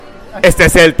Este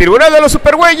es el Tribunal de los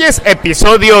Supergüeyes,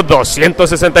 episodio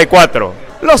 264.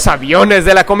 Los aviones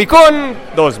de la Comic Con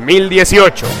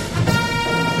 2018.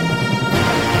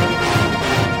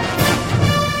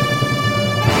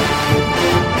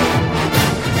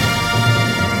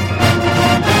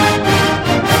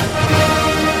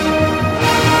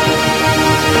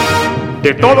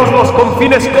 De todos los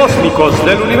confines cósmicos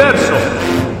del universo,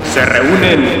 se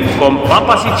reúnen con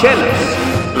papas y chelas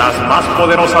las más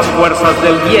poderosas fuerzas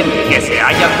del bien que se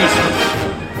hayan visto.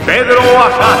 Pedro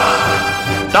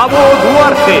Ajaz, Tavo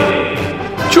Duarte,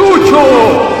 Chucho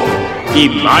y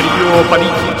Mario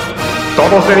Padilla.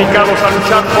 Todos dedicados a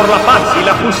luchar por la paz y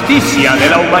la justicia de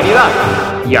la humanidad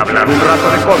y hablar un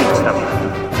rato de cómics también.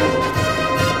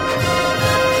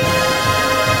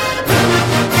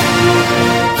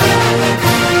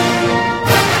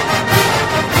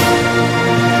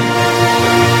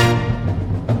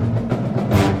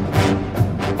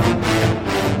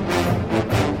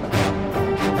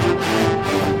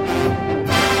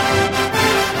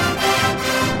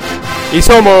 Y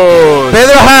somos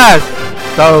Pedro Haas,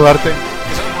 Tavo Duarte,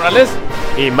 Jesús Morales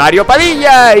y Mario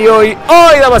Padilla. Y hoy,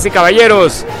 damas y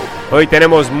caballeros, hoy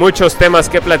tenemos muchos temas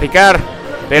que platicar.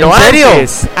 Pero ¿en serio?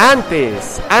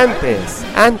 Antes,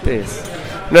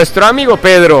 nuestro amigo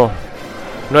Pedro,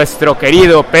 nuestro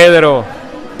querido Pedro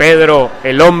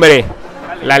el hombre,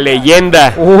 la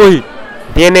leyenda,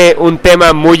 tiene un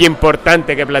tema muy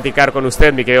importante que platicar con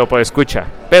usted, mi querido podescucha.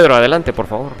 Pedro, adelante, por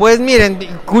favor. Pues miren,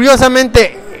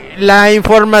 curiosamente, la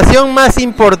información más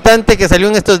importante que salió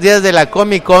en estos días de la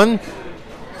Comic Con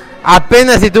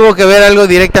apenas si tuvo que ver algo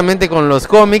directamente con los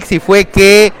cómics, y fue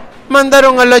que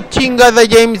mandaron a la chingada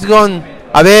James Gunn.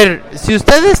 A ver, si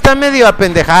usted está medio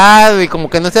apendejado y como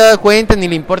que no se da cuenta ni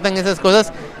le importan esas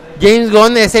cosas, James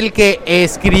Gunn es el que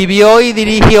escribió y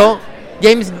dirigió.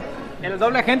 ¿El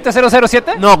doble agente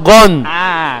 007? No, Gunn.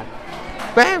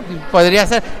 Bueno, podría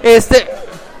ser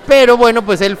pero bueno,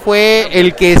 pues él fue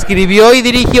el que escribió y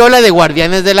dirigió la de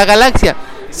Guardianes de la Galaxia.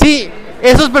 Sí,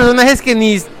 esos personajes que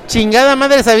ni chingada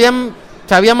madre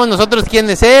sabíamos nosotros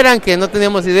quiénes eran, que no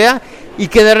teníamos idea, y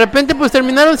que de repente pues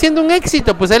terminaron siendo un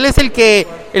éxito. Pues él es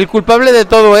el culpable de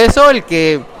todo eso, el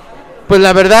que pues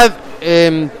la verdad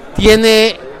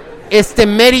tiene este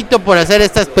mérito por hacer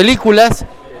estas películas.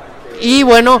 Y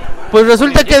bueno, pues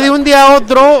resulta que de un día a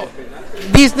otro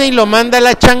Disney lo manda a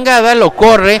la changada, lo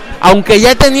corre, aunque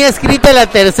ya tenía escrita la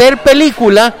tercera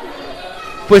película.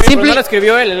 Pues sí, no la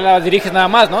escribió él la dirige nada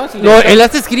más, ¿no? No, él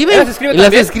las escribe. Él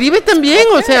las escribe también,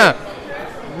 okay. O sea,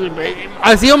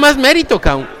 ha sido más mérito,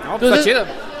 cabrón. No, pues está chido.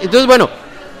 Entonces, bueno,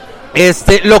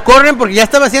 lo corren porque ya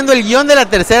estaba haciendo el guión de la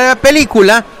tercera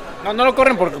película. No lo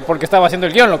corren porque estaba haciendo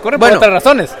el guión, lo corren por otras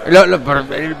razones.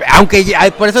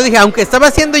 Por eso dije, aunque estaba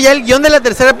haciendo ya el guión de la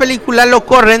tercera película, lo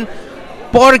corren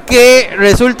porque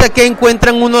resulta que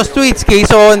encuentran unos tweets que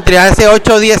hizo entre hace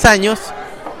 8 o 10 años.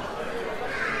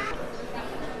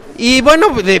 Y bueno,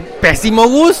 de pésimo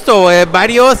gusto,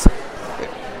 varios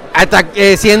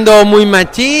siendo muy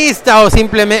machista o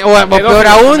simplemente, o peor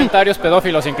aún, comentarios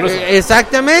pedófilos incluso.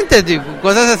 Exactamente,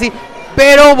 cosas así.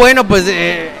 Pero bueno, pues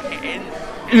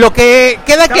lo que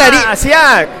queda claro,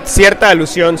 hacía cierta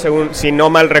alusión, según, si no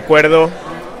mal recuerdo,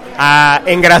 a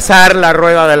engrasar la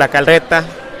rueda de la carreta,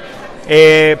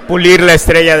 pulir la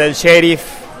estrella del sheriff.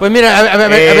 Pues mira, a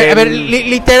ver,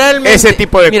 literalmente ese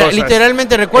tipo de cosas.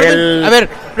 Literalmente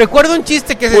recuerdo un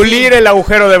chiste que pulir el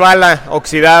agujero de bala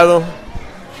oxidado.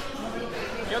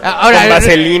 Ahora, con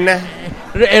vaselina.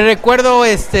 Recuerdo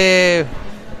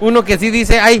uno que sí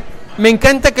dice, ay, me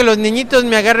encanta que los niñitos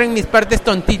me agarren mis partes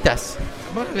tontitas.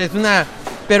 Bueno,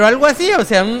 pero algo así, o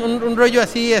sea, un rollo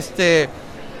así,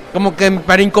 como que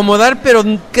para incomodar, pero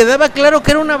quedaba claro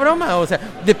que era una broma, o sea,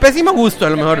 de pésimo gusto a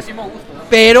lo mejor.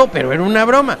 Pero era una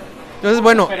broma. Entonces,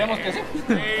 bueno, esperemos que sí.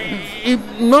 Y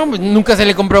no, nunca se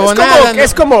le comprobó nada.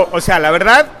 Es como, o sea, la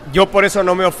verdad, yo por eso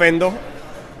no me ofendo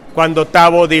cuando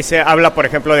Tavo habla, por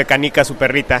ejemplo, de Canica, su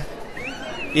perrita,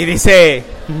 y dice,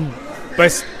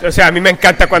 pues, o sea, a mí me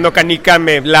encanta cuando Canica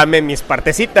me lame mis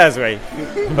partecitas, güey.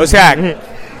 O sea,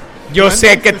 yo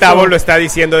sé que Tavo lo está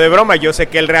diciendo de broma, yo sé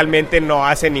que él realmente no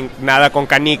hace nada con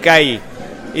Canica, y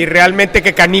realmente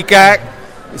que Canica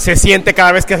se siente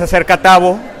cada vez que se acerca a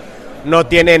Tavo, no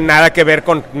tiene nada que ver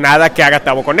con nada que haga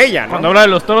Tavo con ella, ¿no? Cuando habla de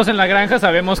los toros en la granja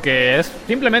sabemos que es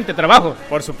simplemente trabajo.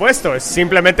 Por supuesto, es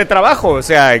simplemente trabajo, o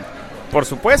sea, por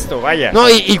supuesto, vaya. No,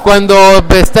 y cuando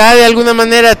está de alguna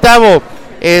manera Tavo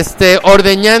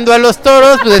ordeñando a los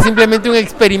toros, pues es simplemente un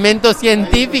experimento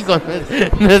científico.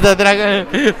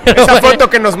 Esa foto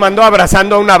que nos mandó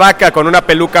abrazando a una vaca con una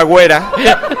peluca güera,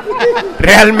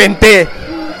 realmente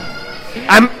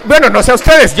Bueno, no sé a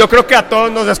ustedes, yo creo que a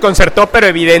todos nos desconcertó, pero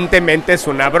evidentemente es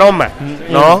una broma,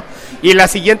 ¿no? Y la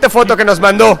siguiente foto que nos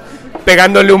mandó,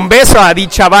 pegándole un beso a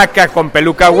dicha vaca con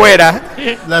peluca güera,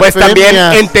 pues también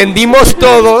entendimos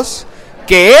todos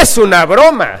que es una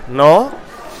broma, ¿no?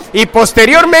 Y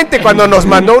posteriormente, cuando nos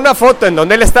mandó una foto en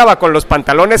donde él estaba con los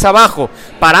pantalones abajo,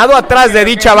 parado atrás de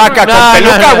dicha vaca con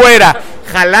peluca güera,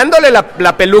 jalándole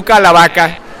la peluca a la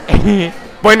vaca,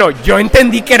 bueno, yo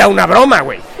entendí que era una broma,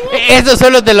 güey. Eso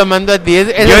solo te lo mandó a ti.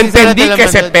 Yo entendí que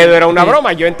ese pedo era una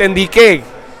broma. Yo entendí que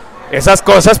esas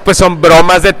cosas pues son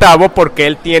bromas de Tavo porque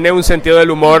él tiene un sentido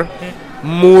del humor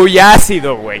muy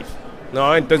ácido, güey,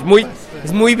 ¿no? Entonces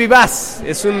es muy vivaz.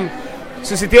 Es un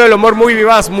sentido del humor muy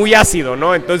vivaz, muy ácido,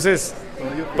 ¿no? Entonces,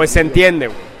 pues se entiende,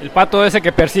 güey. El pato ese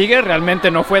que persigue realmente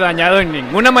no fue dañado en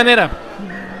ninguna manera.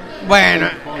 Bueno,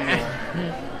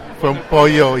 fue un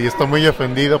pollo y estoy muy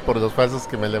ofendido por los falsos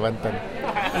que me levantan.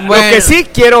 Bueno. Lo que sí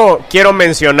quiero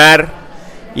mencionar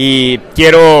y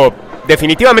quiero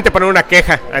definitivamente poner una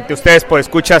queja ante ustedes por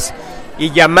escuchas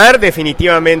y llamar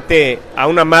definitivamente a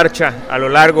una marcha a lo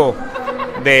largo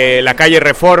de la calle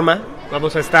Reforma.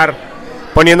 Vamos a estar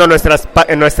poniendo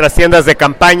en nuestras tiendas de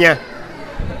campaña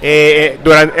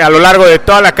a lo largo de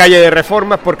toda la calle de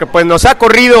Reforma, porque pues nos ha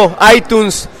corrido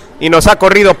iTunes y nos ha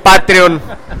corrido Patreon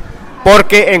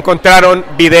porque encontraron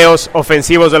videos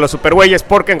ofensivos de los supergüeyes,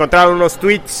 porque encontraron unos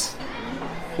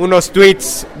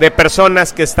tweets de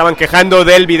personas que estaban quejando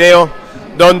del video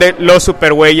donde los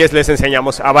supergüeyes les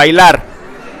enseñamos a bailar.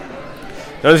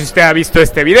 Entonces, si usted ha visto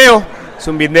este video, es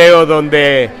un video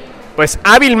donde pues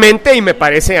hábilmente, y me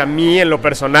parece a mí en lo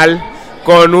personal,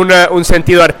 con un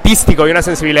sentido artístico y una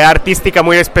sensibilidad artística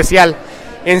muy especial,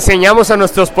 enseñamos a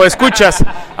nuestros podescuchas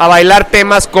a bailar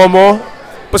temas como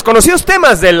pues conocidos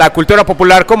temas de la cultura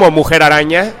popular como Mujer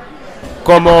Araña,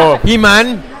 como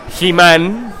He-Man,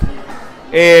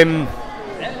 en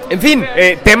fin,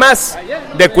 temas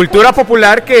de cultura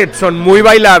popular que son muy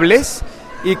bailables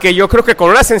y que yo creo que con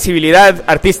una sensibilidad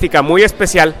artística muy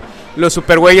especial los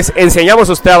supergüeyes enseñamos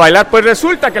a usted a bailar. Pues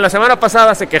resulta que la semana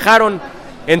pasada se quejaron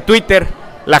en Twitter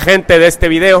la gente de este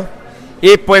video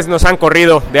y pues nos han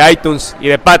corrido de iTunes y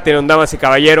de Patreon, damas y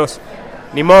caballeros.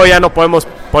 Ni modo, ya no podemos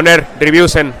poner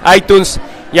reviews en iTunes,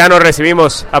 ya no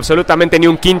recibimos absolutamente ni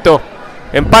un quinto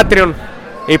en Patreon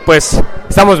y pues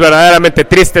estamos verdaderamente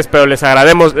tristes, pero les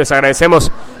agradecemos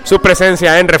su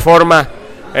presencia en Reforma.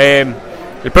 El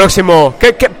próximo,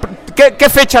 ¿qué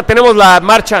fecha tenemos la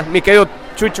marcha, mi querido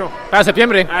Chucho? Para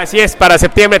septiembre. Así es, para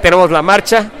septiembre tenemos la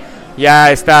marcha,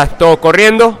 ya está todo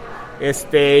corriendo,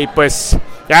 y pues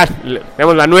ya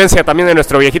tenemos la anuencia también de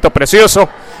nuestro viejito precioso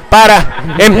para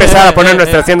empezar a poner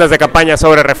nuestras tiendas de campaña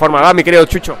sobre Reforma. Va, mi querido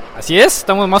Chucho. Así es,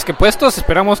 estamos más que puestos,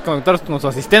 esperamos conectar con su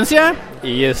asistencia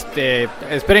y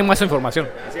esperen más información.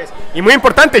 Así es. Y muy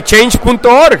importante,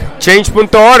 change.org,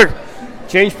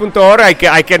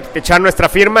 hay que echar nuestra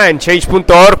firma en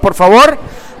change.org, por favor,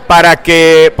 para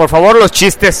que, por favor, los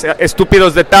chistes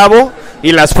estúpidos de Tavo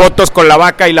y las fotos con la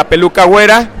vaca y la peluca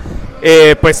güera,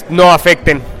 pues no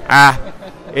afecten a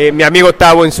mi amigo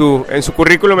Tavo en su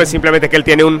currículum. Es simplemente que él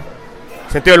tiene un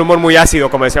sentido del humor muy ácido,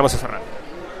 como decíamos hace rato.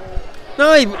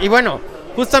 No, y bueno,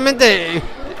 justamente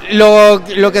lo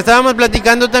que estábamos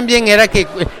platicando también era que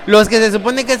los que se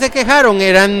supone que se quejaron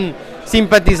eran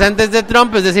simpatizantes de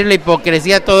Trump, es decir, la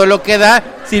hipocresía, todo lo que da.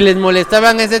 Si les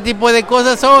molestaban ese tipo de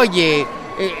cosas, oye,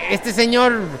 este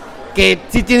señor que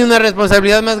sí tiene una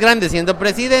responsabilidad más grande siendo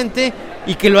presidente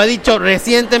y que lo ha dicho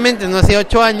recientemente, no hace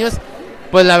 8 años,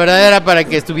 pues la verdad era para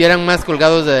que estuvieran más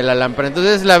colgados de la lámpara.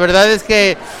 Entonces la verdad es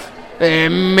que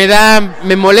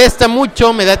me molesta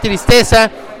mucho, me da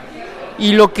tristeza.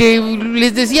 Y lo que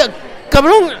les decía,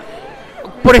 cabrón,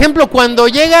 por ejemplo, cuando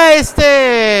llega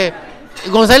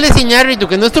González Iñárritu,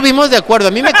 que no estuvimos de acuerdo,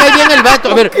 a mí me cae bien el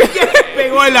vato. A ver,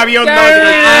 pegó el avión.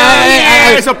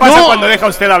 Eso pasa cuando deja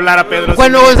usted hablar a Pedro.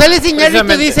 Cuando González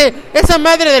Iñárritu dice, esa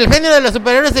madre del genio de los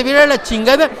superhéroes se viera la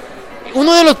chingada,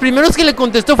 uno de los primeros que le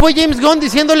contestó fue James Gunn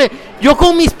diciéndole, yo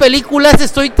con mis películas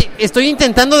estoy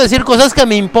intentando decir cosas que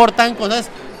me importan, cosas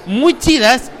muy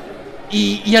chidas,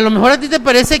 y a lo mejor a ti te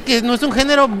parece que no es un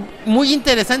género muy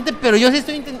interesante, pero yo sí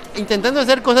estoy intentando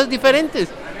hacer cosas diferentes.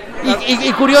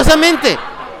 Y curiosamente,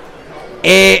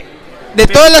 de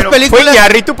todas las películas... Fue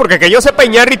Iñárritu, porque que yo sepa,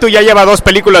 Iñárritu ya lleva 2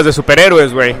 películas de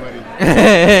superhéroes, güey.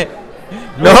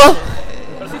 ¿No?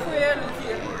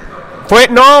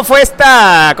 Fue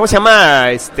esta... ¿Cómo se llama?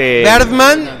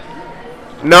 Birdman.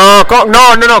 No,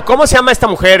 ¿cómo se llama esta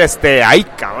mujer? Ay,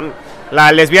 cabrón.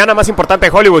 La lesbiana más importante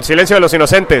de Hollywood, Silencio de los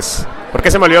Inocentes. ¿Por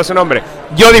qué se me olvidó su nombre?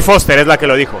 Jodie Foster es la que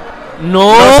lo dijo.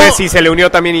 No sé si se le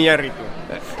unió también Iñárritu.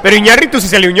 Pero Iñárritu si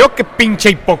se le unió, qué pinche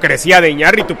hipocresía de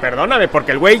Iñárritu, perdóname,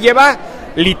 porque el güey lleva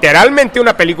literalmente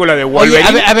una película de Wolverine.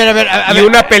 Oye, a ver. Y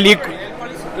una película...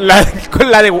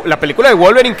 La película de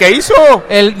Wolverine que hizo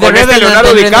con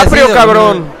Leonardo DiCaprio,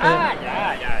 cabrón.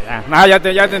 Ya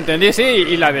te entendí, sí.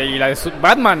 Y la de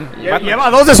Batman. Lleva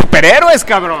 2 de superhéroes,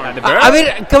 cabrón. A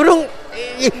ver, cabrón,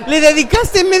 le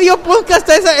dedicaste medio podcast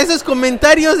a esos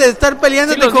comentarios de estar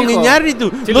peleándote con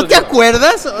Iñárritu. Sí, ¿No te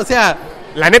acuerdas? O sea...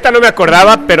 La neta no me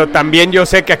acordaba, pero también yo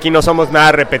sé que aquí no somos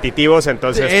nada repetitivos,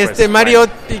 entonces... pues, Mario,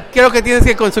 creo que tienes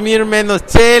que consumir menos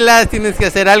chelas, tienes que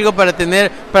hacer algo para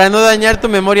no dañar tu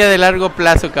memoria de largo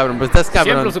plazo, cabrón, pues estás cabrón.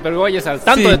 Siempre los supergoyes al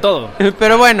tanto de todo.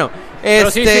 Pero bueno,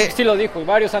 Pero sí lo dijo,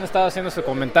 varios han estado haciendo esos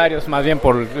comentarios, más bien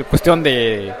por cuestión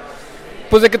de...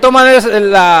 Pues de que toman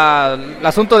el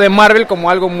asunto de Marvel como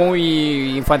algo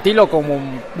muy infantil o como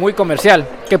muy comercial.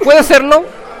 Que puede serlo,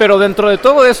 pero dentro de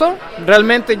todo eso,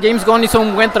 realmente James Gunn hizo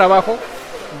un buen trabajo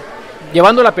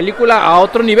llevando la película a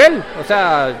otro nivel. O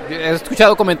sea, he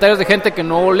escuchado comentarios de gente que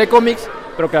no lee cómics,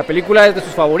 pero que la película es de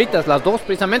sus favoritas, las dos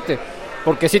precisamente.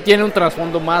 Porque sí tiene un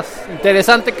trasfondo más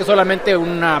interesante que solamente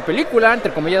una película,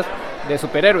 entre comillas, de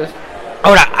superhéroes.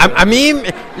 Ahora, a mí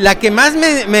la que más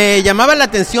me llamaba la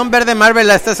atención ver de Marvel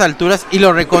a estas alturas, y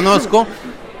lo reconozco,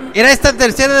 era esta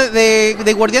tercera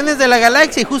de Guardianes de la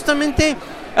Galaxia. Y justamente,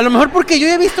 a lo mejor porque yo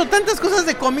he visto tantas cosas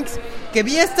de cómics, que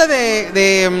vi esta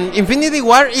de Infinity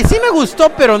War y sí me gustó,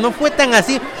 pero no fue tan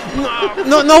así.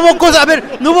 No hubo cosas,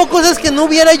 no hubo cosas que no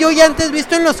hubiera yo ya antes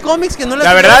visto en los cómics, que no las...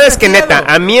 La verdad es que neta,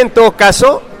 a mí en todo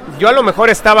caso, yo a lo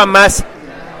mejor estaba más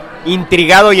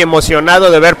intrigado y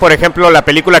emocionado de ver, por ejemplo, la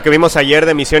película que vimos ayer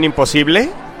de Misión Imposible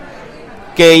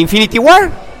que Infinity War.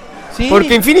 Sí.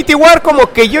 Porque Infinity War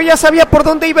como que yo ya sabía por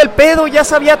dónde iba el pedo, ya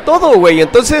sabía todo, güey.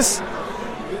 Entonces,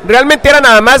 realmente era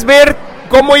nada más ver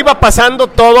cómo iba pasando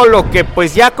todo lo que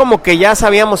pues ya como que ya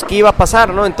sabíamos que iba a pasar,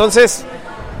 ¿no? Entonces...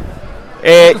 ¿No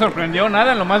te sorprendió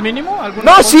nada en lo más mínimo?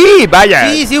 No, cosa? Sí,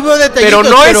 vaya. Sí hubo detallitos,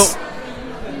 pero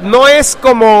no es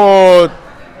como...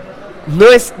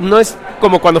 No es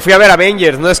como cuando fui a ver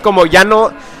Avengers, no es como ya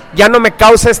no me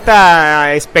causa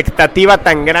esta expectativa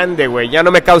tan grande, güey, ya no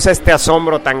me causa este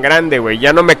asombro tan grande, güey,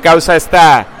 ya no me causa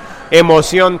esta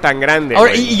emoción tan grande.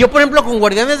 Ahora, y yo por ejemplo con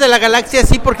Guardianes de la Galaxia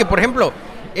sí, porque por ejemplo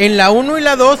en la 1 y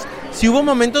la 2 sí hubo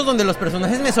momentos donde los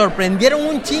personajes me sorprendieron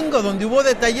un chingo, donde hubo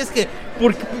detalles que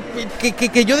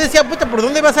yo decía, puta, ¿por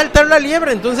dónde va a saltar la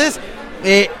liebre? Entonces,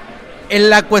 en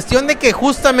la cuestión de que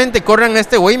justamente corran a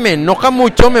este güey me enoja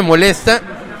mucho, me molesta.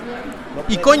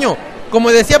 Y coño,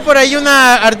 como decía por ahí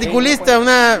una articulista,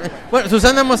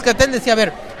 Susana Moscatel decía, a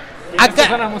ver,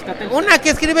 acá, una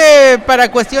que escribe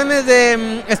para cuestiones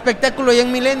de espectáculo y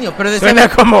en Milenio, pero decía, suena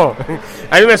como,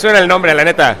 a mí me suena el nombre, la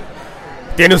neta.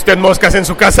 ¿Tiene usted moscas en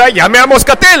su casa? Llame a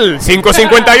Moscatel,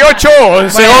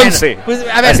 558-1111. Pues,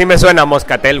 a ver, así me suena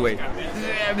Moscatel, güey.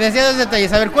 Decía 2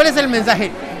 detalles, a ver, ¿cuál es el mensaje?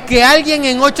 Que alguien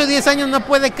en 8 o 10 años no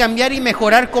puede cambiar y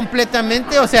mejorar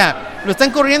completamente, o sea, lo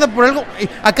están corriendo por algo.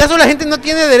 ¿Acaso la gente no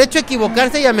tiene derecho a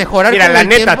equivocarse y a mejorar? Mira, la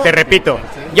neta, te repito,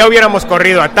 ya hubiéramos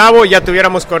corrido a Tavo, ya te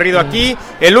hubiéramos corrido aquí,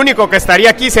 el único que estaría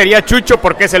aquí sería Chucho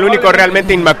porque es el único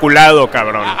realmente inmaculado,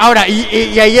 cabrón. Ahora,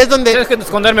 y ahí es donde... Tienes que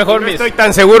esconder mejor, no estoy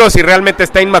tan seguro si realmente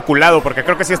está inmaculado, porque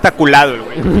creo que sí está culado el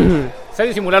güey. Sé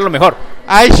disimularlo mejor.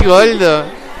 Ay,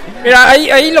 Goldo. Mira,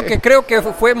 ahí lo que creo que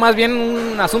fue más bien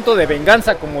un asunto de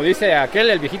venganza, como dice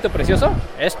el viejito precioso.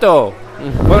 Esto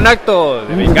fue un acto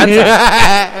de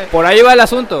venganza. Por ahí va el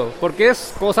asunto, porque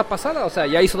es cosa pasada. O sea,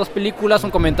 ya hizo 2 películas,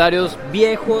 son comentarios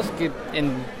viejos que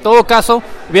en todo caso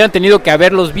hubieran tenido que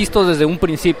haberlos visto desde un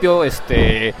principio,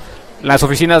 las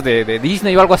oficinas de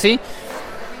Disney o algo así.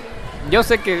 Yo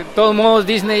sé que de todos modos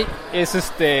Disney es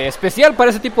especial para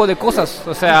ese tipo de cosas.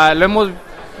 O sea,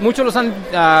 muchos los han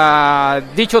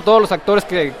dicho todos los actores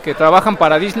que trabajan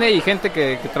para Disney y gente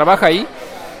que trabaja ahí,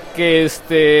 que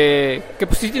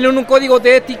pues sí tienen un código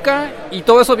de ética y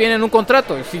todo eso viene en un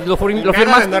contrato. Y si lo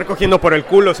firmas, de andar cogiendo por el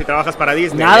culo si trabajas para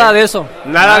Disney. Nada de eso.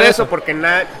 Nada de eso, porque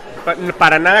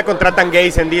para nada contratan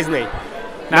gays en Disney.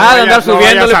 Nada de andar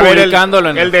subiéndolo y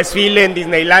publicándolo. El desfile en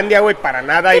Disneylandia, güey, para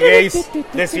nada hay gays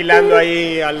desfilando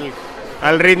ahí al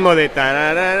ritmo de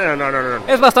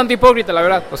no. Es bastante hipócrita, la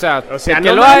verdad. O sea que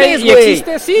no lo mames, hay y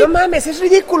existe, sí. No mames, es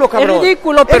ridículo, cabrón. Es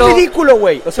ridículo, pero... Es ridículo,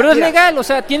 güey. O sea, pero es legal, o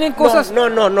sea, tienen cosas...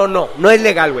 No es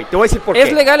legal, güey. Te voy a decir por qué.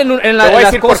 Es legal en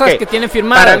las cosas que tienen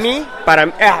firmadas. Para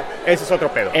mí, ese es otro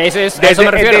pedo. A eso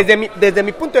me refiero. Desde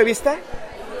mi punto de vista,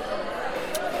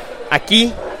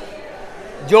 aquí,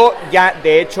 yo ya,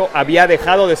 de hecho, había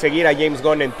dejado de seguir a James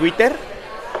Gunn en Twitter,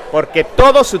 porque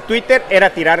todo su Twitter era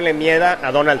tirarle mierda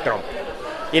a Donald Trump.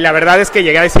 Y la verdad es que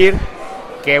llegué a decir,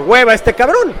 qué hueva este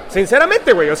cabrón,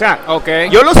 sinceramente, güey. O sea, Okay.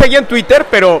 yo lo seguí en Twitter,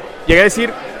 pero llegué a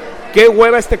decir, qué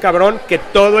hueva este cabrón que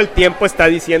todo el tiempo está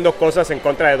diciendo cosas en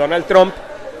contra de Donald Trump.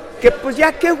 Que pues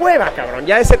ya, qué hueva, cabrón.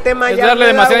 Ya ese tema Es ya darle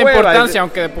me da demasiada hueva. importancia,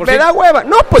 aunque de por me sí- da hueva.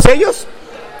 No, pues ellos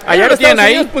allá lo en tienen Estados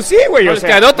ahí. Unidos, pues sí, güey. No o les sea,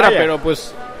 queda de otra, vaya. pero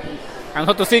pues a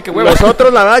nosotros sí, que hueva.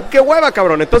 Nosotros, la verdad, qué hueva,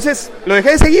 cabrón. Entonces, lo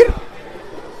dejé de seguir.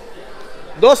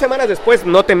 2 semanas después,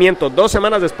 no te miento, 2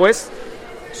 semanas después,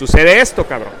 sucede esto,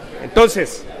 cabrón.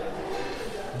 Entonces,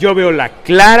 yo veo la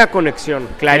clara conexión,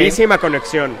 clarísima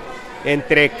conexión,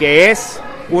 entre que es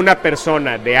una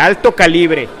persona de alto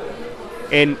calibre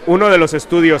en uno de los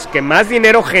estudios que más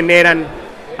dinero generan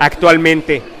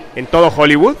actualmente en todo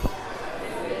Hollywood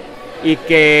y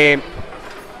que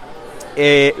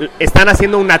están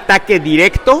haciendo un ataque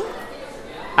directo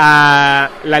a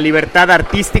la libertad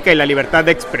artística y la libertad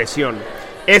de expresión.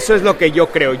 Eso es lo que yo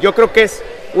creo. Yo creo que es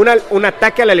un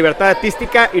ataque a la libertad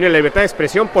artística y a la libertad de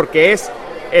expresión porque es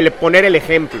el poner el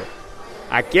ejemplo.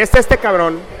 Aquí está este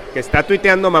cabrón que está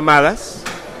tuiteando mamadas.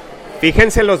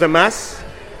 Fíjense los demás.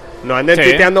 No anden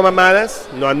tuiteando mamadas,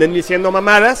 no anden diciendo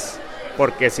mamadas,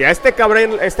 porque si a este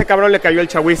cabrón le cayó el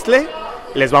chahuizle,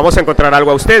 les vamos a encontrar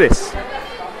algo a ustedes.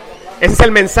 Ese es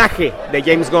el mensaje de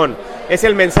James Gunn. Es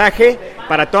el mensaje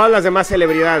para todas las demás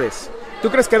celebridades. ¿Tú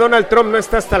crees que Donald Trump no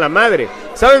está hasta la madre?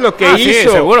 ¿Sabes lo que hizo? Sí,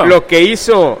 seguro. Lo que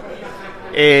hizo...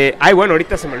 bueno,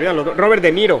 ahorita se me olvidan. Robert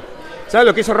De Niro. ¿Sabes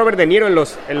lo que hizo Robert De Niro en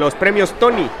los premios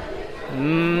Tony?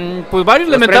 Pues varios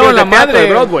Los le mentaban la premios de teatro madre. de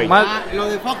Broadway. Lo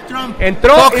de Fuck Trump.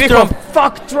 Entró Fuck y dijo, Trump.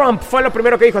 fuck Trump, fue lo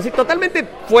primero que dijo, así totalmente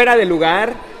fuera de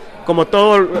lugar, como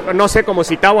todo, no sé, como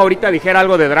si Tao ahorita dijera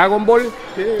algo de Dragon Ball,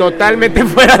 totalmente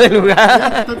fuera de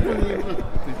lugar.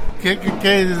 ¿Qué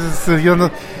es? Yo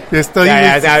no estoy...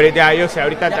 Yo sé,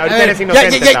 ahorita eres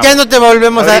inocente. Ya no te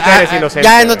volvemos Ahorita eres inocente,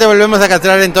 ya no te volvemos a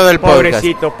castrar en todo el podcast.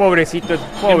 Pobrecito.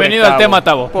 Bienvenido al tema,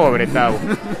 Tavo. Pobre Tavo.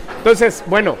 Entonces,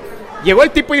 bueno, llegó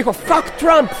el tipo y dijo, fuck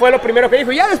Trump, fue lo primero que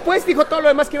dijo. Y ya después dijo todo lo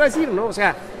demás que iba a decir, ¿no? O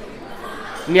sea,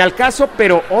 ni al caso,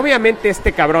 pero obviamente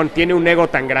este cabrón tiene un ego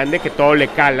tan grande que todo le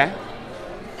cala.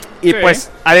 Y pues,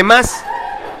 además,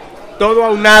 todo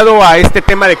aunado a este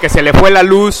tema de que se le fue la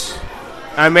luz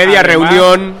a media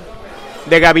reunión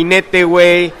de gabinete,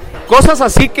 güey. Cosas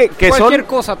así que Cualquier son...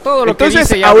 cosa, todo lo Entonces,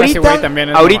 que dice ya ese güey también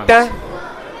es ahorita normal.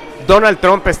 Donald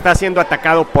Trump está siendo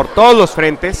atacado por todos los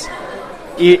frentes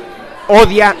y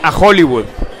odia a Hollywood.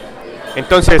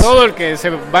 Entonces, Todo el que se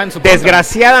va en su contra.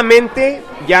 desgraciadamente,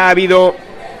 ya ha habido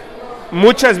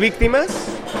muchas víctimas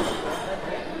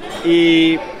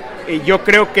y yo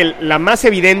creo que la más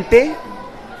evidente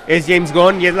es James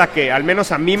Gunn y es la que al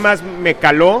menos a mí más me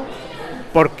caló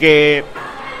porque,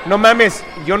 no mames,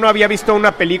 yo no había visto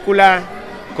una película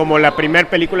como la primera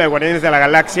película de Guardianes de la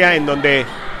Galaxia en donde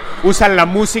usan la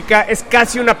música, es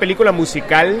casi una película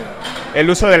musical, el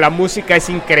uso de la música es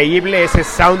increíble, ese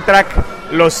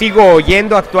soundtrack lo sigo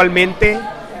oyendo actualmente,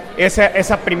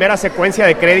 esa primera secuencia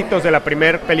de créditos de la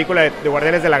primera película de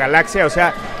Guardianes de la Galaxia, o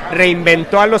sea,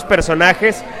 reinventó a los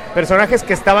personajes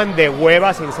que estaban de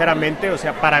hueva, sinceramente, o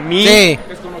sea, para mí,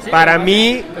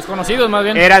 Desconocidos más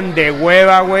bien. eran de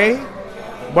hueva, güey.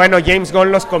 Bueno, James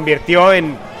Gunn los convirtió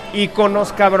en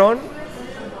íconos, cabrón.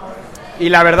 Y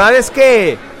la verdad es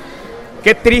que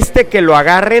qué triste que lo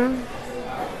agarren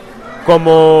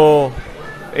como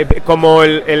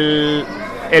el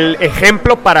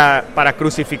ejemplo para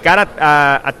crucificar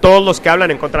a todos los que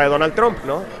hablan en contra de Donald Trump,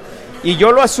 ¿no? Y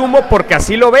yo lo asumo porque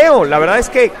así lo veo. La verdad es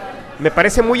que me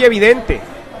parece muy evidente,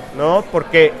 ¿no?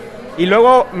 Porque... Y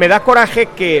luego me da coraje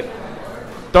que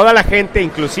toda la gente,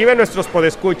 inclusive nuestros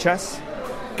podescuchas,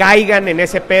 caigan en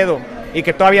ese pedo y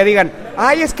que todavía digan,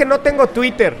 ay, es que no tengo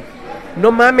Twitter.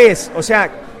 No mames, o sea,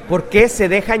 ¿por qué se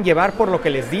dejan llevar por lo que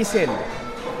les dicen?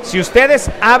 Si ustedes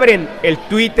abren el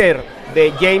Twitter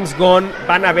de James Gunn,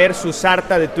 van a ver su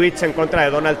sarta de tweets en contra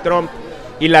de Donald Trump.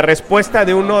 Y la respuesta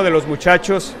de uno de los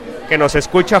muchachos que nos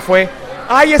escucha fue,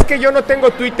 ay, es que yo no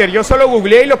tengo Twitter, yo solo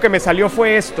googleé y lo que me salió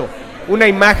fue esto. Una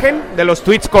imagen de los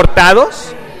tweets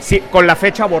cortados, sí, con la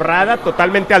fecha borrada,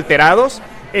 totalmente alterados,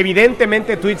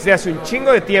 evidentemente tweets de hace un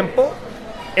chingo de tiempo,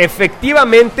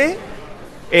 efectivamente,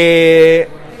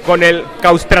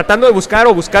 tratando de buscar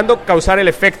o buscando causar el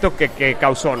efecto que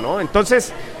causó, ¿no?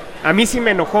 Entonces, a mí sí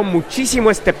me enojó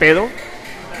muchísimo este pedo,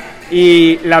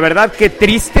 y la verdad que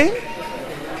triste,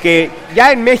 que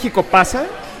ya en México pasa,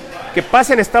 que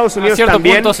pasa en Estados Unidos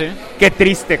también, punto, sí. Qué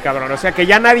triste, cabrón, o sea que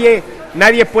ya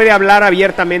nadie puede hablar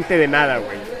abiertamente de nada,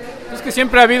 güey. Es que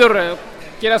siempre ha habido,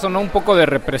 quieras o no, un poco de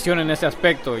represión en ese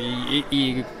aspecto.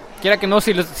 Y quiera que no,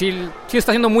 si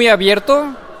está siendo muy abierto,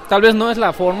 tal vez no es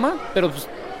la forma, pero pues,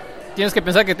 tienes que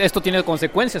pensar que esto tiene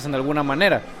consecuencias en alguna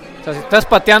manera. O sea, si estás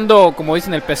pateando, como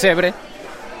dicen, el pesebre,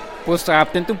 pues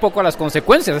atente un poco a las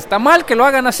consecuencias. Está mal que lo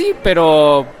hagan así,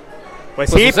 pero... Pues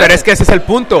sí, sucede. Pero es que ese es el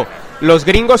punto. Los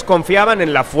gringos confiaban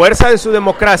en la fuerza de su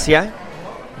democracia,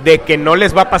 de que no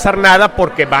les va a pasar nada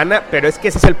porque pero es que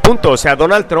ese es el punto. O sea,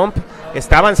 Donald Trump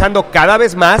está avanzando cada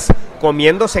vez más,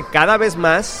 comiéndose cada vez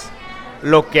más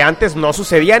lo que antes no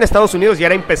sucedía en Estados Unidos y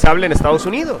era impensable en Estados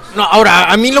Unidos. No, ahora,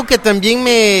 a mí lo que también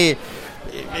me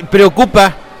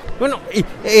preocupa, bueno,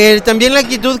 también la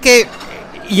actitud que,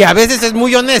 y a veces es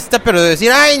muy honesta, pero de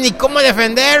decir, ay, ni cómo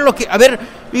defenderlo, que, a ver,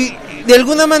 y de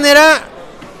alguna manera,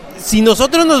 si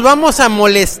nosotros nos vamos a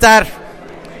molestar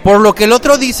por lo que el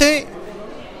otro dice,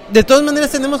 de todas maneras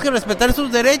tenemos que respetar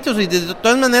sus derechos y de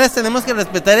todas maneras tenemos que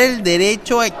respetar el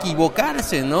derecho a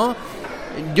equivocarse, ¿no?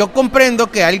 Yo comprendo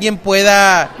que a alguien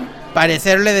pueda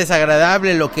parecerle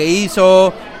desagradable lo que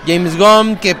hizo James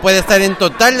Gunn, que puede estar en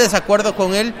total desacuerdo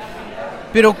con él,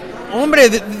 pero hombre,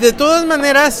 de todas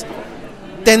maneras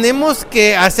tenemos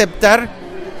que aceptar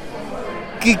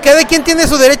que cada quien tiene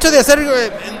su derecho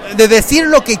de decir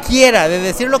lo que quiera, de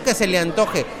decir lo que se le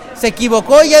antoje. Se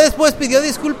equivocó y ya después pidió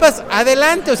disculpas,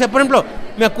 adelante. O sea, por ejemplo,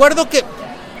 me acuerdo que,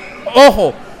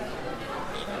 ojo,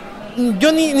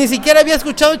 yo ni siquiera había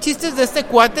escuchado chistes de este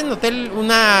cuate. Noté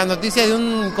una noticia de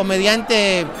un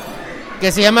comediante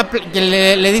que se llama, que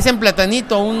le dicen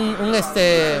Platanito, un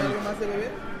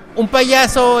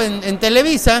payaso en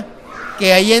Televisa,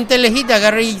 que ahí en Telehit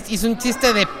agarré y hizo un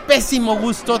chiste de pésimo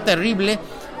gusto, terrible.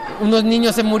 Unos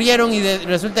niños se murieron y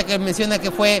resulta que menciona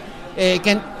que fue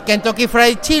Kentucky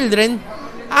Fried Children.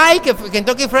 Ay, que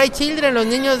Kentucky Fried Children, los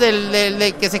niños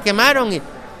de que se quemaron.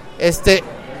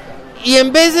 Y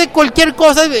en vez de cualquier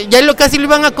cosa, ya casi lo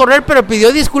iban a correr, pero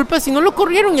pidió disculpas y no lo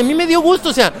corrieron. Y a mí me dio gusto,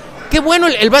 o sea, qué bueno,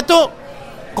 el vato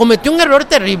cometió un error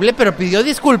terrible, pero pidió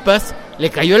disculpas, le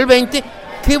cayó el 20.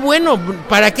 Qué bueno,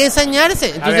 ¿para qué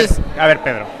ensañarse? Entonces, a ver,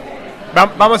 Pedro,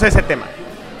 vamos a ese tema.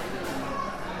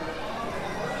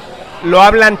 Lo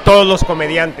hablan todos los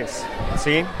comediantes,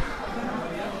 ¿sí?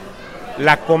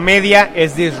 La comedia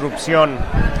es disrupción.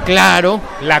 Claro.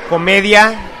 La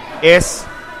comedia es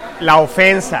la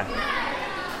ofensa.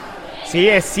 Sí,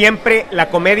 la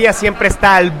comedia siempre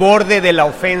está al borde de la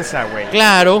ofensa, güey.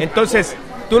 Claro. Entonces,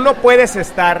 tú no puedes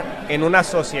estar en una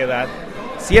sociedad.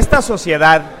 Si esta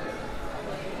sociedad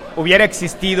hubiera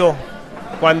existido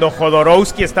cuando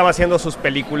Jodorowsky estaba haciendo sus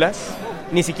películas,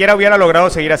 ni siquiera hubiera logrado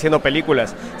seguir haciendo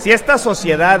películas. Si esta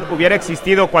sociedad hubiera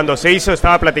existido cuando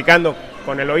estaba platicando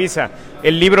con Eloísa,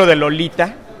 el libro de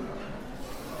Lolita,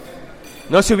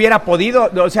 no se hubiera podido,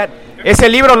 o sea, ese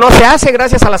libro no se hace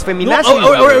gracias a las feminazis. A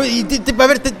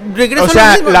ver, regreso. O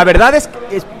sea, la verdad es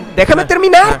que, déjame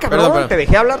terminar, cabrón, perdón. Te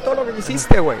dejé hablar todo lo que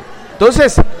hiciste, güey.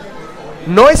 Entonces,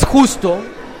 no es justo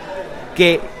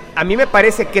que, a mí me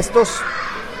parece que estos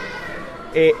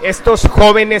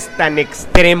jóvenes tan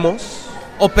extremos,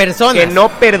 o personas que no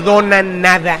perdonan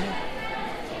nada,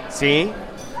 ¿sí?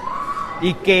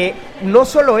 Y que no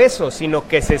solo eso, sino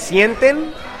que se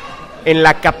sienten en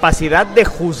la capacidad de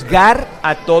juzgar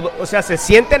a todo, o sea, se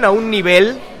sienten a un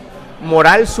nivel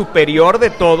moral superior de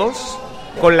todos,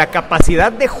 con la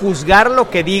capacidad de juzgar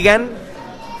lo que digan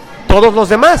todos los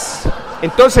demás.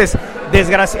 Entonces,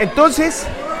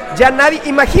 ya nadie,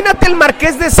 imagínate el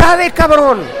Marqués de Sade,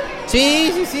 cabrón.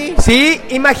 Sí. Sí,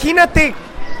 imagínate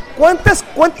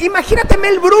imagínate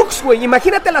Mel Brooks, güey.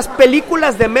 Imagínate las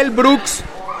películas de Mel Brooks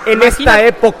en esta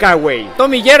época, güey.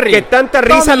 Tommy Jerry. Que tanta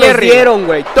risa nos dieron,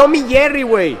 güey. Tommy Jerry,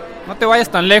 güey. No te vayas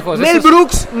tan lejos. Mel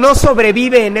Brooks no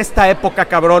sobrevive en esta época,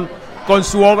 cabrón, con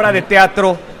su obra de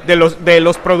teatro de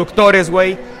los productores,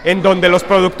 güey. En donde los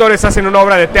productores hacen una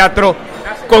obra de teatro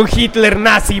con Hitler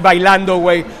nazi bailando,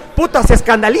 güey. Puta, se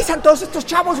escandalizan todos estos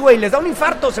chavos, güey. Les da un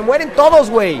infarto, se mueren todos,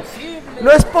 güey.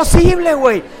 No es posible,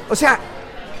 güey. O sea,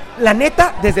 la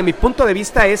neta, desde mi punto de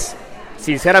vista es,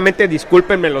 sinceramente,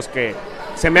 discúlpenme los que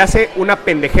se me hace una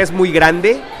pendejez muy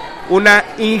grande, una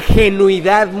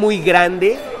ingenuidad muy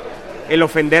grande el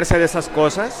ofenderse de esas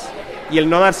cosas y el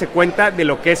no darse cuenta de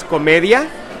lo que es comedia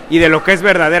y de lo que es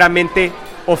verdaderamente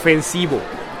ofensivo.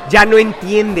 Ya no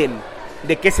entienden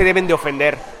de qué se deben de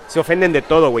ofender. Se ofenden de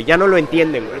todo, güey. Ya no lo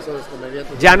entienden, güey.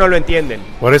 Ya no lo entienden.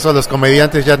 Por eso los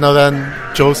comediantes ya no dan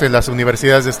shows en las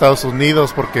universidades de Estados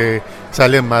Unidos, porque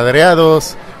salen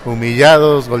madreados,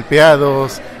 humillados,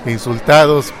 golpeados,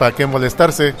 insultados. ¿Para qué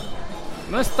molestarse?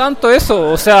 No es tanto eso.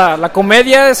 O sea, la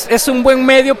comedia es un buen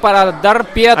medio para dar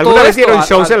pie a todo esto. ¿Alguna vez dieron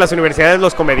shows en las universidades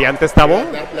los comediantes, Tavo?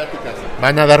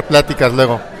 Van a dar pláticas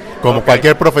luego. Como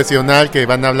cualquier profesional que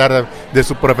van a hablar de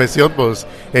su profesión, pues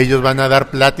ellos van a dar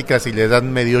pláticas y les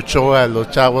dan medio show a los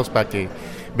chavos para que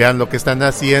vean lo que están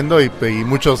haciendo y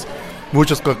muchos,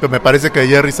 me parece que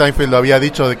Jerry Seinfeld lo había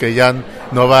dicho, de que ya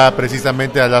no va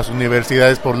precisamente a las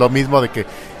universidades por lo mismo, de que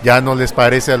ya no les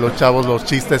parece a los chavos los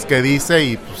chistes que dice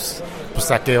y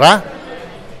pues ¿a qué va?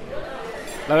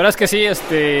 La verdad es que sí,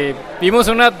 vivimos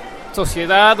en una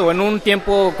sociedad o en un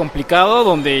tiempo complicado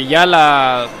donde ya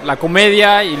la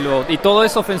comedia y todo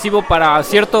es ofensivo para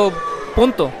cierto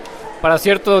punto, para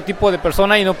cierto tipo de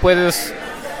persona, y no puedes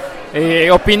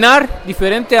opinar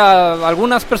diferente a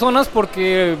algunas personas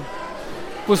porque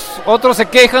pues otros se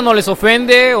quejan o les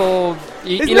ofende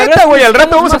es neta, güey, al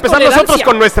rato vamos a empezar nosotros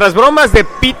con nuestras bromas de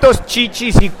pitos,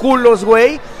 chichis y culos,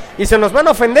 güey, y se nos van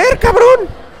a ofender,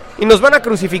 cabrón. Y nos van a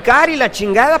crucificar y la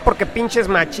chingada porque pinches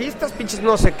machistas, pinches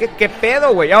no sé qué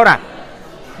pedo, güey. Ahora,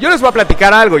 yo les voy a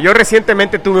platicar algo. Yo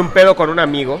recientemente tuve un pedo con un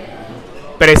amigo,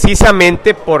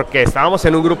 precisamente porque estábamos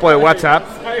en un grupo de WhatsApp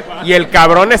y el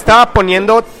cabrón estaba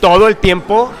poniendo todo el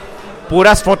tiempo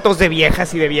puras fotos de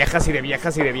viejas y de viejas y de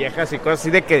viejas y de viejas y cosas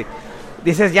así de que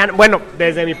dices ya, bueno,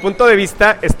 desde mi punto de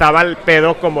vista estaba el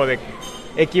pedo como de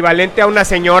equivalente a una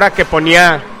señora que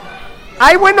ponía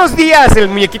 ¡ay, buenos días! El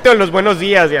muñequito de los buenos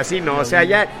días y así, ¿no? O sea,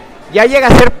 ya llega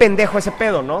a ser pendejo ese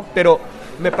pedo, ¿no? Pero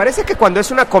me parece que cuando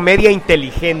es una comedia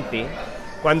inteligente,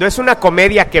 cuando es una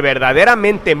comedia que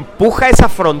verdaderamente empuja esa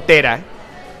frontera,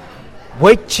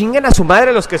 güey, chinguen a su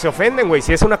madre los que se ofenden, güey,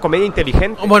 si es una comedia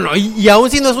inteligente. Bueno, y aún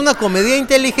si no es una comedia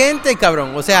inteligente,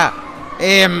 cabrón, o sea,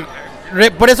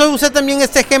 por eso usé también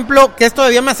este ejemplo, que es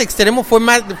todavía más extremo,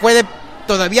 fue de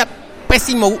todavía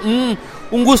pésimo,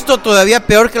 un gusto todavía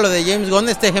peor que lo de James Gunn,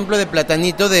 este ejemplo de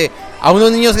Platanito, de a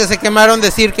unos niños que se quemaron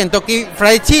decir Kentucky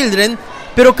Fried Children,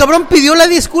 pero cabrón pidió la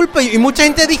disculpa y mucha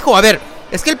gente dijo, a ver,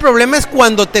 es que el problema es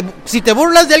cuando si te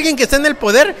burlas de alguien que está en el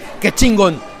poder, qué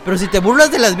chingón, pero si te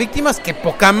burlas de las víctimas, qué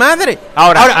poca madre.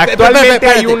 Ahora actualmente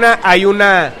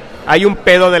hay un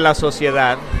pedo de la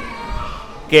sociedad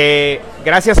que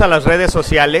gracias a las redes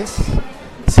sociales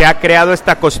se ha creado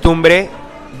esta costumbre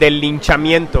del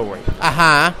linchamiento, güey.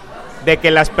 Ajá. De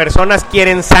que las personas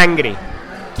quieren sangre,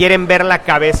 quieren ver la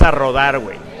cabeza rodar,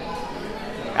 güey.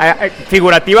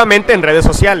 Figurativamente en redes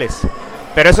sociales.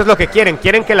 Pero eso es lo que quieren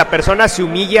que la persona se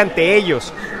humille ante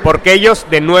ellos, porque ellos,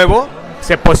 de nuevo,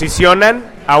 se posicionan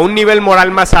a un nivel moral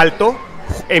más alto,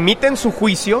 emiten su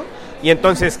juicio, y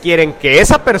entonces quieren que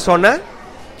esa persona,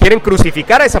 quieren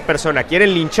crucificar a esa persona,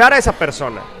 quieren linchar a esa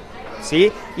persona,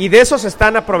 ¿sí? Y de eso se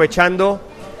están aprovechando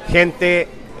gente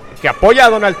que apoya a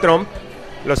Donald Trump,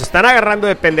 los están agarrando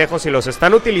de pendejos y los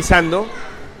están utilizando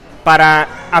para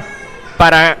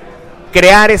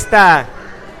crear esta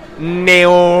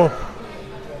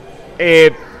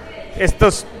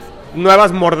estos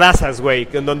nuevas mordazas, güey,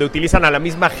 donde utilizan a la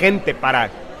misma gente para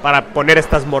poner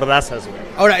estas mordazas, güey.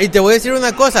 Ahora, y te voy a decir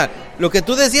una cosa, lo que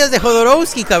tú decías de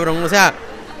Jodorowsky, cabrón, o sea,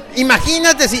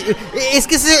 imagínate si es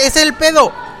que ese es el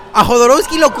pedo. A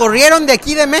Jodorowsky lo corrieron de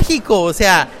aquí de México, o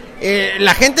sea,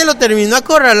 la gente lo terminó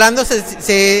acorralando,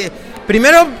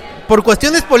 primero por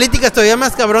cuestiones políticas todavía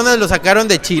más cabronas lo sacaron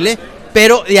de Chile,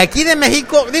 pero de aquí de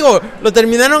México, digo, lo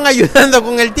terminaron ayudando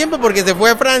con el tiempo porque se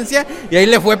fue a Francia y ahí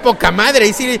le fue poca madre,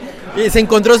 ahí sí se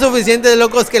encontró suficientes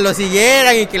locos que lo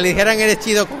siguieran y que le dijeran eres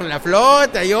chido con la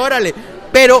flota y órale,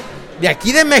 pero de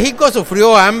aquí de México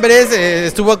sufrió hambres,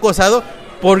 estuvo acosado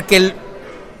porque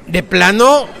de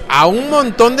plano a un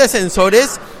montón de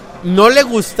censores no le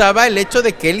gustaba el hecho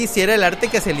de que él hiciera el arte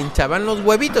que se le hinchaban los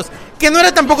huevitos, que no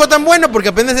era tampoco tan bueno porque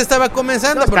apenas estaba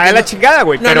comenzando. No, está de la chingada,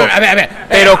 güey. Pero, a ver.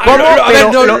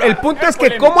 El punto es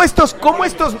que cómo estos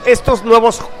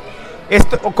nuevos,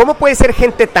 cómo puede ser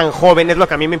gente tan joven, es lo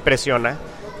que a mí me impresiona,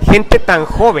 gente tan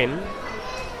joven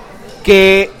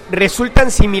que resultan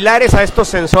similares a estos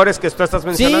sensores que tú estás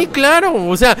mencionando. Sí, claro,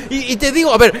 o sea, y te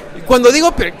digo, a ver, cuando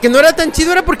digo que no era tan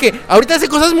chido era porque ahorita hace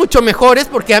cosas mucho mejores,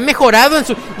 porque ha mejorado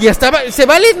y se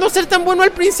vale no ser tan bueno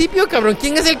al principio, cabrón.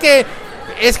 ¿Quién es el que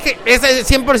es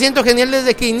 100% genial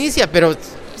desde que inicia? Pero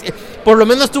por lo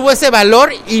menos tuvo ese valor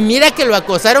y mira que lo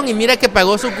acosaron y mira que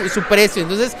pagó su precio.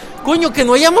 Entonces, coño, que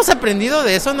no hayamos aprendido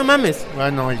de eso, no mames.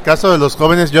 Bueno, el caso de los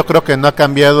jóvenes yo creo que no ha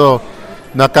cambiado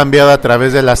a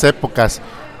través de las épocas.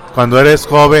 Cuando eres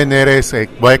joven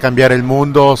voy a cambiar el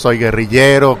mundo, soy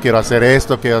guerrillero, quiero hacer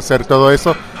esto, quiero hacer todo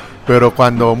eso, pero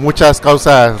cuando muchas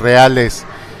causas reales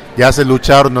ya se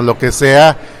lucharon o lo que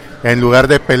sea, en lugar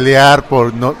de pelear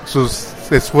sus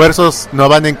esfuerzos no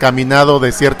van encaminados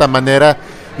de cierta manera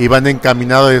y van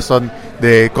encaminados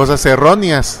de cosas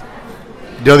erróneas.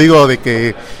 Yo digo de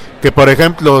que por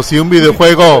ejemplo, si un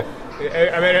videojuego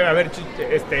a ver,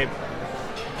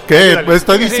 ¿qué? Pues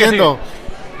estoy diciendo. Sí.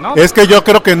 ¿No? Es que yo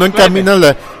creo que no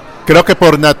encamina creo que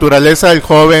por naturaleza el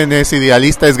joven es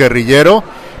idealista, es guerrillero,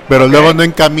 pero Ok. luego no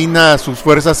encamina sus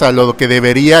fuerzas a lo que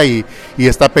debería y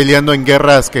está peleando en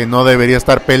guerras que no debería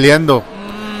estar peleando.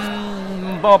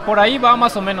 Por ahí va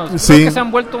más o menos. Sí. Creo que se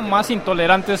han vuelto más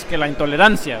intolerantes que la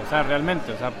intolerancia, o sea,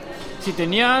 realmente. O sea, si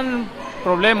tenían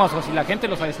problemas o si la gente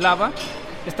los aislaba,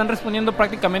 están respondiendo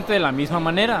prácticamente de la misma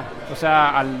manera. O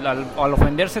sea, al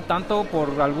ofenderse tanto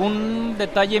por algún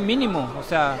detalle mínimo. O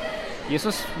sea, y eso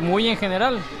es muy en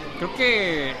general. Creo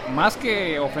que más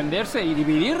que ofenderse y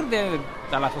dividir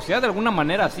a la sociedad de alguna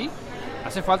manera así,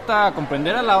 hace falta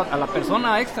comprender a la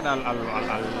persona extra,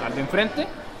 al de enfrente,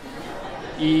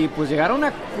 y pues llegar a un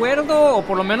acuerdo, o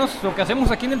por lo menos lo que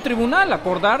hacemos aquí en el tribunal,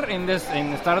 acordar en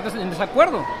estar en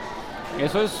desacuerdo.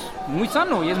 Eso es muy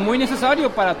sano y es muy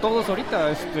necesario para todos ahorita,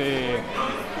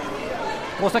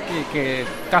 cosa que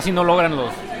casi no logran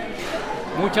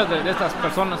muchas de estas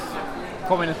personas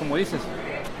jóvenes, como dices.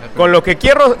 Con lo que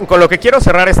quiero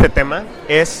cerrar este tema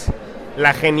es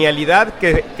la genialidad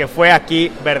que fue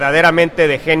aquí verdaderamente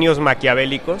de genios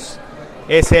maquiavélicos,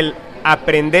 es el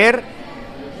aprender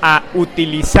a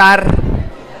utilizar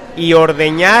y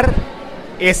ordeñar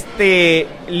este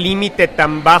límite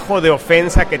tan bajo de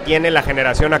ofensa que tiene la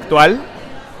generación actual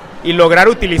y lograr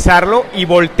utilizarlo y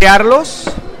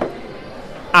voltearlos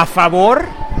a favor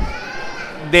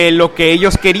de lo que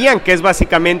ellos querían, que es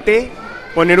básicamente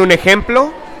poner un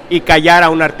ejemplo y callar a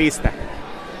un artista.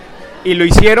 Y lo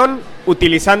hicieron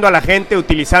utilizando a la gente,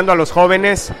 utilizando a los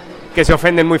jóvenes que se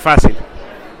ofenden muy fácil.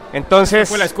 Entonces, Esa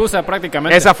fue la excusa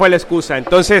prácticamente. esa fue la excusa.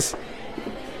 Entonces,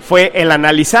 fue el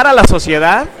analizar a la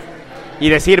sociedad y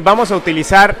decir, vamos a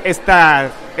utilizar esta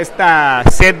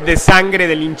sed de sangre,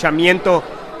 de linchamiento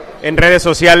en redes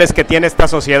sociales que tiene esta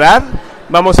sociedad,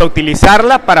 vamos a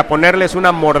utilizarla para ponerles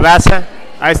una mordaza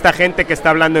a esta gente que está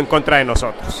hablando en contra de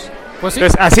nosotros. Pues sí.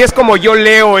 Entonces, así es como yo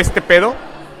leo este pedo,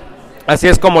 así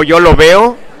es como yo lo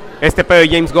veo, este pedo de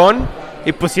James Gunn,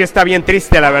 y pues sí está bien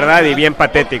triste, la verdad, y bien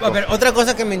patético. A ver, otra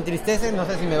cosa que me entristece, no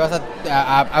sé si me vas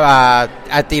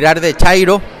a tirar de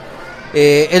Chairo,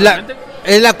 es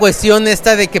la cuestión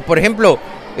esta de que, por ejemplo,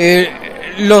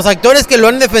 los actores que lo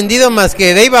han defendido más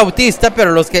que Dave Bautista,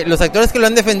 pero los actores que lo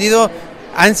han defendido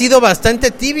han sido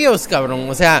bastante tibios, cabrón.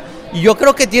 O sea, yo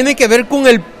creo que tiene que ver con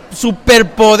el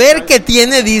superpoder que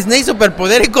tiene Disney,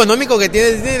 superpoder económico que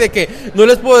tiene Disney, de que no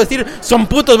les puedo decir, son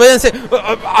putos, váyanse,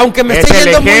 aunque me esté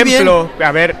yendo muy bien.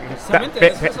 A ver,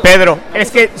 Pedro, es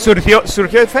que surgió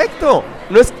efecto.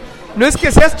 No es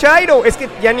que seas Chairo, es que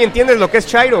ya ni entiendes lo que es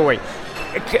Chairo, güey.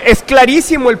 Es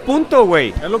clarísimo el punto,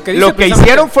 güey. Es lo que dice,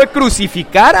 hicieron fue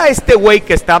crucificar a este güey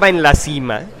que estaba en la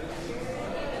cima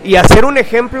y hacer un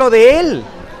ejemplo de él.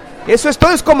 Eso es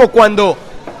todo. Es como cuando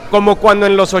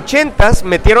en los 80s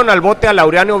metieron al bote a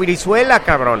Laureano Brizuela,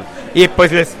 cabrón. Y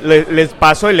pues les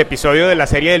paso el episodio de la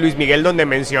serie de Luis Miguel donde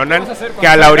mencionan que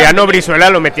a Laureano Brizuela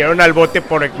lo metieron al bote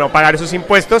por no pagar sus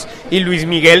impuestos, y Luis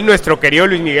Miguel, nuestro querido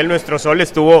Luis Miguel, nuestro sol,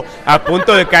 estuvo a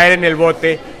punto de caer en el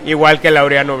bote igual que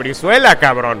Laureano Brizuela,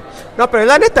 cabrón. No, pero es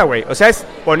la neta, güey. O sea, es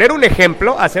poner un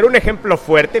ejemplo, hacer un ejemplo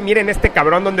fuerte. Miren este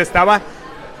cabrón donde estaba,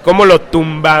 cómo lo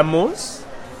tumbamos.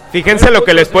 Fíjense lo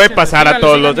que les puede pasar a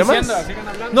todos los demás.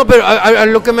 No, pero a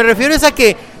lo que me refiero es a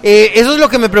que eso es lo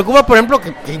que me preocupa, por ejemplo,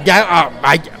 que ya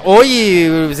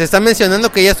hoy se está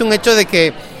mencionando que ya es un hecho de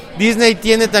que Disney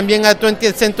tiene también a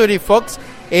 20th Century Fox,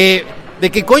 de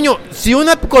que coño, si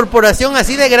una corporación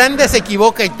así de grande se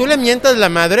equivoca y tú le mientas la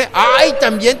madre, ¡ay!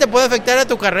 También te puede afectar a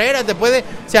tu carrera,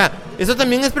 o sea, eso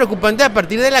también es preocupante a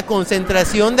partir de la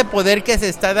concentración de poder que se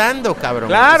está dando, cabrón.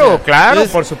 Claro, o sea, claro,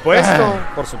 entonces, por supuesto,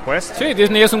 por supuesto. Sí,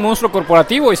 Disney es un monstruo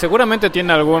corporativo y seguramente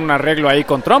tiene algún arreglo ahí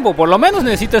con Trump, o por lo menos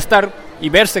necesita estar y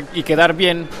verse y quedar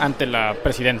bien ante la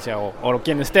presidencia o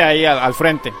quien esté ahí al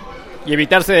frente y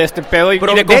evitarse de este pedo y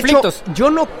de conflictos.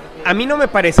 Hecho, a mí no me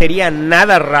parecería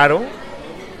nada raro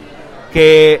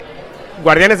que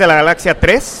Guardianes de la Galaxia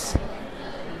 3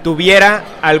 tuviera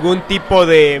algún tipo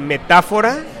de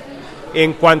metáfora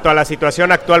en cuanto a la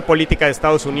situación actual política de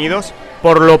Estados Unidos,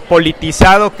 por lo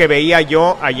politizado que veía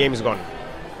yo a James Gunn.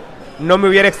 No me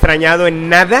hubiera extrañado en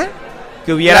nada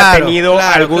que hubiera tenido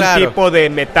algún tipo de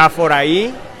metáfora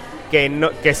ahí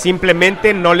que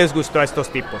simplemente no les gustó a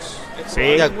estos tipos.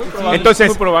 ¿Sí?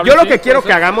 Entonces, yo lo que quiero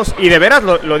que hagamos, y de veras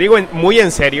lo digo muy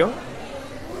en serio,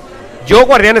 yo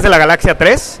Guardianes de la Galaxia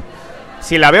 3,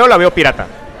 si la veo pirata.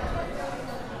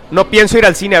 No pienso ir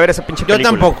al cine a ver esa pinche película. Yo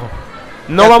tampoco.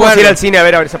 No vamos a ir al cine a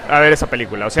ver esa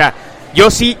película. O sea,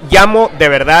 yo sí llamo de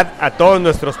verdad a todos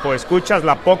nuestros podescuchas,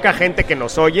 la poca gente que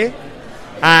nos oye,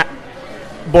 a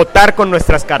votar con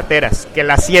nuestras carteras, que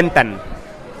la sientan,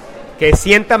 que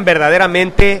sientan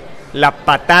verdaderamente la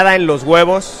patada en los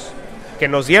huevos que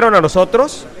nos dieron a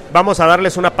nosotros. Vamos a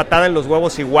darles una patada en los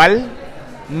huevos igual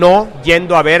no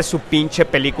yendo a ver su pinche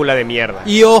película de mierda.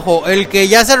 Y ojo, el que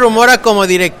ya se rumora como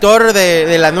director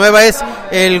de la nueva es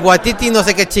el Waititi no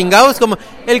sé qué chingados, como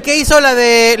el que hizo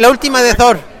la última de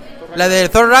Thor. La de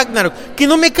Thor Ragnarok, que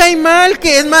no me cae mal,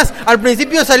 que es más, al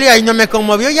principio salía y no me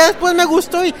conmovió, ya después me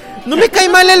gustó y no me cae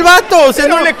mal el vato, o sea,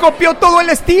 pero no le copió todo el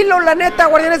estilo, la neta,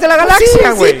 Guardianes de la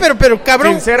Galaxia, güey. Sí, pero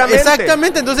cabrón, sinceramente.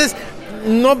 Exactamente, entonces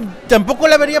no, tampoco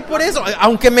la vería por eso,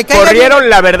 aunque me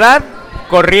caiga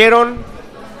corrieron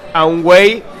a un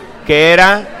güey que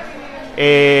era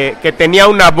que tenía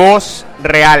una voz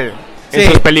real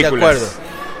en sus películas. De acuerdo.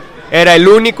 Era el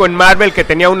único en Marvel que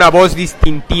tenía una voz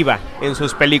distintiva en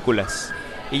sus películas.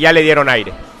 Y ya le dieron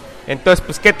aire. Entonces,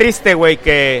 pues qué triste, güey,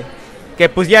 que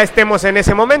pues ya estemos en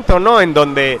ese momento, ¿no? En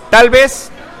donde tal vez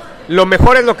lo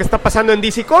mejor es lo que está pasando en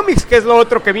DC Comics, que es lo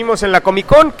otro que vimos en la Comic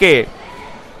Con, que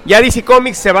ya DC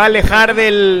Comics se va a alejar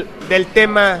del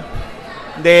tema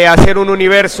de hacer un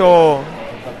universo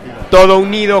todo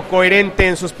unido, coherente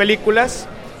en sus películas,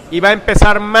 y va a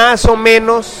empezar más o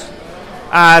menos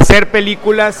a hacer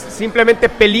películas, simplemente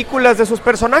películas de sus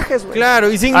personajes, güey.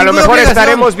 Claro, y sin a lo mejor obligación.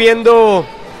 Estaremos viendo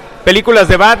películas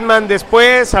de Batman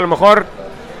después, a lo mejor,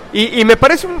 y me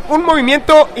parece un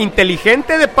movimiento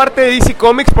inteligente de parte de DC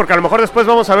Comics, porque a lo mejor después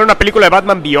vamos a ver una película de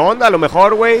Batman Beyond, a lo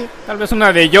mejor, güey. Tal vez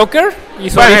una de Joker y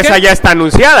su bueno, origen. esa ya está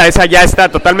anunciada, esa ya está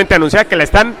totalmente anunciada, que la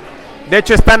están, de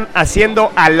hecho están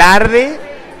haciendo alarde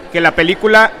que la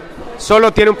película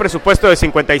solo tiene un presupuesto de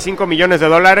 $55 millones,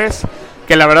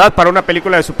 que la verdad para una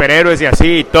película de superhéroes y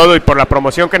así y todo, y por la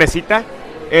promoción que necesita,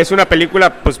 es una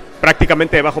película pues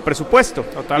prácticamente de bajo presupuesto.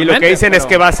 Totalmente, y lo que dicen es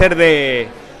que va a ser de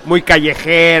muy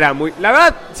callejera, muy... La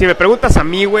verdad, si me preguntas a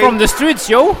mí, güey... From the Streets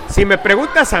Show. Si me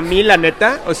preguntas a mí, la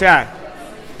neta, o sea,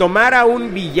 tomar a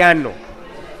un villano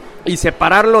y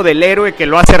separarlo del héroe que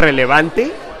lo hace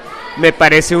relevante, me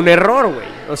parece un error, güey.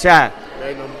 O sea,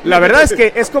 la verdad es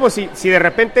que es como si de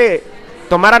repente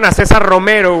tomaran a César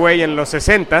Romero, güey, en los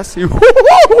 60s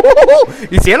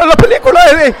y hicieran la película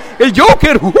de El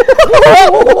Joker.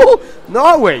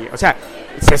 No, güey, o sea,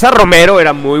 César Romero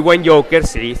era muy buen Joker,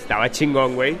 sí, estaba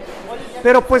chingón, güey,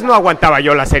 pero pues no aguantaba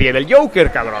yo la serie del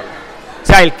Joker, cabrón. O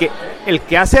sea, el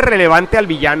que hace relevante al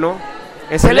villano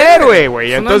es el héroe,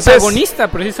 güey. Entonces, un antagonista,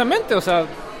 precisamente, o sea...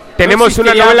 Tenemos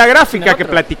una novela gráfica que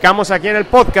otra. Platicamos aquí en el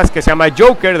podcast que se llama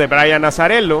Joker, de Brian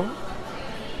Azzarello,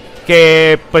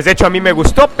 que pues de hecho a mí me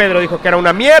gustó. Pedro dijo que era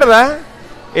una mierda,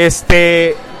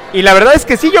 y la verdad es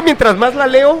que sí, yo mientras más la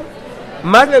leo,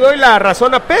 más le doy la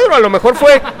razón a Pedro. A lo mejor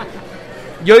fue,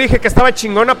 yo dije que estaba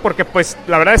chingona porque pues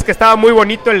la verdad es que estaba muy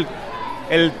bonito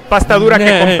el pasta dura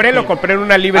que compré, lo compré en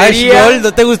una librería. Ay,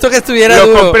 ¿no te gustó que estuviera lo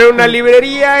duro? compré en una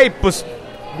librería y pues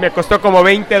me costó como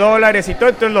 $20 y todo,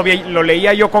 entonces lo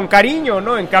leía yo con cariño,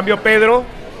 ¿no? En cambio Pedro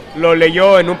lo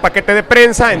leyó en un paquete de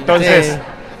prensa, entonces Sí.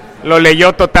 Lo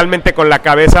leyó totalmente con la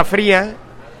cabeza fría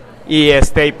y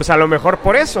y pues a lo mejor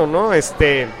por eso, ¿no?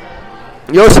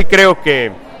 Yo sí creo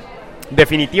que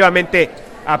definitivamente,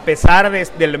 a pesar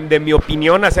de mi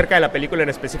opinión acerca de la película en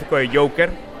específico de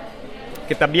Joker,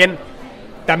 que también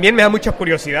me da mucha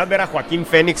curiosidad ver a Joaquín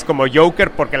Phoenix como Joker,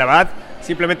 porque la verdad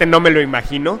simplemente no me lo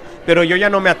imagino, pero yo ya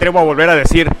no me atrevo a volver a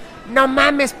decir, no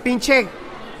mames, pinche,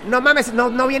 no mames,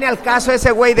 no viene al caso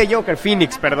ese güey de Joker,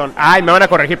 Phoenix, perdón. Ay, me van a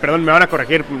corregir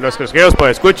los queridos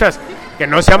podescuchas, que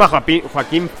no se llama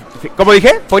Joaquín, ¿cómo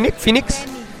dije? ¿Phoenix?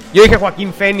 Yo dije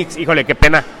Joaquín Phoenix, híjole, qué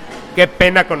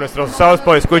pena con nuestros usados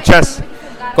podescuchas,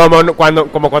 como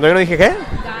cuando yo no dije, ¿qué?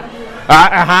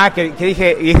 Ajá, que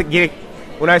dije,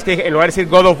 una vez que dije, en lugar de decir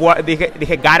God of War, dije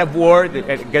God of War,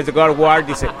 que es de God of War,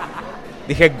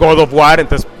 dije God of War,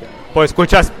 entonces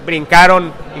podescuchas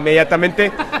brincaron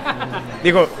inmediatamente.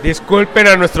 Digo, disculpen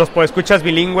a nuestros podescuchas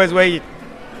bilingües, güey.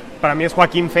 Para mí es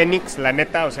Joaquín Phoenix, la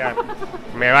neta, o sea,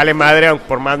 me vale madre, aunque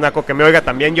por más naco que me oiga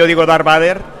también. Yo digo Darth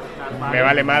Vader, me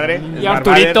vale madre. Y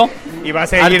Arturito. Y va a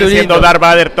seguir siendo Darth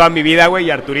Vader toda mi vida, güey.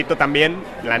 Y Arturito también,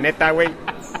 la neta, güey.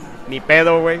 Ni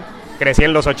pedo, güey. Crecí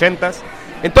en los 80s.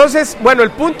 Entonces, bueno, el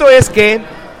punto es que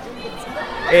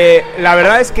la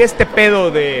verdad es que este pedo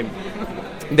de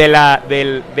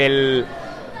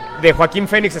Joaquín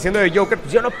Phoenix haciendo de Joker,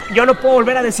 pues yo no puedo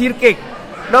volver a decir que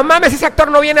no mames, ese actor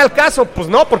no viene al caso. Pues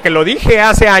no, porque lo dije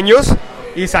hace años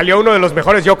y salió uno de los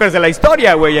mejores Jokers de la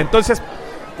historia, güey. Entonces,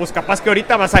 pues capaz que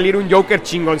ahorita va a salir un Joker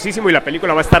chingoncísimo y la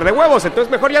película va a estar de huevos. Entonces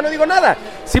mejor ya no digo nada.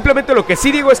 Simplemente lo que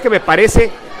sí digo es que me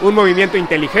parece un movimiento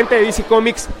inteligente de DC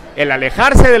Comics el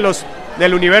alejarse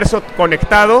del universo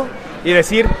conectado y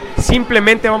decir,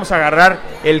 simplemente vamos a agarrar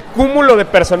el cúmulo de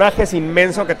personajes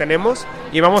inmenso que tenemos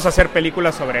y vamos a hacer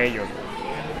películas sobre ellos.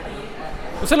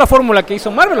 Pues es la fórmula que hizo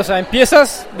Marvel, o sea,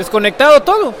 empiezas desconectado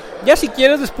todo. Ya si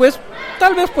quieres después,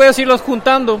 tal vez puedes irlos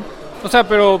juntando. O sea,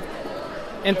 pero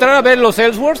entrar a ver los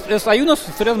Elseworlds, hay unas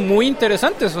historias muy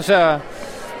interesantes. O sea,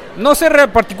 no sé,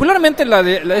 particularmente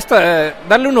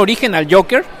darle un origen al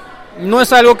Joker, no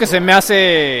es algo que se me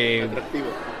hace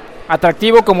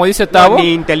atractivo, como dice Tavo. No,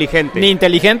 ni inteligente. Ni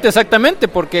inteligente, exactamente,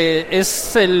 porque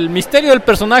es el misterio del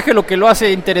personaje lo que lo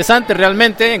hace interesante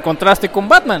realmente en contraste con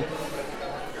Batman.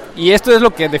 Y esto es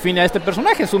lo que define a este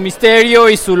personaje, su misterio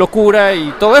y su locura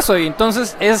y todo eso. Y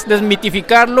entonces es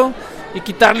desmitificarlo y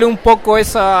quitarle un poco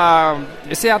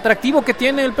ese atractivo que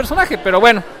tiene el personaje. Pero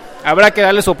bueno, habrá que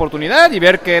darle su oportunidad y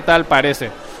ver qué tal parece.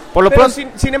 Por lo Pero pronto,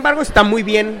 sin embargo está muy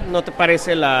bien, ¿no te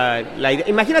parece la idea?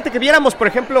 Imagínate que viéramos, por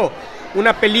ejemplo,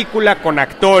 una película con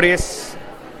actores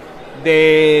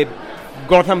de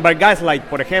Gotham by Gaslight,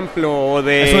 por ejemplo, o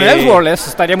de... es un Elseworlds,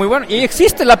 estaría muy bueno. Y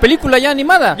existe la película ya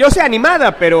animada. Yo sé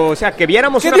animada, pero, o sea, que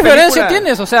viéramos ¿Qué una diferencia película...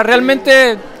 tienes? O sea,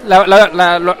 realmente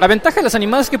la ventaja de las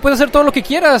animadas es que puedes hacer todo lo que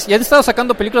quieras. Y han estado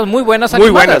sacando películas muy buenas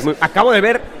animadas. Muy buenas. Acabo de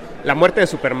ver La muerte de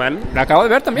Superman. La acabo de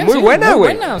ver también. Muy buena,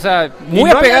 güey. O sea, Muy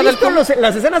muy apegada al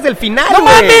las escenas del final, ¡No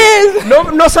güey!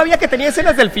 mames! No sabía que tenía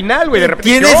escenas del final, güey. De repente,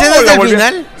 ¿Tiene escenas del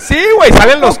final? Sí, güey,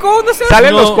 salen los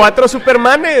No. los 4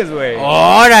 Supermanes, güey.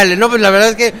 Órale, no, pues la verdad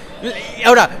es que...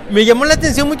 Ahora, me llamó la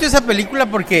atención mucho esa película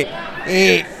porque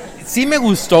sí me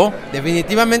gustó,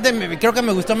 definitivamente, creo que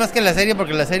me gustó más que la serie,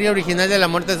 porque la serie original de La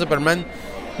muerte de Superman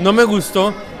no me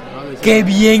gustó. Qué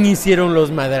bien hicieron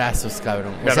los madrazos,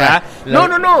 cabrón. ¿Verdad? O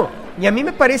sea, No. Y a mí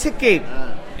me parece que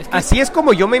así es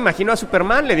como yo me imagino a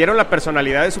Superman. Le dieron la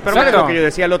personalidad de Superman, Exacto. es lo que yo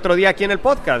decía el otro día aquí en el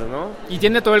podcast, ¿no? Y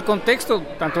tiene todo el contexto,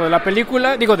 tanto de la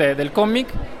película, del cómic,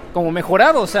 como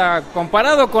mejorado. O sea,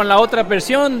 comparado con la otra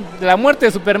versión de La muerte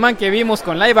de Superman que vimos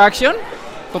con live action,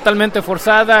 totalmente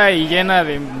forzada y llena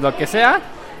de lo que sea.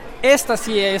 Esta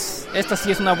sí es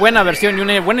una buena versión y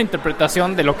una buena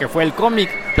interpretación de lo que fue el cómic.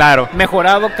 Claro.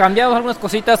 Mejorado, cambiado algunas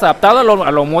cositas, adaptado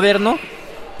a lo moderno,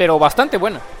 pero bastante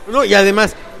buena. No, y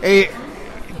además,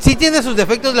 sí tiene sus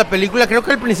defectos la película. Creo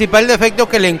que el principal defecto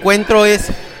que le encuentro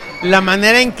es la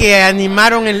manera en que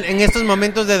animaron en estos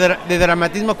momentos de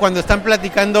dramatismo cuando están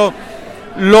platicando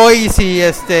Lois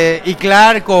y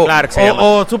Clark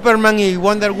o Superman y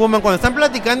Wonder Woman. Cuando están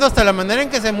platicando, hasta la manera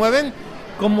en que se mueven,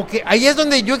 como que ahí es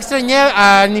donde yo extrañé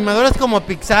a animadores como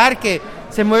Pixar, que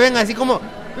se mueven así como...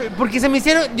 Porque se me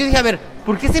hicieron... Yo dije, a ver,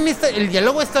 ¿por qué el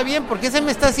diálogo está bien? ¿Por qué se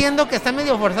me está haciendo que está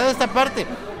medio forzado esta parte?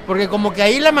 Porque como que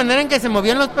ahí la manera en que se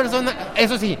movían los personajes...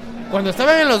 Eso sí, cuando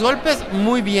estaban en los golpes,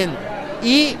 muy bien.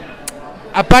 Y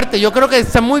aparte, yo creo que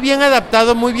está muy bien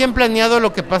adaptado, muy bien planeado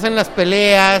lo que pasa en las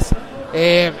peleas,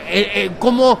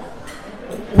 cómo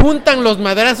juntan los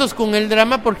madrazos con el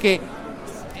drama, porque...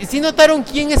 ¿Sí notaron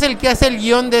quién es el que hace el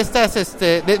guión de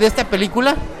esta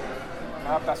película?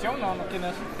 ¿Adaptación? No, ¿quién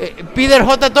es? Peter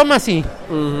J. Tomasi,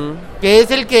 que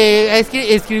es el que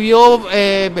escribió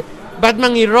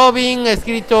Batman y Robin, ha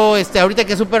escrito, ahorita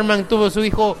que Superman tuvo su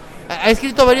hijo, ha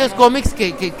escrito varios cómics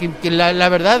que la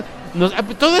verdad,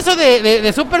 todo eso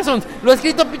de Supersons lo ha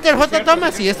escrito Peter J.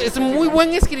 Tomasi, es un muy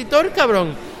buen escritor,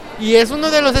 cabrón. Y es uno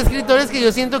de los escritores que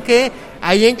yo siento que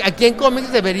aquí en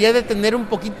cómics debería de tener un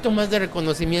poquito más de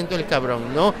reconocimiento el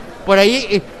cabrón, ¿no? Por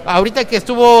ahí, ahorita que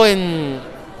estuvo en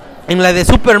la de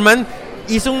Superman,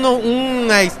 hizo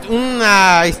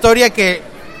una historia que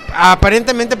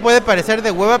aparentemente puede parecer de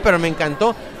hueva, pero me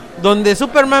encantó, donde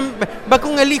Superman va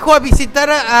con el hijo a visitar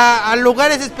a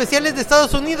lugares especiales de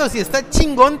Estados Unidos, y está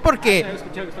chingón porque...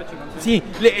 Sí,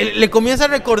 le comienza a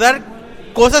recordar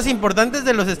cosas importantes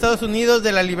de los Estados Unidos,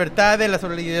 de la libertad, de la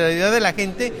solidaridad de la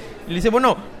gente. Y le dice,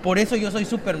 bueno, por eso yo soy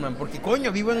Superman, porque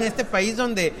coño, vivo en este país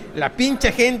donde la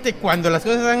pinche gente, cuando las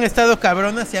cosas han estado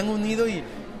cabronas, se han unido y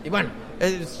bueno,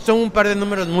 son un par de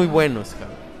números muy buenos,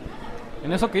 cabrón.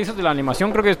 En eso que dices de la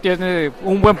animación, creo que tiene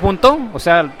un buen punto. O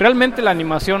sea, realmente la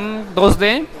animación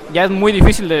 2D ya es muy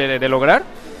difícil de lograr,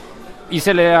 y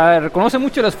se le reconoce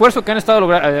mucho el esfuerzo que han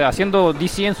estado haciendo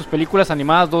DC en sus películas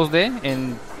animadas 2D,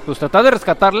 en pues tratar de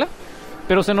rescatarla,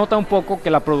 pero se nota un poco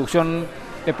que la producción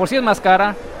de por sí es más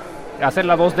cara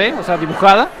hacerla 2D, o sea,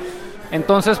 dibujada.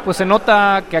 Entonces pues se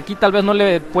nota que aquí tal vez no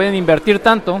le pueden invertir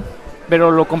tanto, pero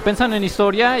lo compensan en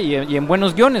historia y en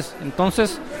buenos guiones.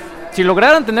 Entonces, si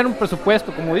lograran tener un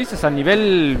presupuesto, como dices, a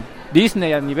nivel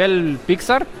Disney, a nivel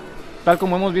Pixar, tal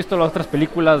como hemos visto las otras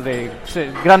películas de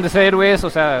grandes héroes, o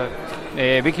sea,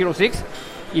 Big Hero 6,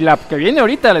 y la que viene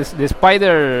ahorita de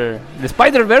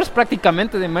Spider-Verse,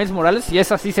 prácticamente, de Miles Morales, y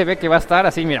esa sí se ve que va a estar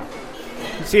así, mira.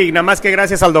 Sí, nada más que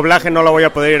gracias al doblaje no la voy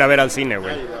a poder ir a ver al cine,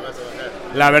 güey.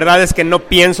 La verdad es que no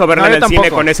pienso verla en el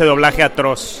cine con ese doblaje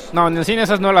atroz. No, en el cine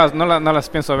esas no las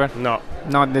pienso ver. No,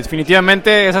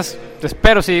 definitivamente esas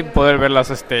espero sí poder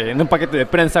verlas en un paquete de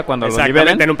prensa cuando lo liberen.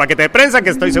 Exactamente, en un paquete de prensa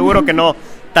que estoy seguro que no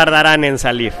tardarán en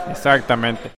salir.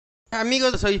 Exactamente.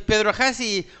 Amigos, soy Pedro Haas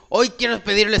y hoy quiero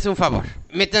pedirles un favor.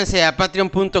 Métanse a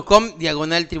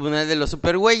patreon.com/Tribunal de los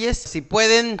Supergüeyes. Si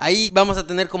pueden, ahí vamos a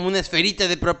tener como una esferita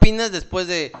de propinas después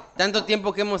de tanto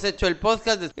tiempo que hemos hecho el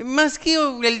podcast. Más que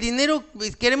el dinero,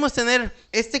 queremos tener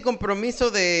este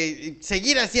compromiso de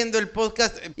seguir haciendo el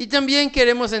podcast. Y también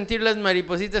queremos sentir las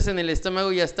maripositas en el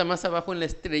estómago y hasta más abajo en la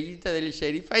estrellita del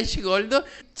sheriff Goldo.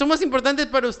 Somos importantes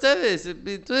para ustedes.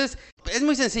 Entonces, es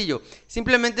muy sencillo.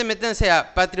 Simplemente métanse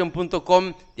a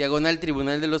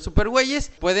patreon.com/Tribunal de los Supergüeyes.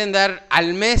 Pueden dar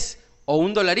al mes o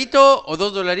 $1 o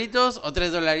 $2 o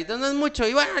 $3. No es mucho.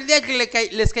 Y bueno, al día que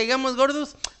les caigamos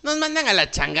gordos, nos mandan a la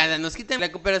changada, nos quitan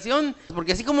la cooperación.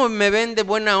 Porque así como me ven de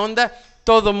buena onda,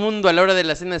 todo mundo a la hora de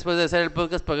la cena después de hacer el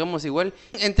podcast pagamos igual.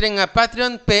 Entren a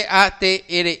Patreon,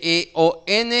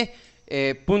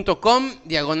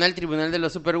 patreon.com/Tribunal de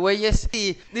los Supergüeyes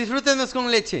y disfrútenos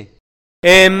con leche.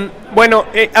 Bueno,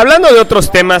 hablando de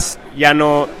otros temas, ya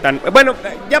no tan... Bueno,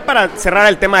 ya para cerrar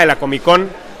el tema de la Comic Con,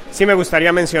 sí me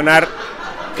gustaría mencionar,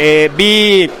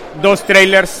 vi 2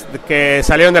 trailers que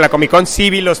salieron de la Comic Con, sí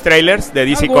vi los trailers de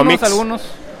DC Comics. Algunos.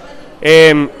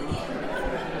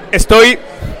 Estoy,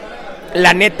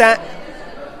 la neta,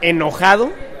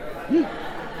 enojado.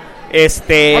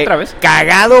 ¿Otra vez?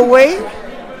 Cagado, güey,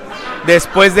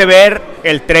 después de ver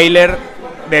el trailer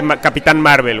de Capitán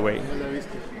Marvel, güey.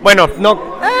 Bueno,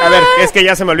 no, a ver, es que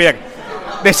ya se me olvida.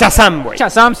 De Shazam, güey.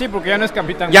 Shazam, sí, porque ya no es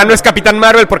Capitán Ya no es Capitán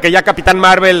Marvel, porque ya Capitán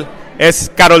Marvel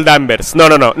es Carol Danvers. No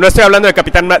estoy hablando de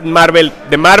Capitán Marvel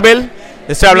de Marvel.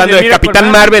 Estoy hablando de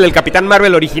Capitán Marvel, el Capitán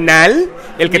Marvel original,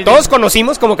 el que todos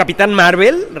conocimos como Capitán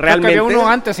Marvel, realmente. Creo que había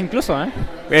uno antes incluso, ¿eh?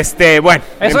 Bueno,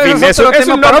 eso, en fin, es un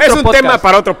tema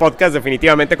para otro podcast,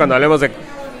 definitivamente, cuando hablemos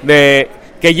de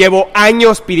que llevo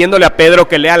años pidiéndole a Pedro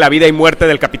que lea La vida y muerte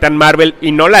del Capitán Marvel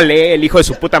y no la lee, el hijo de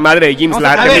su puta madre de Jim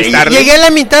Starlin. Llegué a la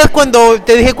mitad cuando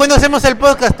te dije, ¿cuándo hacemos el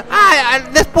podcast?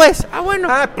 Después. Bueno.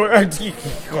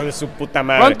 Hijo de su puta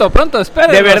madre. Pronto,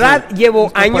 espera. De verdad,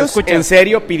 llevo años, en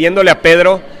serio, pidiéndole a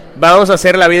Pedro, vamos a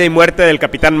hacer La vida y muerte del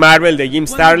Capitán Marvel de Jim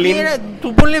Starlin.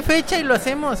 Tú ponle fecha y lo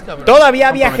hacemos, cabrón. Todavía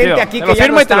había gente aquí que ya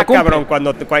no está, cabrón,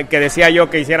 que decía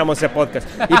yo que hiciéramos ese podcast.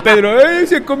 Y Pedro,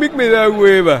 ese cómic me da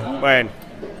hueva. Bueno.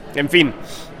 En fin,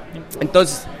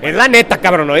 entonces, es la neta,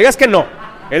 cabrón, no digas que no,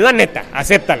 es la neta,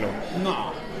 acéptalo.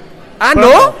 No.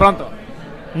 ¿No? Pronto.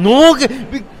 No,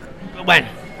 bueno,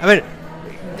 a ver,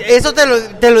 eso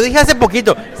te lo dije hace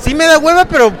poquito. Sí me da hueva,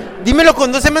 pero dímelo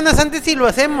con 2 semanas antes y lo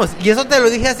hacemos. Y eso te lo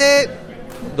dije hace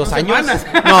 2 años. Semanas.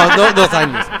 No, 2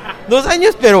 años. 2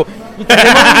 años, pero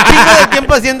tenemos un chingo de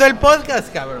tiempo haciendo el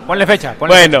podcast, cabrón. Ponle fecha.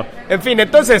 En fin,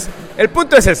 entonces, el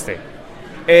punto es este.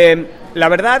 La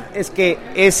verdad es que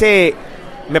ese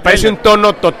me parece un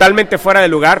tono totalmente fuera de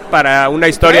lugar para una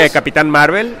historia de Capitán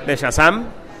Marvel, de Shazam.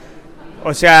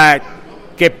 O sea,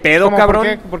 ¿qué pedo,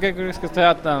 cabrón? ¿Por qué crees que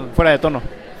está tan fuera de tono?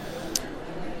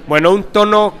 Bueno, un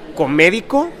tono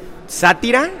comédico,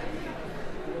 sátira.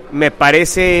 Me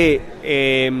parece...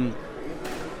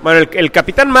 bueno, el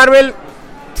Capitán Marvel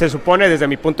se supone, desde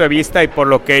mi punto de vista, y por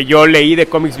lo que yo leí de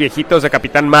cómics viejitos de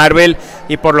Capitán Marvel,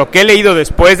 y por lo que he leído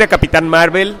después de Capitán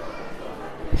Marvel...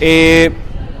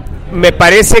 me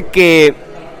parece que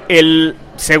el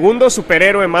segundo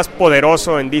superhéroe más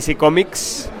poderoso en DC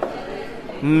Comics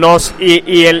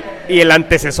y el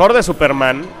antecesor de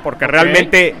Superman, porque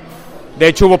realmente de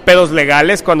hecho hubo pedos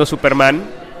legales cuando Superman.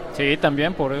 Sí,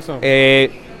 también por eso.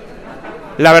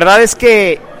 La verdad es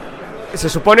que se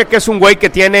supone que es un güey que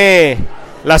tiene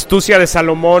la astucia de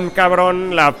Salomón,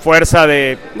 cabrón, la fuerza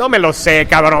de... No me lo sé,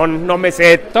 cabrón, no me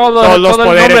sé todos los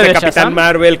poderes de Capitán Shazam,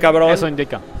 Marvel, cabrón. Eso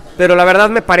indica. Pero la verdad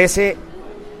me parece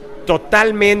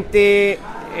totalmente...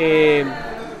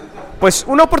 pues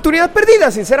una oportunidad perdida,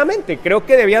 sinceramente. Creo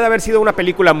que debía de haber sido una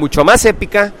película mucho más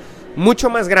épica, mucho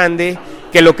más grande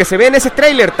que lo que se ve en ese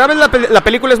tráiler. Tal vez la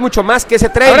película es mucho más que ese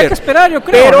tráiler. Habrá que esperar, yo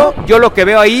creo. Pero yo lo que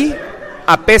veo ahí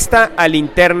apesta a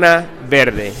Linterna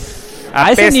Verde.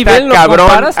 A ese Apesta, nivel lo cabrón,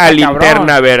 comparas, a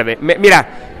Linterna cabrón. Verde. Mira,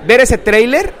 ver ese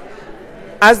tráiler,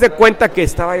 haz de cuenta que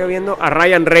estaba yo viendo a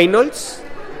Ryan Reynolds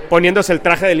poniéndose el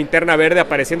traje de Linterna Verde,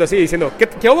 apareciendo así, diciendo,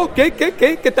 ¿qué hubo? ¿Qué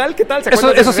tal? ¿Se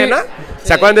acuerdan de esa escena? Sí.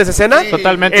 ¿Se acuerdan de esa escena? Sí.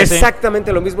 Totalmente,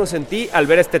 exactamente lo mismo sentí al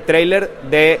ver este tráiler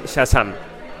de Shazam.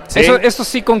 ¿Sí? Eso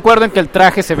sí concuerdo en que el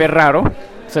traje se ve raro.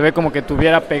 Se ve como que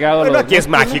tuviera pegado. Bueno, aquí es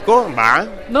mágico, va.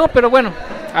 No, pero bueno,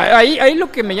 ahí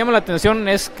lo que me llama la atención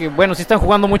es que, bueno, sí están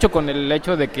jugando mucho con el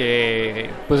hecho de que,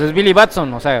 pues es Billy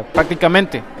Batson, o sea,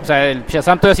 prácticamente. O sea, el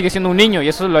Shazam todavía sigue siendo un niño y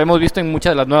eso lo hemos visto en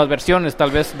muchas de las nuevas versiones,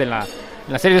 tal vez de la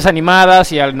las series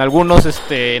animadas y en algunos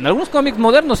cómics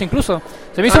modernos incluso.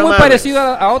 Se me hizo muy parecido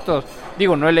a otros.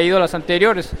 Digo, no he leído las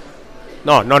anteriores.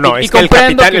 No, Y es que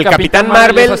el Capitán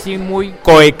Marvel es así muy...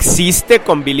 coexiste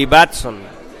con Billy Batson,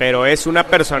 pero es una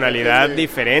personalidad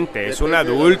diferente, es un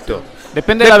adulto.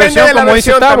 Depende de la versión, como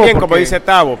dice Tavo. También, como dice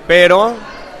Tavo, pero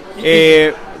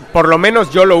por lo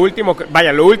menos yo lo último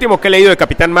que he leído de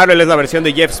Capitán Marvel es la versión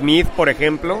de Jeff Smith, por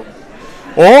ejemplo.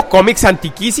 O cómics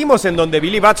antiquísimos en donde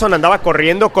Billy Batson andaba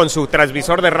corriendo con su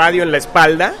transmisor de radio en la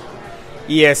espalda.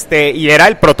 Y era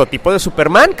el prototipo de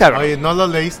Superman, cabrón. Oye, ¿no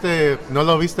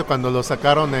lo viste cuando lo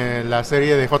sacaron en la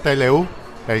serie de JLU?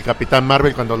 El Capitán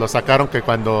Marvel, cuando lo sacaron, que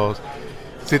cuando...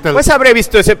 Pues habré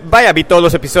visto vi todos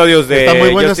los episodios de Está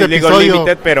muy bueno Justice ese League episodio.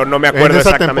 Unlimited, pero no me acuerdo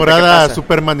exactamente En esa temporada qué pasa.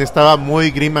 Superman estaba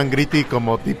muy grim and gritty,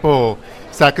 como tipo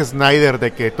Zack Snyder,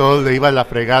 de que todo le iba a la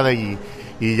fregada y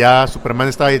ya Superman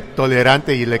estaba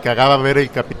intolerante y le cagaba ver el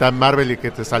Capitán Marvel y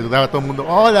que te saludaba a todo el mundo,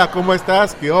 hola, ¿cómo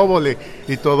estás? ¿Qué óvole?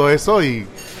 Y todo eso y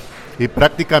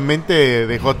prácticamente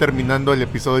dejó terminando el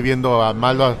episodio viendo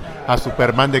a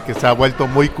Superman, de que se ha vuelto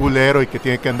muy culero y que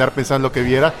tiene que andar pensando lo que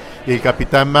viera, y el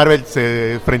Capitán Marvel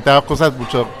se enfrentaba a cosas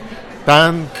mucho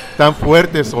tan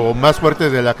fuertes o más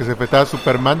fuertes de las que se enfrentaba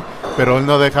Superman, pero él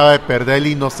no dejaba de perder la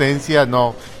inocencia,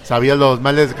 no sabía los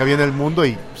males que había en el mundo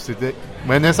y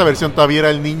en esa versión todavía era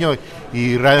el niño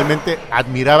y realmente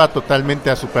admiraba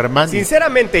totalmente a Superman.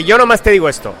 Sinceramente, yo nomás te digo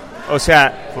esto. O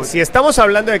sea, si estamos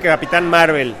hablando de que Capitán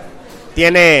Marvel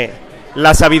tiene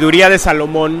la sabiduría de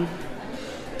Salomón,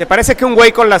 ¿te parece que un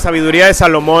güey con la sabiduría de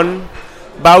Salomón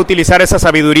va a utilizar esa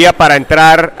sabiduría para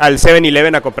entrar al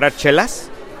 7-Eleven a comprar chelas?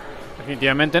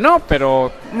 Definitivamente no, pero...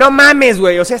 No mames,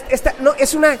 güey. O sea,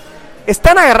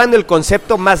 están agarrando el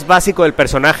concepto más básico del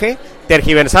personaje,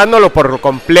 tergiversándolo por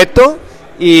completo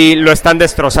y lo están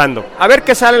destrozando. A ver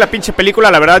qué sale en la pinche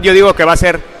película. La verdad, yo digo que va a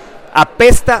ser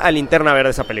apesta a Linterna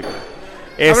Verde esa película.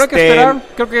 Habrá que esperar.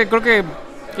 Creo que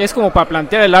es como para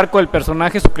plantear el arco del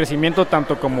personaje, su crecimiento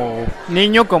tanto como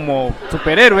niño como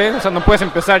superhéroe. O sea, no puedes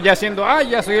empezar ya siendo,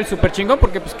 ya soy el super chingón,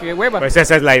 porque pues qué hueva. Pues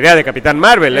esa es la idea de Capitán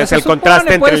Marvel, es el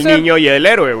contraste entre el niño y el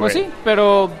héroe, güey. Pues sí,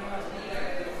 pero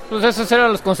pues esos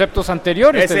eran los conceptos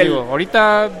anteriores, digo.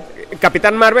 Ahorita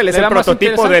Capitán Marvel es el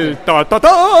prototipo del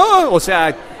o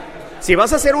sea, si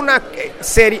vas a hacer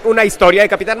una historia de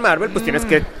Capitán Marvel, pues tienes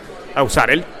que usar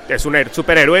es un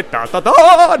superhéroe,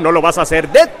 no lo vas a hacer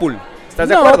Deadpool. ¿Estás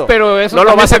de acuerdo? Pero eso no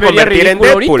lo vas a convertir en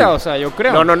Deadpool ahorita, o sea, yo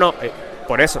creo. No,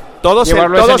 por eso. Todo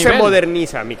se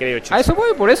moderniza, mi querido chico. A eso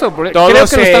voy, por eso. Creo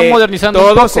que lo están modernizando un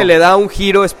poco. Todo se le da un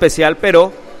giro especial,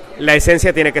 pero la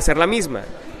esencia tiene que ser la misma.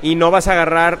 Y no vas a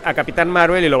agarrar a Capitán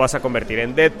Marvel y lo vas a convertir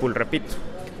en Deadpool, repito.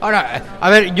 Ahora, a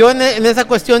ver, yo en esa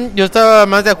cuestión, yo estaba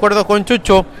más de acuerdo con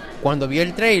Chucho cuando vi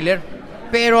el tráiler,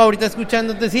 pero ahorita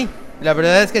escuchándote sí. La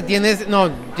verdad es que tienes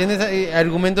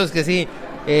argumentos que sí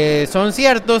son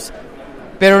ciertos.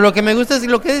 Pero lo que me gusta es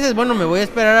lo que dices, bueno, me voy a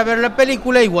esperar a ver la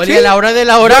película, igual y a la hora de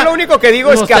la hora. Yo lo único que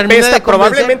digo es que apesta,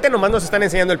 probablemente nomás nos están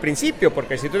enseñando el principio,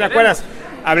 porque si tú te acuerdas,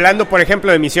 hablando por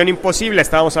ejemplo de Misión Imposible,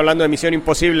 estábamos hablando de Misión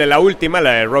Imposible, la última,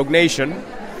 la de Rogue Nation,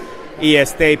 y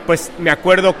pues me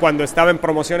acuerdo cuando estaba en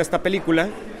promoción esta película,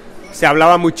 se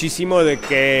hablaba muchísimo de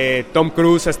que Tom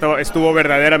Cruise estuvo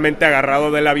verdaderamente agarrado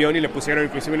del avión y le pusieron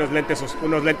inclusive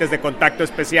unos lentes de contacto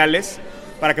especiales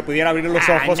para que pudiera abrir los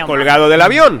ojos colgado del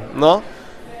avión, ¿no?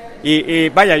 Y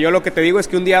vaya, yo lo que te digo es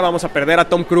que un día vamos a perder a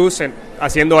Tom Cruise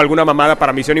haciendo alguna mamada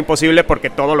para Misión Imposible,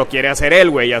 porque todo lo quiere hacer él,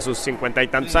 güey, a sus 50 y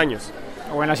tantos años.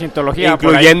 O en la cientología.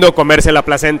 Incluyendo comerse la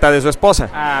placenta de su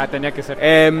esposa. Tenía que ser.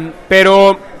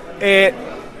 Pero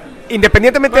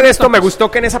independientemente de esto, me gustó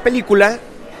que en esa película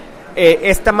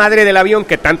esta madre del avión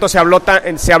que tanto se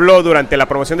habló durante la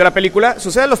promoción de la película,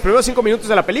 sucede en los primeros 5 minutos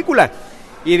de la película.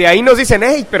 Y de ahí nos dicen,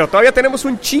 hey, pero todavía tenemos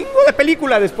un chingo de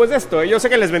película después de esto. Yo sé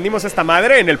que les vendimos esta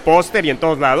madre en el póster y en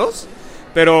todos lados,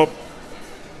 pero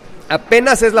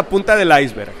apenas es la punta del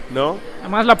iceberg, ¿no? Nada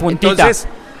más la puntita. Entonces,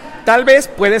 tal vez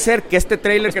puede ser que este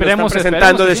tráiler que nos están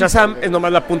presentando de Shazam es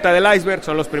nomás la punta del iceberg,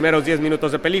 son los primeros 10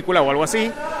 minutos de película o algo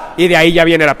así, y de ahí ya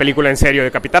viene la película en serio de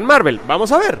Capitán Marvel.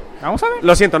 Vamos a ver.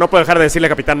 Lo siento, no puedo dejar de decirle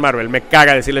Capitán Marvel, me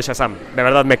caga decirle Shazam, de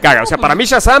verdad me caga. O sea, para mí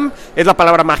Shazam es la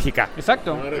palabra mágica.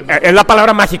 Exacto. Es la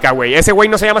palabra mágica, güey. Ese güey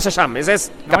no se llama Shazam, ese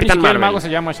es Capitán Marvel. El mago se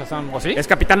llama Shazam, ¿o sí? Es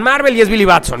Capitán Marvel y es Billy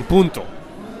Batson, punto.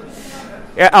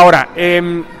 Ahora,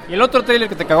 ¿y el otro trailer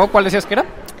que te cagó, cuál decías que era?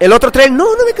 El otro trailer, no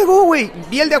me cagó, güey.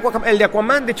 Vi el de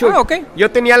Aquaman, de hecho. Okay. Yo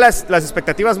tenía las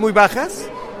expectativas muy bajas.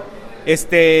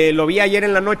 Lo vi ayer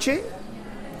en la noche.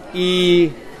 Y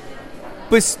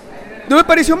pues no me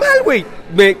pareció mal, güey.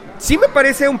 Sí me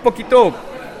parece un poquito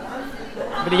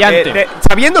brillante.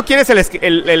 Sabiendo quién es el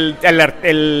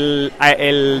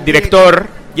director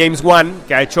James Wan,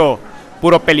 que ha hecho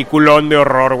puro peliculón de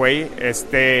horror, güey.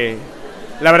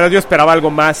 La verdad yo esperaba algo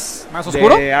más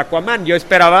oscuro de Aquaman. Yo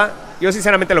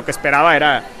sinceramente lo que esperaba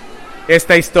era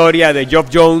esta historia de Geoff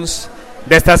Jones,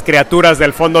 de estas criaturas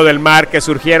del fondo del mar que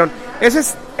surgieron. Ese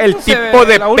es el tipo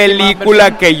de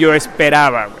película que yo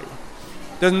esperaba, güey.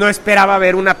 Entonces no esperaba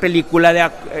ver una película de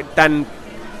tan...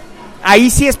 Ahí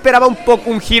sí esperaba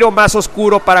un giro más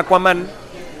oscuro para Aquaman.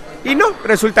 Y no,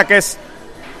 resulta que es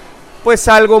pues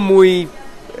algo muy...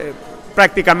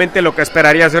 prácticamente lo que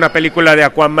esperarías de una película de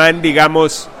Aquaman,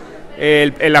 digamos,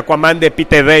 el Aquaman de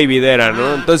Peter David era,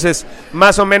 ¿no? Entonces,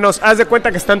 más o menos, haz de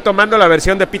cuenta que están tomando la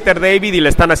versión de Peter David y le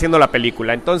están haciendo la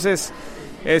película. Entonces,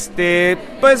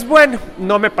 pues bueno,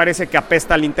 no me parece que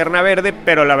apesta a Linterna Verde,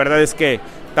 pero la verdad es que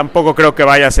tampoco creo que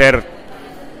vaya a ser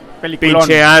peliculón.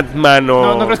 Pinche Ant-Man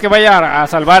o... ¿No crees que vaya a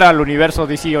salvar al universo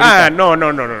DC ahorita? No.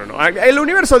 El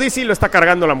universo DC lo está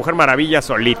cargando la Mujer Maravilla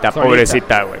solita.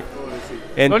 Pobrecita, güey.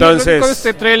 Entonces... Lo único de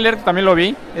este tráiler, también lo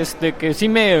vi, que sí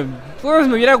me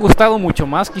hubiera gustado mucho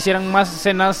más, quisieran más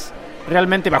escenas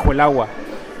realmente bajo el agua.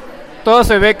 Todo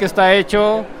se ve que está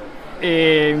hecho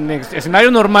en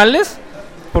escenarios normales,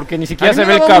 porque ni siquiera se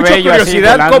ve el cabello.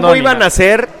 Curiosidad así, cómo iban a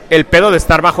hacer el pedo de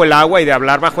estar bajo el agua y de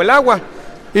hablar bajo el agua.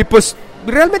 Y pues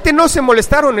realmente no se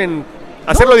molestaron en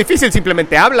hacerlo difícil,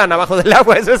 simplemente hablan abajo del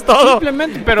agua, eso es todo.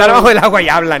 Simplemente, pero están abajo del agua y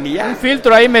hablan y ya. Un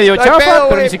filtro ahí medio chafa,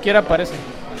 pero ni siquiera aparece.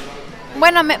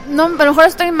 Bueno, no, a lo mejor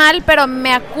estoy mal, pero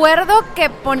me acuerdo que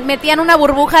metían una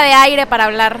burbuja de aire para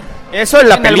hablar. Eso en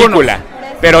la película.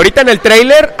 Pero ahorita en el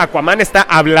tráiler, Aquaman está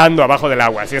hablando abajo del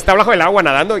agua. Si está abajo del agua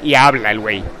nadando y habla el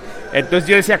güey. Entonces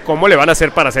yo decía, ¿cómo le van a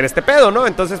hacer para hacer este pedo, no?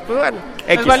 Entonces, pues bueno.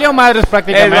 Les valió madres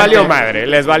prácticamente.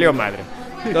 Les valió madre.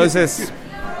 Entonces,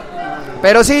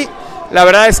 pero sí, la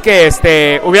verdad es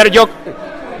que hubiera yo...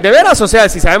 De veras, o sea,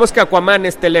 si sabemos que Aquaman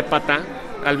es telépata,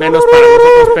 al menos para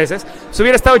nosotros peces, se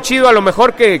hubiera estado chido a lo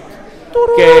mejor que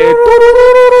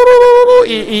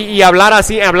hablaran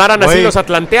así los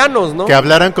atlanteanos, ¿no? Que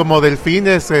hablaran como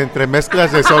delfines entre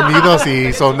mezclas de sonidos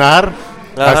y sonar.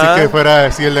 Ajá. Así que fuera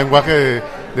así el lenguaje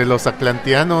de los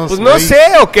atlanteanos. Pues no sé,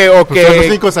 o que pues son los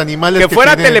únicos animales que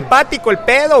fuera tienen... telepático el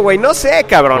pedo, güey, no sé,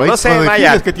 cabrón, Güey, no sé,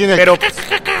 vaya. Que tiene... Pero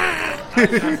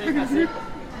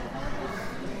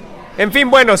en fin,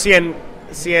 bueno, si en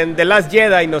The Last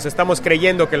Jedi nos estamos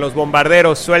creyendo que los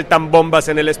bombarderos sueltan bombas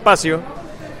en el espacio,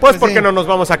 pues ¿por qué no nos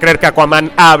vamos a creer que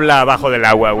Aquaman habla abajo del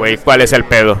agua, güey? ¿Cuál es el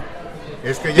pedo?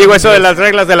 Es que digo, eso de las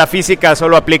reglas de la física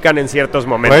solo aplican en ciertos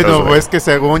momentos. Bueno, pues que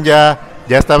según ya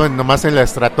estaban nomás en la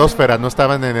estratosfera, no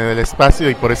estaban en el espacio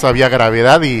y por eso había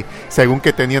gravedad y según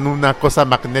que tenían una cosa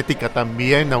magnética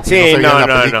también, aunque no se veía en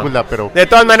la película, pero... De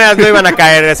todas maneras no iban a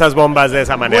caer esas bombas de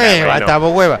esa manera.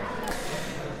 Hueva.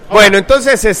 Bueno,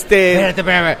 entonces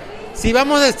Espérate. Si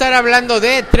vamos a estar hablando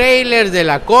de trailers de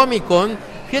la Comic Con,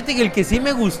 fíjate que el que sí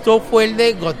me gustó fue el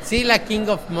de Godzilla King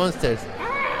of Monsters.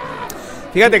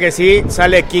 Fíjate que sí,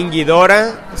 sale King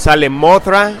Ghidorah, sale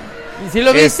Mothra. ¿Sí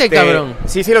lo viste, cabrón?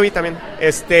 Sí lo vi también.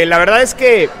 La verdad es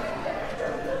que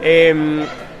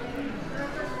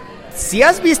si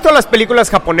has visto las películas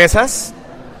japonesas,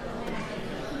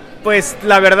 pues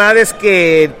la verdad es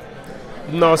que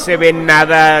no se ve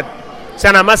nada. O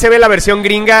sea, nada más se ve la versión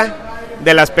gringa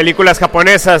de las películas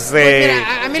japonesas. Pues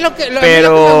mira, a mí lo que me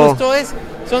gustó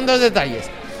son dos detalles.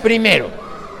 Primero,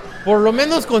 por lo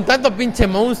menos con tanto pinche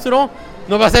monstruo,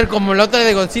 no va a ser como la otra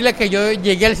de Godzilla que yo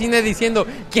llegué al cine diciendo,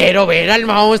 quiero ver al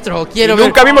monstruo,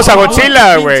 Nunca vimos a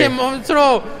Godzilla, güey. Pinche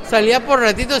monstruo salía por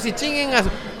ratitos y chinguen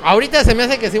ahorita se me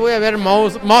hace que sí voy a ver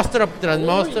monstruo tras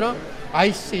monstruo.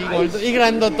 Ay, sí, y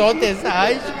grandototes,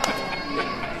 ay.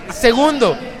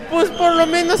 Segundo, pues por lo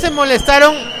menos se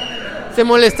molestaron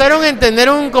en tener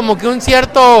como que un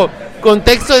cierto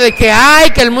contexto de que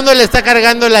que el mundo le está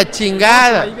cargando la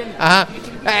chingada. Ajá.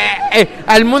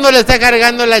 Al mundo le está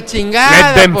cargando la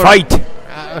chingada.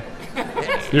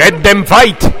 Let them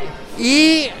fight.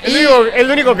 Y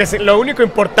lo único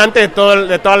importante de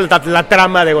toda la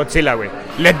trama de Godzilla, güey.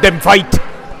 Let them fight.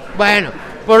 Bueno,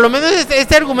 por lo menos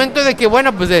este argumento de que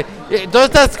bueno, pues todas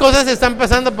estas cosas están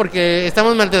pasando porque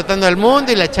estamos maltratando al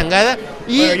mundo y la changada.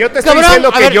 Y bueno, yo te estoy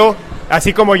diciendo que yo,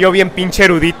 así como yo bien pinche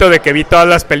erudito de que vi todas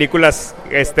las películas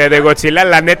de Godzilla,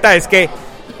 la neta es que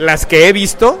las que he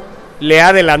visto le he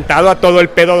adelantado a todo el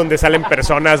pedo donde salen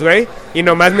personas, güey, y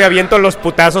nomás me aviento los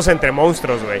putazos entre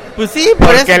monstruos, güey. Pues sí, por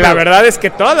eso. Porque la verdad es que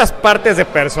todas las partes de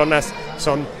personas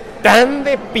son tan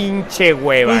de pinche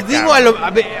hueva. Pues digo,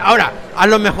 ahora, a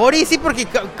lo mejor y sí, porque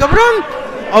cabrón,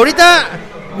 ahorita,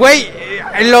 güey,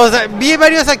 vi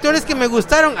varios actores que me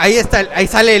gustaron. Ahí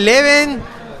sale Eleven,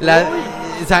 la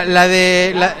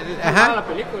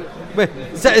película.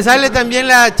 Sale también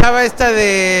la chava esta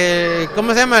de...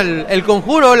 ¿Cómo se llama? El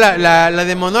Conjuro, la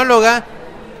de monóloga.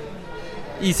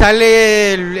 Y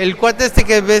sale el cuate este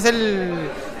que ves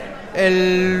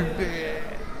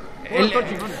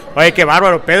Oye, qué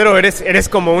bárbaro, Pedro, eres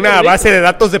como una base de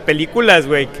datos de películas,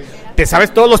 güey. Te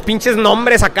sabes todos los pinches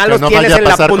nombres, acá los tienes en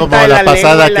la punta como de la la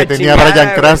pasada lengua, que tenía chingada, Bryan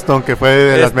güey. Cranston, que fue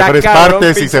de las Está mejores cabrón,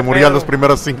 partes y pinche se murió a pedo. los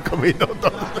primeros 5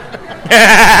 minutos.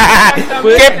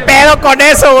 ¿Qué pedo con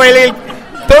eso, güey?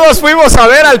 Todos fuimos a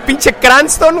ver al pinche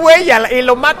Cranston, güey, y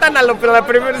lo matan a la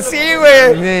primera. Sí,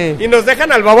 güey. Sí. Y nos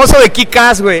dejan al baboso de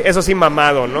Kick-Ass, güey. Eso sí,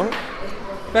 mamado, ¿no?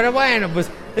 Pero bueno, pues...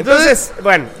 Entonces,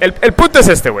 bueno, el punto es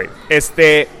este, güey.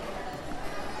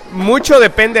 Mucho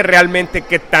depende realmente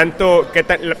qué tanto...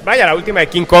 Vaya, la última de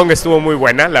King Kong estuvo muy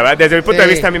buena, la verdad. Desde mi punto de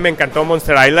vista, a mí me encantó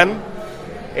Monster Island.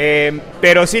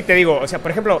 Pero sí, te digo, o sea,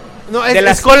 por ejemplo... No, es de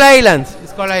las Skull Island.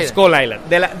 Skull Island.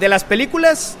 De las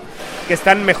películas que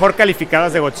están mejor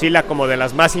calificadas de Godzilla, como de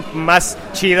las más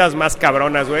chidas, más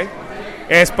cabronas, güey,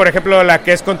 es, por ejemplo, la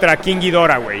que es contra King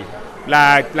Ghidorah, güey.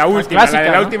 La última, clásica, la de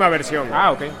la ¿no? última versión, güey.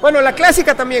 Ah, ok. Bueno, la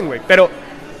clásica también, güey, pero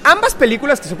ambas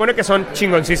películas que se supone que son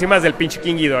chingoncísimas del pinche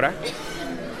King Ghidorah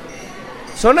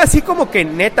son así como que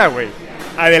neta, güey.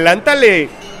 Adelántale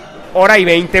hora y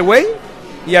 20, güey,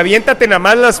 y aviéntate nada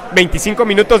más los 25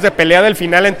 minutos de pelea del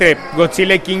final entre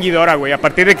Godzilla y King Ghidorah, güey. A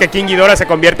partir de que King Ghidorah se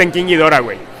convierte en King Ghidorah,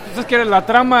 güey. Entonces que la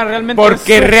trama realmente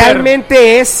Porque es súper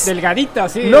realmente es... delgadita,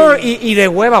 sí. No, y de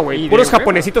hueva, güey. Y Puros de hueva.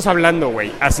 japonesitos hablando, güey.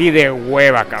 Así de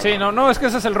hueva, cabrón. Sí, no, es que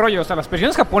ese es el rollo. O sea, las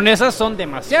versiones japonesas son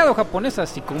demasiado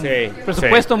japonesas y con Sí,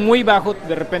 presupuesto muy bajo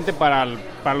de repente para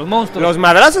los monstruos. Los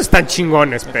madrazos están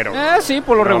chingones, pero... Sí,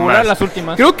 por lo no regular más. las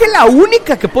últimas. Creo que la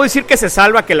única que puedo decir que se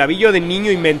salva, que la vi yo de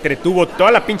niño y me entretuvo toda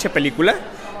la pinche película,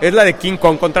 es la de King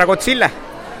Kong contra Godzilla.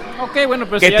 Ok, bueno,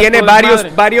 pero Que si ya tiene es todo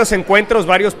desmadre. varios encuentros,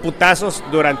 varios putazos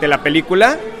durante la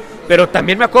película. Pero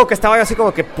también me acuerdo que estaba así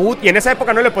como que y en esa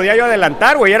época no le podía yo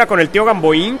adelantar, güey. Era con el tío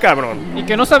Gamboín, cabrón. Y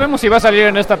que no sabemos si va a salir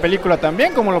en esta película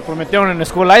también, como lo prometieron en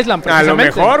Skull Island. A lo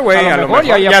precisamente. mejor, güey, a lo mejor.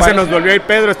 ya Ya se aparece. nos volvió a ir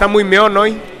Pedro, está muy meón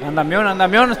hoy.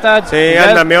 Andamión, está... Sí, ya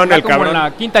anda meón está el como cabrón. en la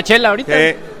quinta chela ahorita.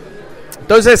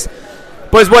 Entonces,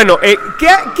 pues bueno,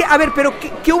 a ver, pero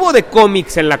 ¿qué hubo de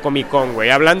cómics en la Comic Con, güey?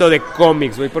 Hablando de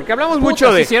cómics, güey, porque hablamos mucho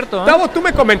sí de... es cierto, ¿eh? Tavo, tú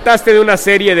me comentaste de una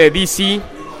serie de DC,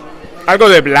 algo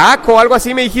de Black o algo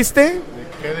así, ¿me dijiste?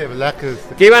 ¿Qué de Black?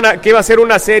 Que iba a ser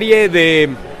una serie de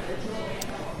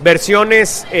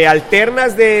versiones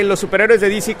alternas de los superhéroes de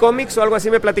DC Comics o algo así,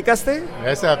 ¿me platicaste?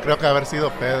 Esa creo que haber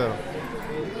sido Pedro.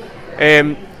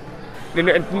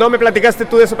 No me platicaste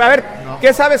tú de eso. A ver, No.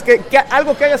 ¿qué sabes?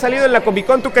 Algo que haya salido en la Comic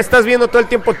Con, tú que estás viendo todo el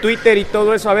tiempo Twitter y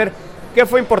todo eso, a ver, ¿qué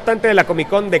fue importante de la Comic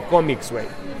Con de cómics, güey?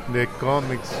 De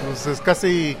cómics. Pues es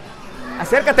casi...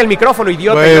 Acércate al micrófono,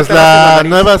 idiota. y no Pues te vas a la nariz.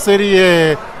 nueva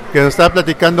serie que nos estaba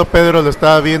platicando Pedro, lo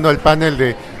estaba viendo el panel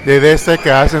de DC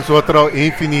que hacen su otro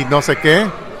Infinite no sé qué,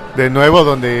 de nuevo,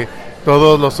 donde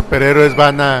todos los superhéroes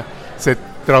van a ser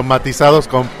traumatizados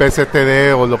con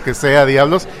PCTD o lo que sea,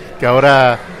 diablos, que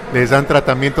ahora les dan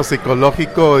tratamiento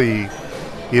psicológico y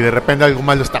de repente algo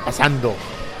malo está pasando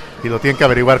y lo tienen que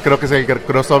averiguar. Creo que es el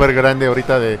crossover grande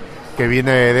ahorita que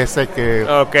viene de DC que...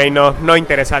 Ok, no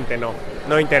interesante, no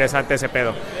interesante ese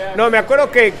pedo. No, me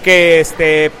acuerdo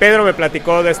que Pedro me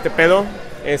platicó de este pedo,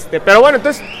 pero bueno,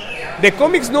 entonces, de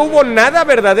cómics no hubo nada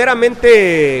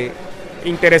verdaderamente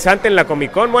interesante en la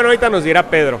Comic Con. Bueno, ahorita nos dirá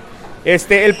Pedro.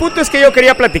 El punto es que yo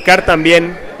quería platicar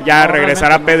también, ya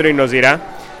regresará Pedro y nos dirá.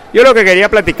 Yo lo que quería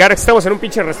platicar es que estamos en un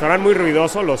pinche restaurante muy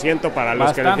ruidoso, lo siento para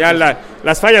los que ya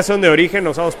las fallas son de origen,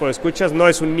 nos vamos por escuchas, no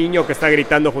es un niño que está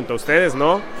gritando junto a ustedes,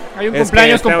 ¿no? Hay un Es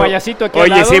cumpleaños que con estamos- payasito aquí Hoy al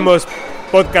lado. hicimos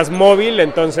podcast móvil,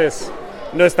 entonces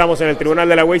no estamos en el Tribunal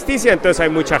de la Justicia, entonces hay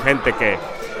mucha gente que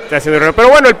está haciendo ruido. Pero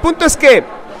bueno, el punto es que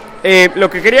lo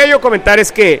que quería yo comentar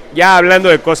es que, ya hablando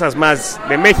de cosas más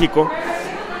de México,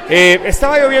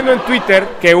 estaba yo viendo en Twitter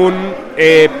que un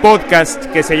podcast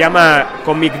que se llama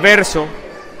Comicverso,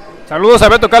 Saludos a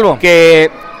Beto Calvo. que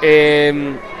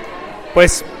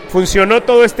pues funcionó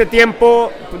todo este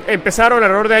tiempo. Empezaron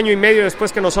alrededor de año y medio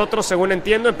después que nosotros, según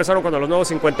entiendo, empezaron cuando los nuevos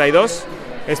 52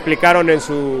 explicaron en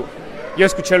su... Yo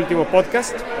escuché el último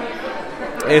podcast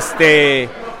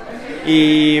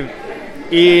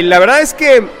y la verdad es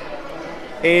que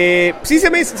sí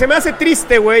se me hace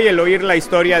triste, güey, el oír la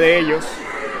historia de ellos.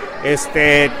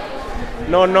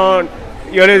 No,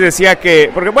 yo les decía que,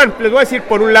 porque bueno, les voy a decir,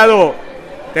 por un lado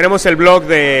tenemos el blog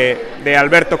de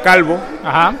Alberto Calvo.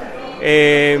 Ajá.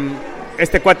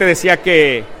 Este cuate decía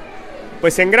que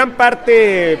pues en gran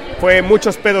parte fue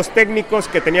muchos pedos técnicos,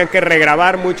 que tenían que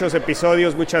regrabar muchos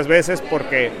episodios muchas veces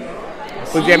porque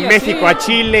pues Sí, de así. México a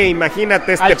Chile,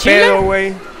 imagínate este ¿Al Chile? pedo,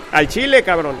 güey. Al Chile,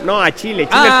 cabrón. No, a Chile.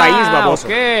 Chile el país, baboso.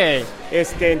 Ok.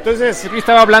 Entonces... Yo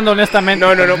estaba hablando honestamente.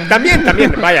 No. También.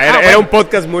 Vaya, era un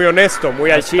podcast muy honesto,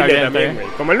 muy al Chile bien, también, güey.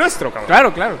 Como el nuestro,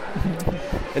 cabrón. Claro.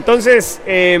 Entonces,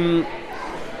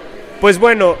 pues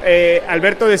bueno,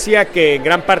 Alberto decía que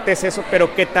gran parte es eso,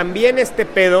 pero que también este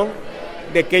pedo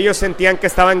de que ellos sentían que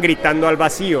estaban gritando al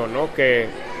vacío, ¿no? Que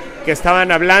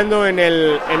estaban hablando en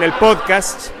el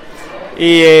podcast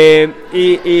y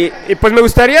pues me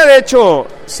gustaría de hecho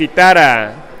citar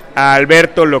a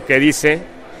Alberto lo que dice,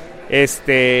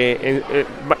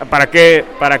 para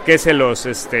qué se los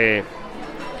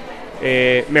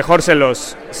mejor se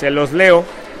los leo.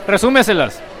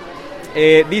 Resúmeselas.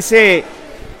 Dice: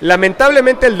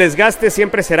 lamentablemente el desgaste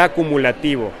siempre será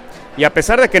acumulativo y a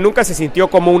pesar de que nunca se sintió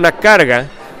como una carga,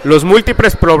 los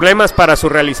múltiples problemas para su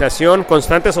realización,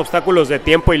 constantes obstáculos de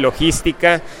tiempo y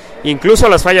logística, incluso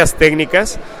las fallas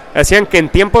técnicas, hacían que en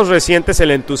tiempos recientes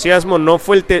el entusiasmo no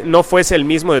fuese el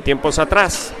mismo de tiempos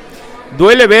atrás.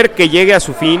 Duele ver que llegue a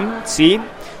su fin, sí,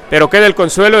 pero queda el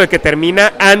consuelo de que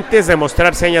termina antes de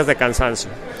mostrar señas de cansancio.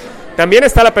 También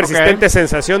está la persistente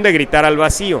sensación de gritar al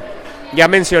vacío. Ya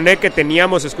mencioné que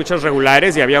teníamos escuchas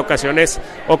regulares y había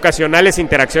ocasionales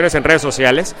interacciones en redes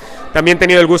sociales. También he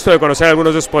tenido el gusto de conocer a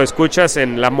algunos de esos podescuchas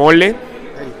en La Mole.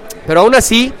 Pero aún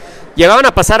así, llegaban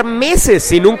a pasar meses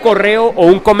sin un correo o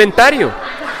un comentario.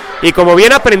 Y como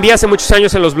bien aprendí hace muchos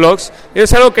años en los blogs,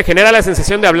 es algo que genera la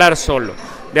sensación de hablar solo,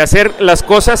 de hacer las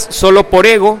cosas solo por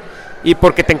ego y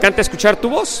porque te encanta escuchar tu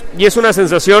voz. Y es una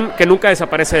sensación que nunca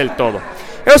desaparece del todo.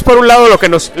 Eso es por un lado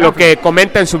lo que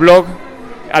comenta en su blog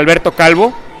Alberto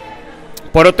Calvo.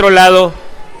 Por otro lado,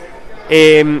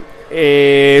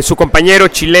 su compañero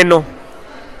chileno,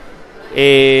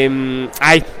 se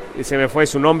me fue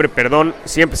su nombre, perdón,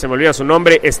 siempre se me olvida su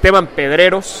nombre, Esteban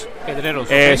Pedreros.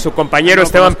 Okay. Su compañero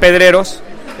Esteban Pedreros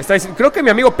está diciendo, creo que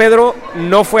mi amigo Pedro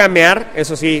no fue a mear,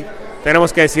 eso sí,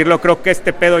 tenemos que decirlo, creo que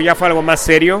este pedo ya fue algo más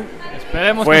serio.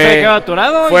 Esperemos que se haya quedado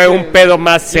atorado. Fue un pedo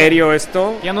más serio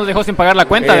esto. Ya nos dejó sin pagar la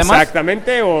cuenta, además.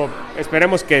 Exactamente, o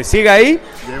esperemos que siga ahí.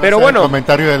 Pero bueno. El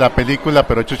comentario de la película,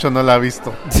 pero Chucho no la ha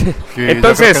visto.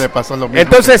 Entonces, que le pasó lo mismo.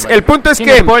 Entonces, el punto es sin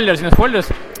que... Sin spoilers.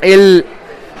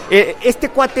 Este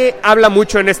cuate habla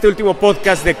mucho en este último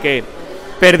podcast de que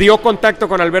perdió contacto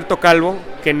con Alberto Calvo,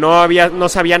 que no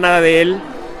sabía nada de él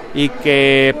y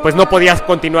que pues no podía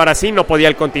continuar así, no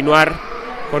podía continuar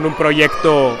con un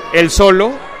proyecto él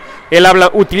solo. Él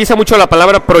utiliza mucho la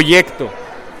palabra proyecto,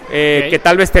 que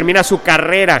tal vez termina su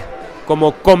carrera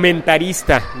como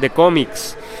comentarista de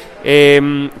cómics,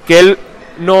 que él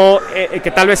no,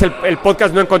 que tal vez el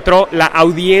podcast no encontró la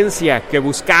audiencia que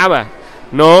buscaba,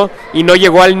 ¿no? Y no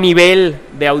llegó al nivel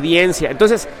de audiencia.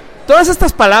 Entonces, todas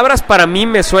estas palabras para mí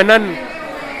me suenan,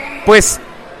 pues,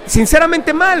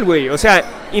 sinceramente mal, güey. O sea,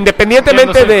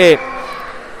 independientemente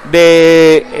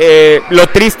de lo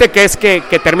triste que es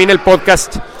que termine el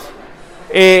podcast,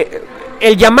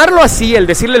 el llamarlo así, el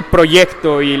decirle el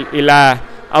proyecto y la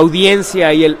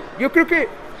audiencia y yo creo que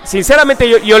sinceramente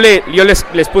yo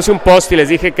les puse un post y les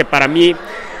dije que para mí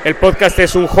el podcast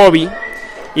es un hobby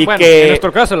y bueno, que en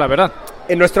nuestro caso, la verdad,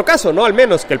 en nuestro caso, no, al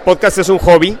menos que el podcast es un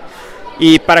hobby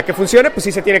y para que funcione pues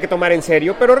sí se tiene que tomar en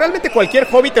serio, pero realmente cualquier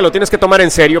hobby te lo tienes que tomar en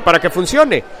serio para que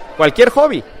funcione, cualquier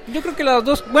hobby. Yo creo que las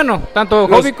dos, bueno, tanto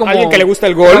hobby como alguien que le gusta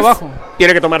el golf trabajo,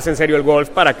 tiene que tomarse en serio el golf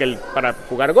para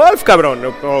jugar golf,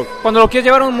 cabrón. Cuando lo quieres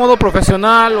llevar a un modo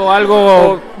profesional o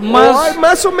algo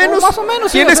más o menos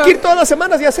tienes sí, que ir todas las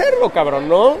semanas y hacerlo, cabrón,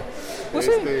 ¿no? Pues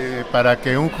sí. Para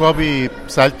que un hobby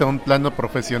salte a un plano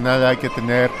profesional hay que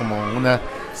tener como una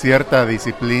cierta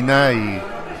disciplina y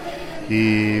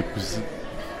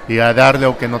a darle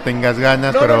aunque no tengas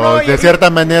ganas, pero de cierta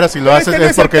manera si lo haces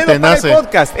es porque te nace,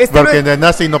 porque te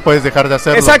nace y no puedes dejar de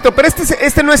hacerlo. Exacto, pero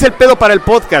este no es el pedo para el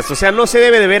podcast, o sea, no se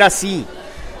debe de ver así.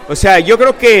 O sea, yo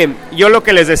creo que yo lo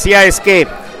que les decía es que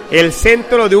el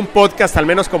centro de un podcast, al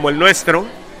menos como el nuestro,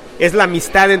 es la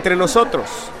amistad entre nosotros.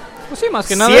 Pues sí, más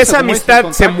que nada. Si esa amistad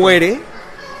se muere,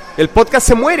 el podcast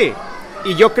se muere.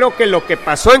 Y yo creo que lo que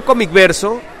pasó en Comic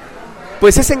Verso,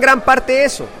 pues es en gran parte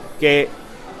eso, que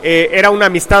era una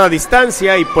amistad a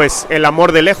distancia y pues el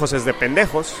amor de lejos es de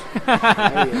pendejos.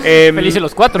 Felices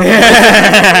los cuatro.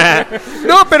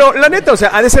 No, pero la neta, o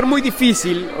sea, ha de ser muy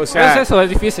difícil, o sea, es eso, es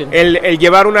difícil. El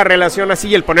llevar una relación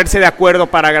así, el ponerse de acuerdo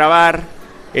para grabar,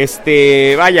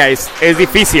 vaya, es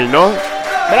difícil, ¿no?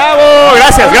 ¡Bravo!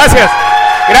 Gracias,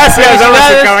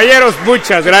 damas y caballeros,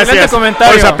 muchas gracias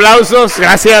por los aplausos,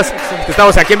 gracias,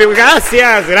 estamos aquí en vivo,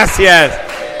 gracias.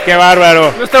 Qué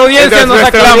bárbaro. Nuestra audiencia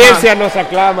nos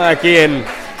aclama aquí en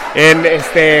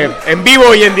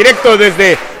vivo y en directo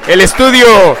desde el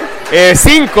estudio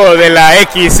 5 de la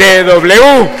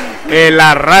XCW.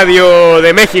 la radio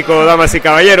de México, damas y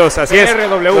caballeros, así es.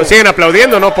 RW. Nos siguen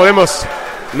aplaudiendo, no podemos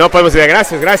decir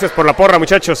gracias por la porra,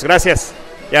 muchachos, gracias.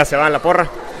 Ya se va la porra.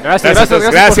 Gracias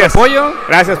por su apoyo.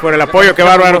 Gracias por el apoyo, qué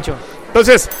bárbaro. Mucho.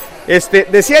 Entonces,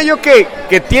 decía yo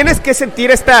que tienes que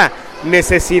sentir esta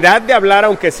necesidad de hablar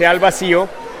aunque sea al vacío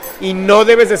y no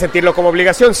debes de sentirlo como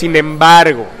obligación. Sin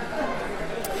embargo,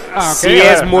 sí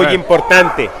es muy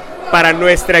importante para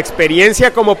nuestra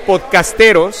experiencia como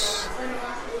podcasteros.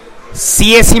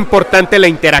 Sí es importante la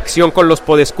interacción con los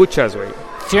podescuchas, güey.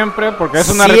 Siempre, porque es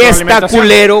una sí retroalimentación. está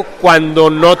culero cuando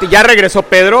no... Ya regresó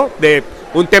Pedro de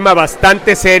un tema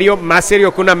bastante serio, más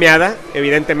serio que una meada,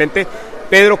 evidentemente.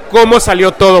 Pedro, ¿cómo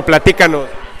salió todo? Platícanos.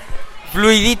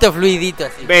 Fluidito,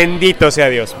 así. Bendito sea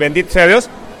Dios.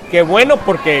 Qué bueno,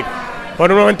 porque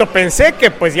por un momento pensé que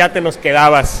pues ya te nos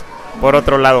quedabas por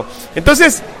otro lado.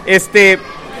 Entonces,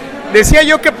 decía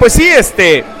yo que pues sí,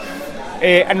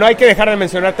 no hay que dejar de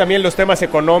mencionar también los temas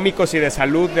económicos y de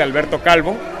salud de Alberto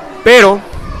Calvo, pero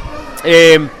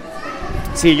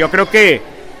sí, yo creo que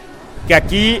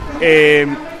aquí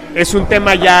es un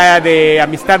tema ya de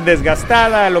amistad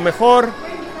desgastada, a lo mejor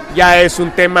ya es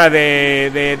un tema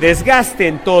de desgaste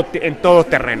en todo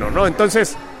terreno, ¿no?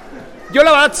 Entonces, yo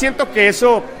la verdad siento que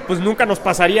eso pues nunca nos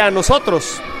pasaría a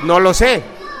nosotros, no lo sé.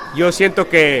 Yo siento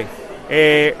que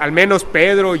al menos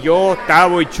Pedro, yo,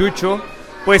 Tavo y Chucho,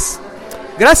 pues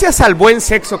gracias al buen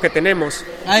sexo que tenemos,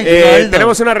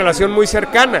 tenemos una relación muy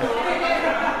cercana.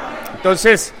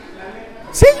 Entonces,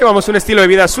 sí, llevamos un estilo de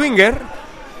vida swinger.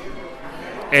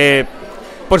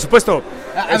 Por supuesto,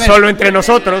 solo entre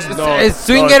nosotros.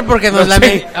 Swinger porque nos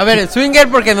swinger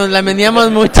porque nos la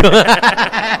meníamos mucho.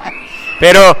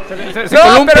 Pero se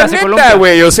columpia, pero neta,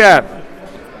 güey, o sea,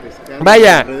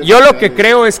 vaya, yo lo que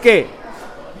creo es que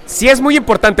sí es muy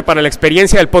importante para la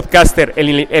experiencia del podcaster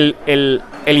el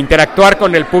interactuar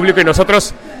con el público, y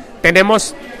nosotros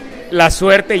tenemos la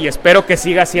suerte, y espero que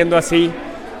siga siendo así,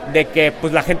 de que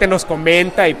pues la gente nos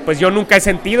comenta, y pues yo nunca he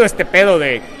sentido este pedo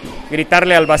de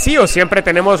gritarle al vacío. Siempre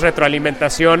tenemos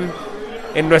retroalimentación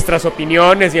en nuestras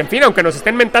opiniones, y en fin, aunque nos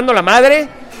estén mentando la madre,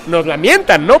 nos la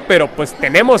mientan, ¿no? Pero pues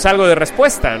tenemos algo de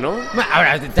respuesta, ¿no?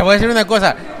 Ahora, te voy a decir una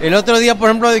cosa. El otro día, por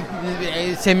ejemplo,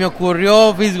 se me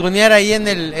ocurrió fisgonear ahí en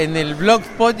el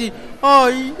blogspot y...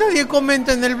 ¡ay! Nadie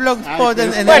comenta en el blogspot.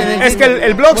 Es que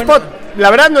el blogspot,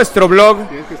 la verdad, nuestro blog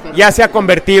ya se ha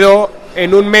convertido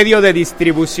en un medio de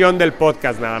distribución del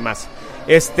podcast, nada más.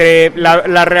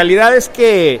 La realidad es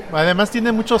que... Además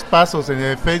tiene muchos pasos. En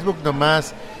el Facebook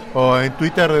nomás, o en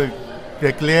Twitter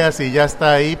tecleas y ya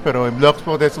está ahí, pero en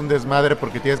Blogspot es un desmadre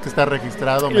porque tienes que estar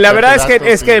registrado. La verdad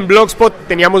es que en Blogspot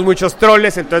teníamos muchos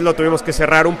troles, entonces lo tuvimos que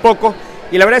cerrar un poco.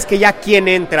 Y la verdad es que ya quién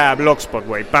entra a Blogspot,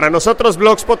 güey. Para nosotros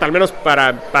Blogspot, al menos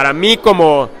para mí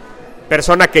como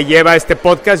persona que lleva este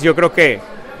podcast, yo creo que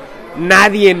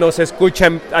nadie nos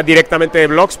escucha directamente de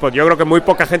Blogspot. Yo creo que muy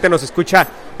poca gente nos escucha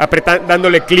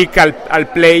dándole clic al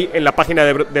play en la página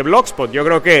de Blogspot. Yo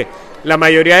creo que la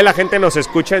mayoría de la gente nos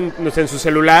escucha en su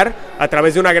celular a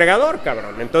través de un agregador,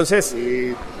 cabrón. Entonces...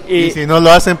 Y si no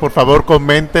lo hacen, por favor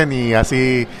comenten, y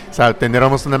así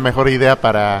tendremos una mejor idea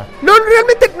para... No,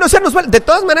 realmente, no, o sea, de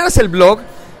todas maneras el blog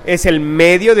es el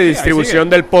medio de distribución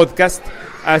del podcast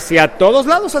hacia todos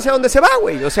lados, hacia donde se va,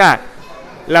 güey. O sea,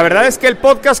 la verdad es que el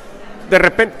podcast, de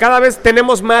repente, cada vez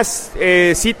tenemos más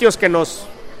sitios que nos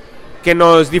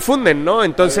difunden, ¿no?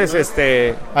 Entonces,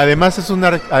 Además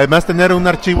además tener un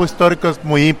archivo histórico es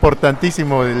muy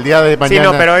importantísimo el día de mañana.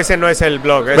 Sí, no, pero ese no es el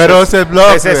blog. Pero es el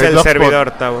blog. Ese es el Blogspot.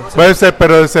 servidor, Tavo. Puede ser,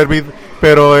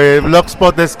 pero el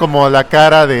Blogspot es como la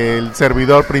cara del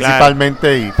servidor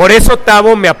principalmente. Claro. Por eso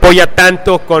Tavo me apoya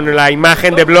tanto con la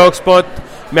imagen de Blogspot,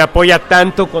 me apoya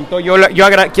tanto con todo. Yo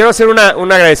quiero hacer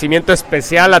un agradecimiento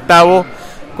especial a Tavo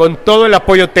con todo el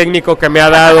apoyo técnico que me ha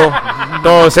dado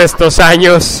todos estos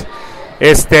años.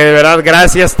 De verdad,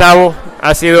 gracias, Tavo.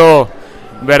 Ha sido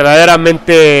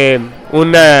verdaderamente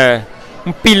un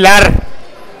pilar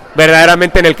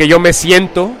verdaderamente en el que yo me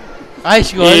siento. Ay,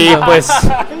 y pues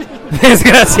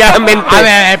desgraciadamente a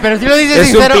ver, pero si lo dices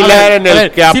sincero, un pilar en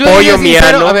el que apoyo mi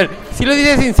ano. A ver, si lo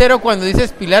dices sincero cuando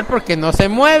dices pilar, porque no se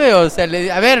mueve, o sea,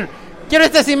 a ver, quiero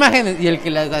estas imágenes, y el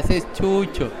que las hace es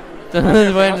Chucho.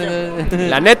 Entonces, bueno,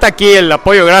 la neta, aquí el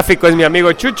apoyo gráfico es mi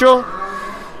amigo Chucho.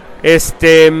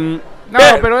 No,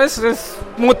 pero es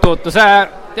mutuo, o sea,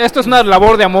 esto es una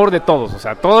labor de amor de todos, o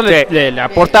sea, todos le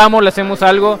aportamos, le hacemos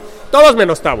algo. Todos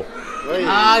menos Tavo.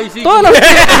 Ay, sí. Todos los... Es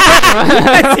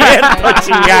cierto,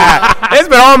 chingada. Es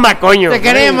broma, coño. Te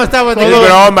queremos, Tavo. Es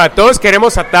broma, todos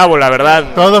queremos a Tavo, la verdad.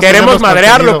 Todos queremos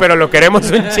madrearlo, contenido. pero lo queremos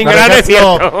un chingada, Por es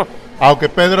ejemplo, cierto. Aunque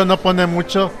Pedro no pone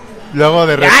mucho, luego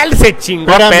de Ya se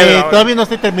chingó Espérame, Pedro. todavía no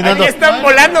estoy terminando. Ahí están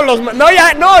volando los... No,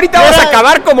 ya, no, ahorita vamos a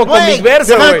acabar como con mis versos,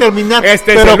 Déjame güey. terminar.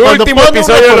 Este Pero es el cuando último pone un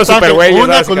episodio de los reportaje, Supergüeyes.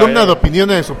 una ¿sabes, columna de caballero?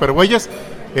 opiniones de Supergüeyes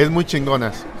es muy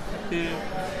chingonas.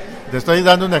 Te estoy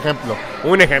dando un ejemplo.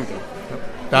 Un ejemplo.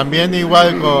 También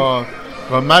igual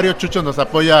con Mario Chucho nos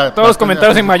apoya. Todos los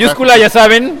comentarios en mayúscula, ya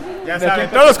saben. Ya saben,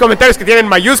 todos los comentarios que tienen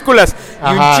mayúsculas y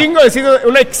Ajá. un chingo de signos,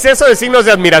 un exceso de signos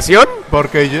de admiración,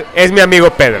 Porque es mi amigo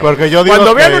Pedro. Porque yo digo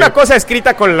Cuando vean que- una cosa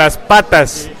escrita con las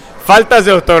patas, faltas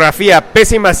de ortografía,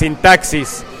 pésima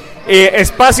sintaxis,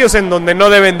 espacios en donde no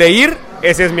deben de ir,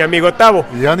 ese es mi amigo Tavo.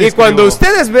 Yo ni Y cuando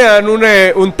escribo. ustedes vean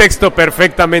un texto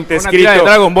perfectamente Una tira de escrito,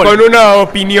 Dragon Ball. con una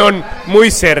opinión muy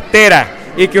certera,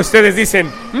 y que ustedes dicen,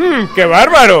 qué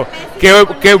bárbaro,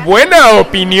 qué buena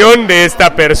opinión de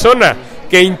esta persona,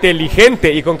 qué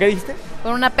inteligente. ¿Y con qué dijiste?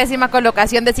 Con una pésima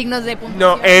colocación de signos de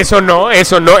puntuación. No,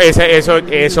 eso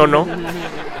no.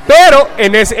 Pero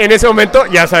en ese momento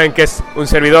ya saben que es un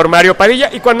servidor Mario Padilla.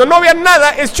 Y cuando no vean nada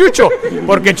es Chucho,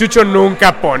 porque Chucho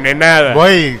nunca pone nada.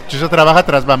 Chucho trabaja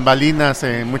tras bambalinas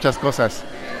en muchas cosas.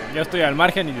 Yo estoy al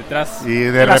margen y detrás Y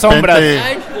de las repente- sombras.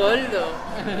 Ay, Goldo.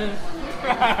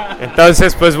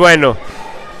 Entonces, pues bueno.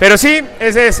 Pero sí,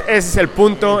 ese es el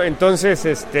punto.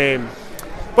 Entonces,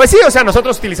 pues sí, o sea,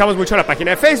 nosotros utilizamos mucho la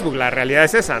página de Facebook. La realidad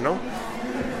es esa, ¿no?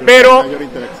 Pero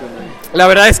la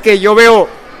verdad es que yo veo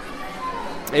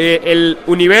el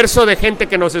universo de gente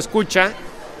que nos escucha,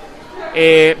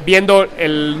 viendo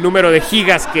el número de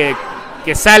gigas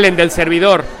que salen del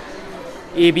servidor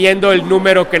y viendo el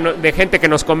número de gente que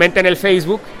nos comenta en el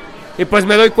Facebook, y pues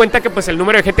me doy cuenta que pues el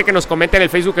número de gente que nos comenta en el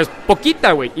Facebook es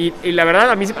poquita, güey, y la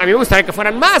verdad a mí me gustaría que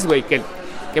fueran más, güey,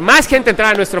 que más gente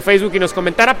entrara a nuestro Facebook y nos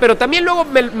comentara, pero también luego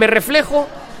me reflejo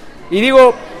y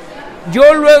digo,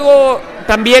 yo luego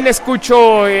también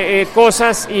escucho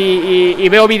cosas y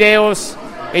veo videos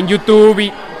en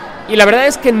YouTube y la verdad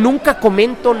es que nunca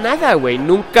comento nada, güey.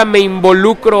 Nunca me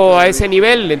involucro a ese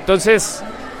nivel. Entonces,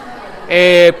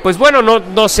 pues bueno,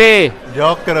 no sé.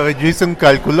 Yo hice un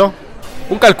cálculo.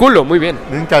 Un cálculo, muy bien.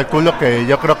 Un cálculo que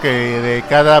yo creo que de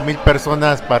cada 1000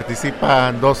 personas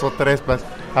participan 2 o 3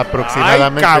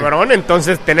 aproximadamente. Ay, cabrón,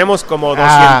 entonces tenemos como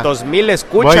 200,000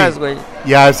 escuchas, güey.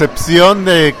 Y a excepción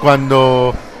de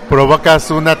cuando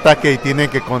provocas un ataque y tienen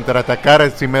que contraatacar,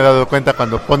 sí me he dado cuenta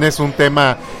cuando pones un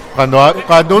tema, cuando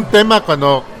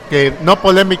que no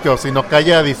polémico, sino que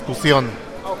haya discusión.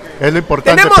 Es lo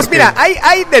importante. Tenemos, porque- mira,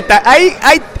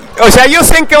 hay, o sea, yo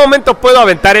sé en qué momento puedo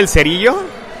aventar el cerillo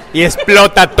y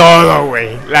explota todo,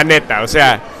 güey, la neta, o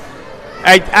sea,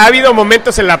 ha habido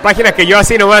momentos en la página que yo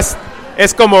así nomás,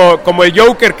 es como el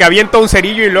Joker que avienta un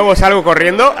cerillo y luego salgo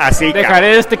corriendo, así.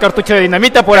 Dejaré este cartucho de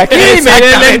dinamita por aquí y me iré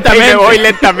Exactamente, lentamente. me voy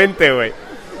lentamente, güey.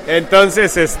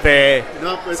 Entonces,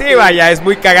 No, pues sí, que- vaya, es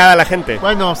muy cagada la gente.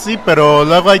 Bueno, sí, pero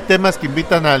luego hay temas que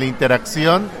invitan a la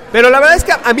interacción. Pero la verdad es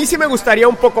que a mí sí me gustaría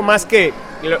un poco más que,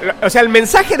 o sea, el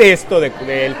mensaje de esto,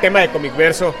 del tema de Comic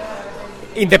Verso,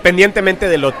 independientemente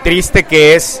de lo triste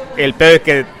que es el pedo de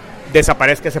que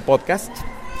desaparezca ese podcast,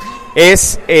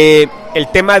 es el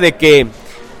tema de que,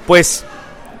 pues,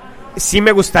 sí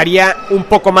me gustaría un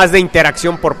poco más de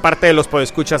interacción por parte de los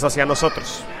podescuchas hacia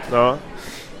nosotros, ¿no?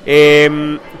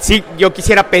 Sí, yo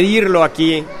quisiera pedirlo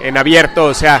aquí en abierto,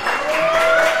 o sea,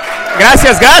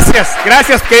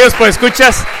 gracias queridos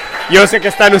podescuchas, yo sé que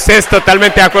están ustedes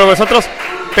totalmente de acuerdo con nosotros,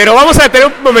 pero vamos a detener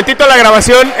un momentito la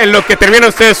grabación en lo que termina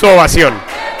ustedes su ovación.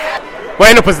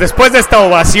 Bueno, pues después de esta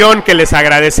ovación que les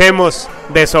agradecemos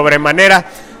de sobremanera,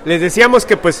 les decíamos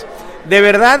que pues de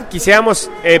verdad quisiéramos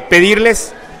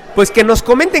pedirles pues que nos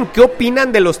comenten qué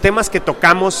opinan de los temas que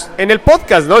tocamos en el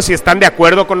podcast, ¿no? Si están de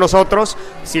acuerdo con nosotros,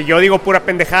 si yo digo pura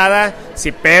pendejada,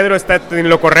 si Pedro está en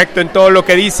lo correcto en todo lo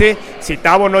que dice, si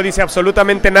Tavo no dice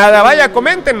absolutamente nada, vaya,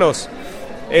 coméntenos.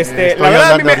 La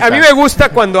verdad a mí me gusta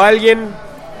cuando alguien,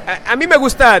 a mí me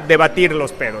gusta debatir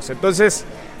los pedos, entonces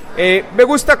me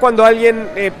gusta cuando alguien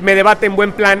me debate en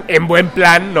buen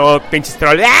plan, no pinches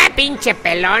troll, pinche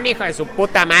pelón, hijo de su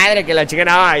puta madre, que la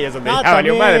chingada, ay, es donde No, ya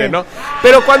valió también. madre, ¿no?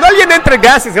 Pero cuando alguien entra,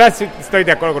 gracias, estoy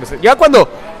de acuerdo con usted. Ya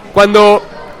cuando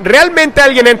realmente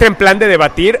alguien entra en plan de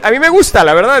debatir, a mí me gusta,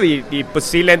 la verdad, y pues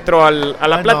sí le entro a la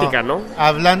Bueno, plática, ¿no?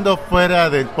 Hablando fuera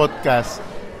del podcast,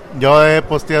 yo he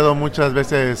posteado muchas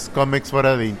veces cómics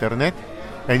fuera de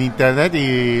en internet,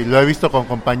 y lo he visto con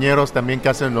compañeros también que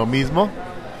hacen lo mismo,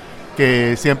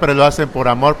 que siempre lo hacen por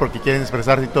amor porque quieren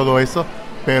expresarse y todo eso,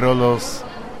 pero los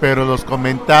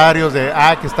comentarios de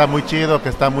que está muy chido, que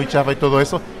está muy chafa y todo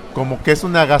eso, como que es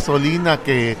una gasolina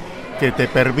que te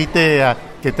permite,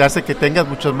 que te hace que tengas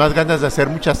muchas más ganas de hacer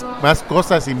muchas más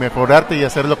cosas y mejorarte y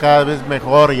hacerlo cada vez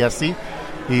mejor y así,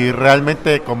 y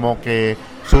realmente como que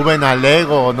suben al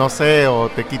ego, no sé, o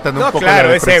te quitan un No, poco claro,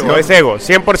 la es depresión. ego.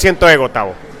 100% ego,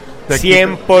 Tavo. Te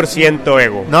 100%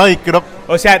 ego. No, y creo...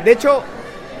 O sea, de hecho,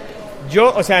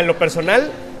 yo, o sea, en lo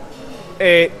personal,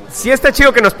 sí está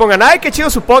chido que nos pongan, ay, qué chido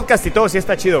su podcast y todo, sí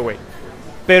está chido, güey.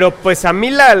 Pero pues a mí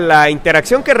la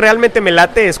interacción que realmente me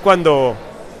late es cuando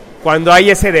hay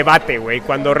ese debate, güey.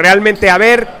 Cuando realmente, a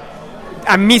ver,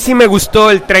 a mí sí me gustó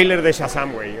el tráiler de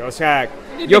Shazam, güey. O sea,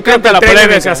 yo creo que el tráiler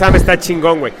de Shazam está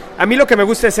chingón, güey. A mí lo que me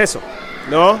gusta es eso,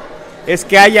 ¿no? Es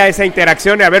que haya esa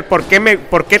interacción y a ver por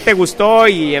qué te gustó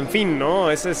y en fin,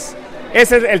 ¿no? Ese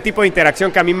es el tipo de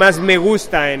interacción que a mí más me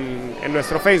gusta en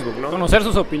nuestro Facebook, ¿no? Conocer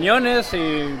sus opiniones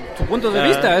y sus puntos de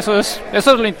vista, eso es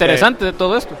lo interesante de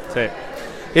todo esto. Sí.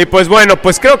 Y pues bueno,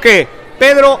 pues creo que,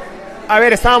 Pedro, a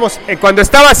ver, cuando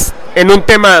estabas en un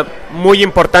tema muy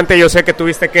importante, yo sé que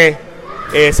tuviste que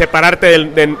separarte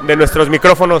de nuestros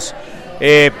micrófonos,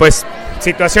 pues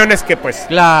situaciones que pues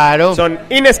Claro. son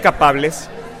inescapables.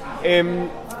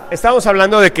 Estábamos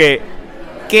hablando de que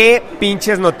qué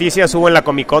pinches noticias hubo en la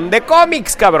Comic Con de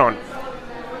cómics, cabrón.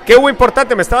 ¿Qué hubo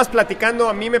importante? Me estabas platicando,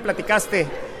 a mí me platicaste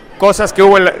cosas que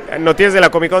hubo en noticias de la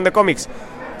Comic Con de cómics.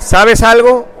 ¿Sabes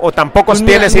algo o tampoco Pues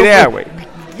mira, tienes no, idea, pues,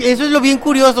 güey? Eso es lo bien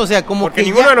curioso, o sea, como Porque que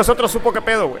ninguno ya- de nosotros supo qué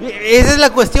pedo, güey. Esa es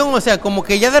la cuestión, o sea, como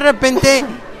que ya de repente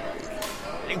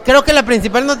creo que la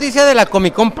principal noticia de la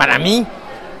Comic Con para mí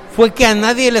fue que a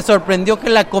nadie le sorprendió que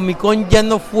la Comic Con ya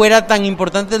no fuera tan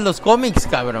importante en los cómics,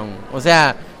 cabrón. O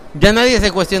sea, ya nadie se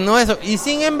cuestionó eso. Y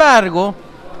sin embargo,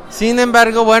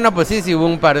 bueno, pues sí hubo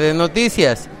un par de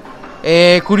noticias.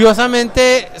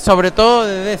 Curiosamente, sobre todo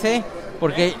de DC,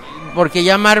 porque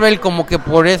ya Marvel como que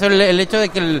por eso el hecho de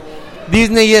que el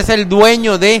Disney es el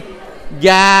dueño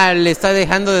ya le está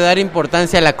dejando de dar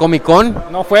importancia a la Comic Con.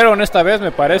 No fueron esta vez,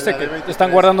 me parece que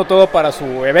están guardando todo para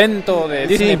su evento de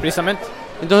Disney, Sí. precisamente.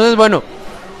 Entonces, bueno,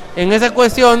 en esa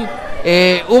cuestión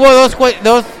hubo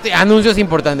dos anuncios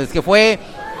importantes, que fue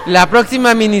la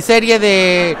próxima miniserie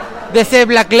de DC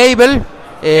Black Label.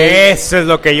 Eso es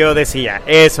lo que yo decía.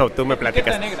 Eso, tú me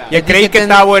platicas. negra. Y creí que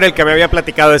Etiqueta Tavo era el que me había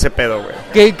platicado de ese pedo,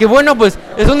 güey. Que bueno, pues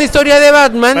es una historia de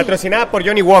Batman. Patrocinada por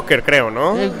Johnny Walker, creo,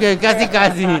 ¿no? Que casi.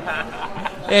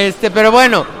 Pero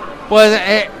bueno, pues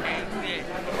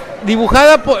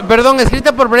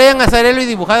escrita por Brian Azzarello y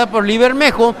dibujada por Lee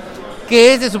Bermejo,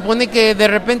 que se supone que de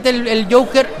repente el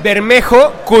Joker,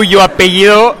 Bermejo, cuyo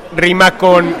apellido rima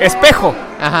con espejo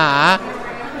ajá,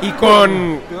 y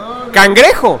con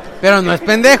cangrejo pero no es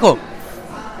pendejo.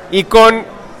 y con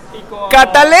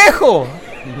catalejo.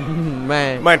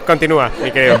 Bueno. Bueno, continúa,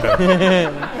 mi querido Pedro.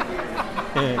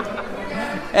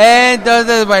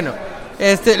 Entonces, bueno,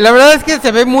 la verdad es que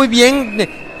se ve muy bien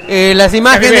las A mí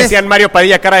imágenes. me decían Mario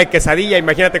Padilla, cara de quesadilla.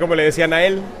 Imagínate cómo le decían a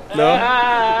él,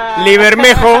 ¿no? Lee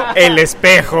Bermejo, el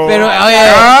espejo. Pero,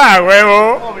 oye,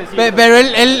 huevo. Pero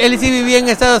él sí vivía en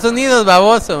Estados Unidos,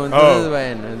 baboso. Entonces, Oh.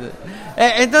 bueno.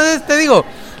 Entonces te digo,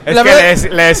 Es la que verdad-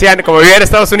 le decían, como vivía en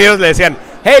Estados Unidos, le decían,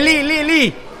 hey,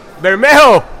 Lee,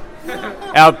 Bermejo.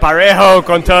 Al parejo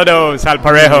con todos, al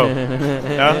parejo.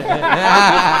 ¿No?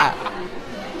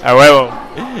 A huevo.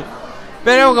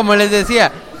 Pero como les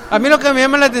decía, a mí lo que me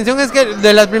llama la atención es que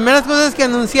de las primeras cosas que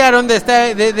anunciaron de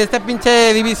esta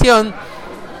pinche división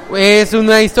es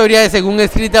una historia según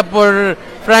escrita por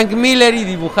Frank Miller y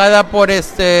dibujada por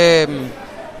escrita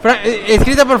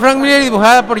por Frank Miller y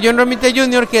dibujada por John Romita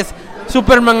Jr., que es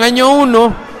Superman año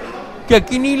 1, que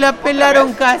aquí ni la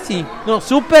pelaron casi. No,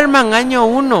 Superman año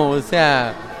 1, o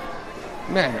sea...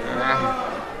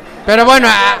 Pero bueno,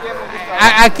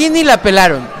 aquí ni la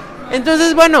pelaron.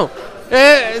 Entonces, bueno,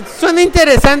 suena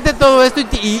interesante todo esto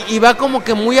y va como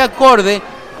que muy acorde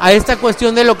a esta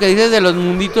cuestión de lo que dices de los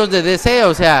munditos de DC.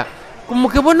 O sea, como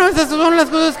que bueno, esas son las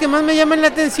cosas que más me llaman la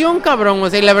atención, cabrón. O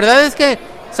sea, y la verdad es que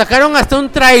sacaron hasta un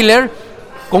tráiler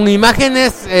con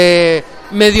imágenes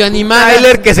medio animadas.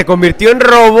 Tráiler que se convirtió en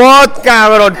robot,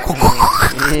 cabrón.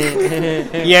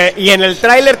 y en el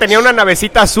tráiler tenía una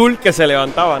navecita azul que se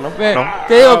levantaba, ¿no?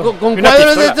 Te digo, con Una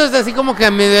cuadros de pistola. estos así como que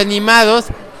medio animados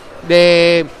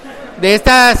de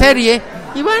esta serie.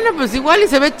 Y bueno, pues igual y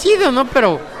se ve chido, ¿no?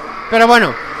 Pero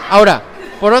bueno, ahora,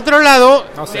 por otro lado,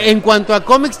 No sé. en cuanto a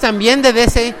cómics también de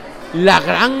DC, la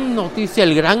gran noticia,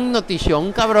 el gran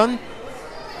notición, cabrón,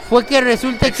 fue que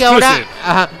resulta que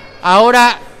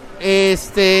ahora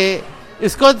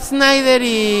Scott Snyder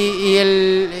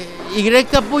y Greg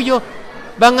Capullo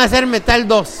van a hacer Metal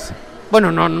 2.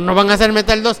 Bueno, no van a hacer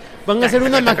Metal 2, van a hacer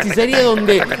una maxiserie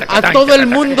donde a todo el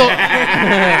mundo,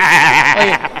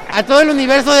 oye, a todo el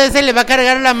universo de ese le va a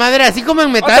cargar la madre, así como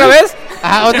en Metal. ¿Otra vez?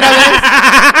 Otra vez.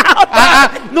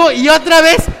 No, y otra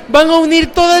vez van a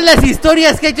unir todas las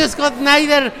historias que ha hecho Scott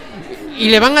Snyder y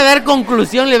le van a dar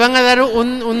conclusión, le van a dar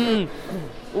un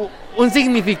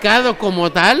significado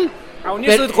como tal. A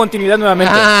unir su continuidad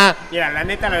nuevamente. Mira, la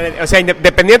neta, o sea,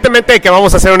 independientemente de que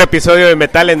vamos a hacer un episodio de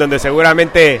metal en donde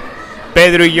seguramente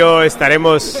Pedro y yo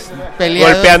estaremos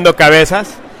golpeando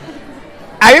cabezas.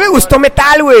 A mí me gustó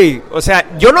metal, güey. O sea,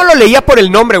 yo no lo leía por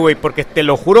el nombre, güey, porque te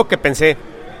lo juro que pensé,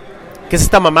 ¿qué es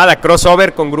esta mamada?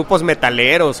 ¿Crossover con grupos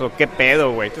metaleros o qué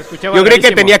pedo, güey? Yo creí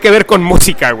que tenía que ver con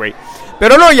música, güey.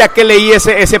 Pero no, ya que leí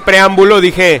ese preámbulo,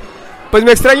 dije, pues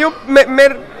me extrañó,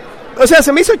 o sea,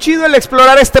 se me hizo chido el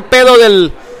explorar este pedo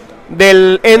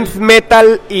del end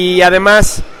metal y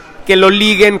además que lo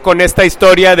liguen con esta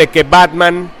historia de que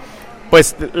Batman,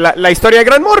 pues la historia de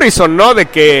Grant Morrison, ¿no? De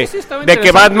que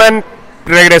Batman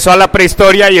regresó a la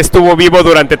prehistoria y estuvo vivo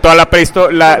durante toda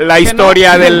la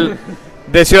historia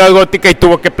de Ciudad Gótica y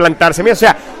tuvo que plantarse. O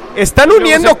sea, están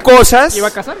uniendo cosas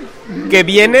que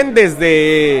vienen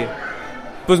desde,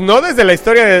 pues no desde la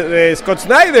historia de Scott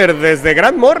Snyder, desde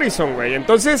Grant Morrison, güey.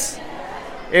 Entonces,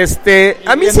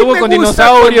 a mí sí me con gusta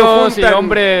dinosaurios y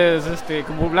hombres,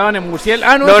 como hablaban en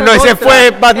murciélago. No, ese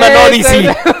fue Batman Odyssey.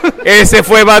 Ese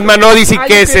fue Batman Odyssey,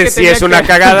 que ese sí es una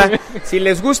cagada. Si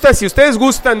les gusta, si ustedes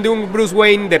gustan de un Bruce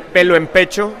Wayne de pelo en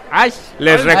pecho,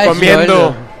 les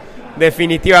recomiendo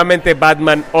definitivamente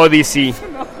Batman Odyssey.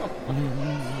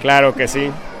 Claro que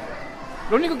sí.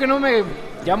 Lo único que no me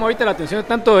llama ahorita la atención de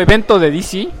tanto evento de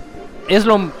DC es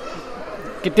lo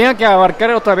que tenga que abarcar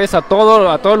otra vez a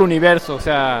todo el universo. O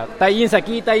sea, tie-ins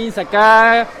aquí, tie-ins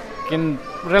acá, que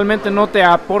realmente no te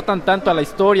aportan tanto a la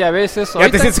historia a veces. Ya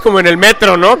te sientes como en el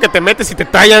metro, ¿no? Que te metes y te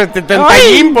tallan un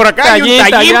tallín por acá, y un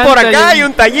tallín por acá, y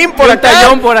un tallín por acá,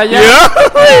 tallón por allá.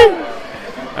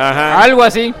 Ajá. Algo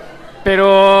así.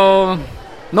 Pero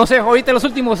no sé, ahorita los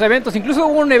últimos eventos, incluso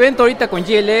hubo un evento ahorita con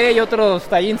GLA y otros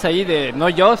tie-ins ahí de No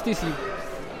Justice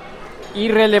y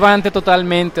irrelevante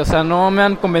totalmente. O sea, no me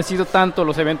han convencido tanto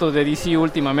los eventos de DC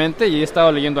últimamente y he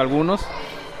estado leyendo algunos,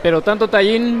 pero tanto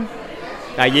tie-in.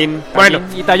 Bueno,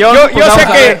 y tallón, yo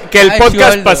sé que el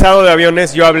podcast pasado de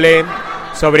Aviones yo hablé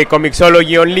sobre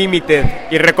Comixology Unlimited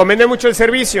y recomendé mucho el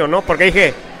servicio, ¿no? Porque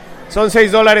dije, son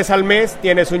 $6 al mes,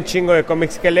 tienes un chingo de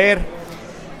cómics que leer.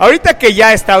 Ahorita que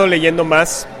ya he estado leyendo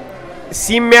más,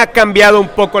 sí me ha cambiado un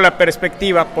poco la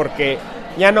perspectiva porque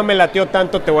ya no me lateó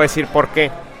tanto, te voy a decir por qué.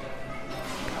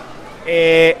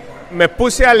 Me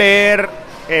puse a leer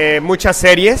muchas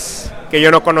series que yo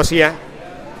no conocía.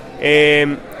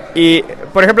 Y,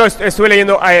 por ejemplo, estuve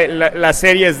leyendo las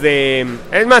series de...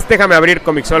 Es más, déjame abrir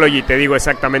Comixology y te digo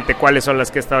exactamente cuáles son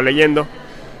las que he estado leyendo.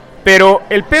 Pero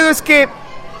el pedo es que,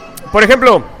 por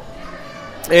ejemplo,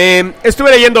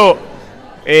 estuve leyendo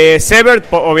Severed,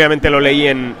 obviamente lo leí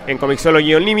en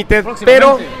Comixology Unlimited,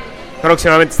 pero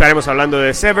próximamente estaremos hablando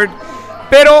de Severed.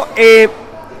 Pero,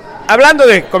 hablando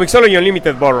de Comixology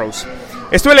Unlimited Burroughs,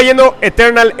 estuve leyendo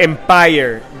Eternal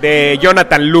Empire de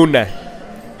Jonathan Luna.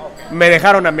 Me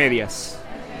dejaron a medias.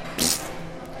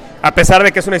 A pesar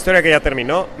de que es una historia que ya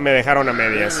terminó, me dejaron a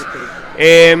medias.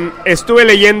 Estuve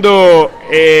leyendo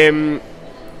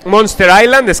Monster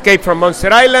Island, Escape from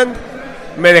Monster Island.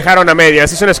 Me dejaron a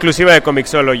medias. Es una exclusiva de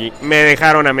Comixology. Me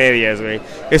dejaron a medias, güey.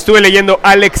 Estuve leyendo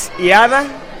Alex y Ada.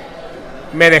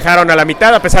 Me dejaron a la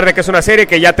mitad, a pesar de que es una serie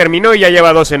que ya terminó y ya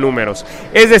lleva 12 números.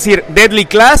 Es decir, Deadly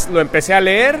Class lo empecé a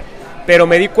leer, pero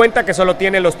me di cuenta que solo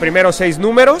tiene los primeros 6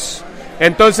 números.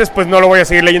 Entonces, pues no lo voy a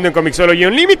seguir leyendo en Comixology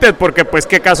Unlimited, porque pues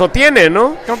qué caso tiene,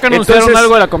 ¿no? Creo que anunciaron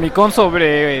algo de la Comic Con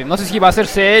sobre, no sé si va a ser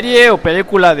serie o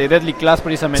película de Deadly Class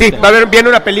precisamente. Sí, viene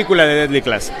una película de Deadly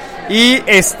Class. Y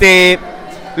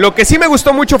lo que sí me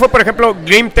gustó mucho fue, por ejemplo,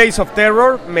 Grim Tales of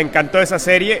Terror. Me encantó esa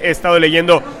serie. He estado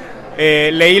leyendo,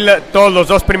 leí todos los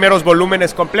 2 primeros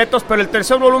volúmenes completos, pero el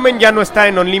tercer volumen ya no está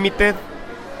en Unlimited.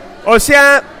 O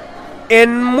sea,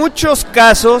 en muchos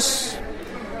casos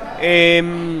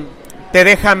te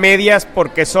deja medias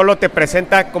porque solo te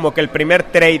presenta como que el primer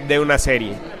trade de una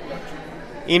serie.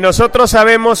 Y nosotros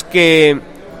sabemos que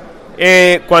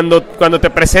cuando te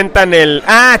presentan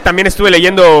también estuve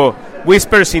leyendo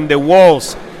Whispers in the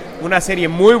Walls, una serie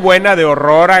muy buena de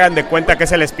horror. Hagan de cuenta que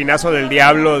es el espinazo del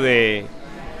diablo de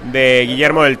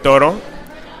Guillermo del Toro.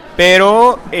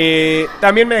 Pero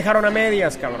también me dejaron a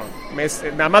medias, cabrón.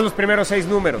 Nada más los primeros 6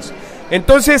 números.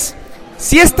 Entonces,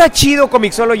 sí está chido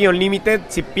Comixology Unlimited.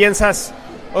 Si piensas,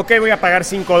 ok, voy a pagar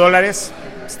 $5,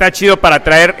 está chido para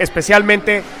traer,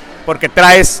 especialmente porque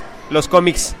traes los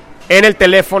cómics en el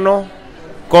teléfono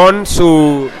con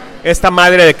esta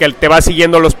madre de que te va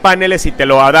siguiendo los paneles y te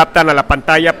lo adaptan a la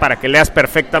pantalla para que leas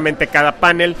perfectamente cada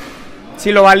panel.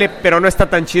 Sí lo vale, pero no está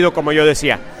tan chido como yo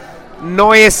decía.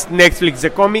 No es Netflix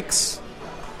de cómics.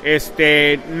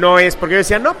 no es, porque yo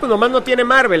decía, no, pues nomás no tiene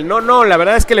Marvel. No, la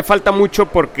verdad es que le falta mucho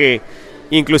porque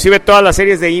inclusive todas las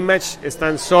series de Image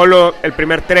están solo el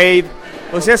primer trade.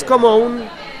 O sea, es como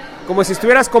si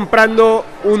estuvieras comprando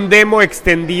un demo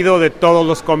extendido de todos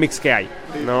los cómics que hay,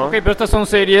 ¿no? Ok, pero estas son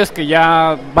series que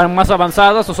ya van más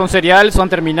avanzadas, o son seriales, o han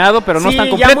terminado, pero no están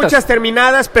completas. Sí, ya muchas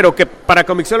terminadas, pero que para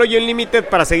Comixology Unlimited,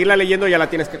 para seguirla leyendo, ya la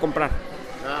tienes que comprar.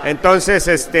 Entonces,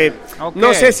 okay.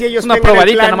 No sé si ellos una tengan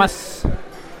probadita el plan, nomás.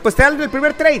 pues te dan el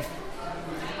primer trade.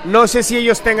 No sé si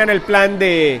ellos tengan el plan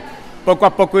de poco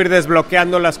a poco ir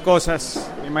desbloqueando las cosas.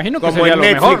 Me imagino que como sería en lo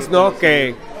Netflix, mejor. ¿no?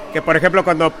 Que por ejemplo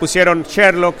cuando pusieron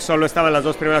Sherlock solo estaban las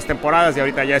 2 primeras temporadas y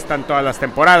ahorita ya están todas las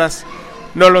temporadas.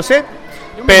 No lo sé.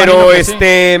 Yo me Pero imagino que sí.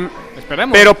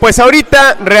 Esperemos. Pero pues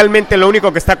ahorita realmente lo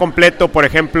único que está completo, por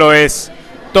ejemplo, es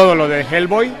todo lo de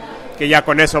Hellboy, que ya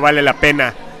con eso vale la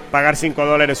pena pagar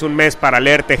 $5 un mes para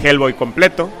leerte Hellboy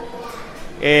completo.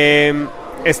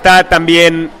 Está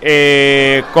también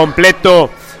completo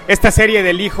esta serie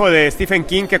del hijo de Stephen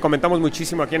King que comentamos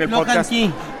muchísimo aquí en el podcast.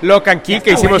 Lock and Key,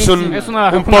 que hicimos un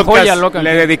podcast, joya, Lock and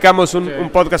le Key. dedicamos un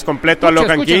podcast completo a Lock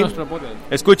and Key.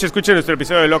 Escuche nuestro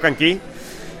episodio de Lock and Key.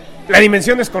 La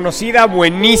Dimensión Desconocida,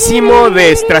 buenísimo,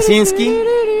 de Straczynski.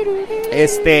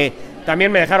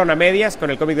 También me dejaron a medias con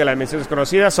el cómic de La Dimensión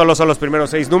Desconocida, solo son los primeros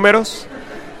 6 números.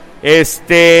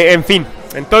 En fin,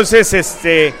 entonces,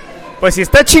 pues sí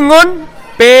está chingón,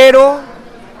 pero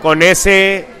con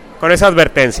esa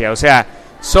advertencia, o sea,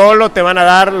 solo te van a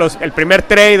dar el primer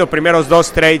trade o primeros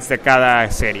 2 trades de cada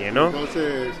serie, ¿no?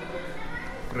 Entonces,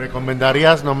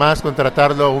 ¿recomendarías nomás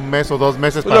contratarlo un mes o 2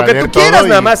 meses Pues para lo que leer tú quieras, todo?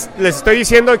 nada más les estoy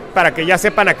diciendo para que ya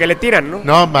sepan a qué le tiran, ¿no?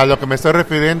 No, a lo que me estoy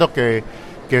refiriendo que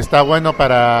está bueno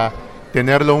para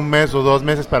tenerlo un mes o 2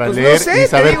 meses para Pues no leer sé, y te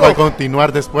saber digo. cuál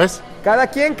continuar después. Cada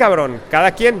quien, cabrón,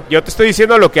 cada quien. Yo te estoy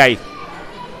diciendo lo que hay.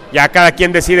 Ya cada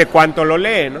quien decide cuánto lo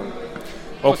lee, ¿no?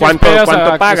 O si cuánto esperas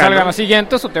a paga, que salgan ¿no? las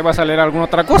siguientes, o te vas a leer alguna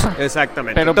otra cosa.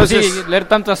 Exactamente. Pero entonces, pues sí, leer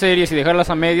tantas series y dejarlas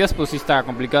a medias, pues sí está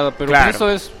complicado. Pero Claro. pues eso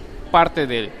es parte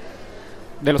de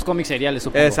los cómics seriales,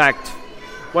 supongo. exacto.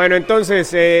 Bueno,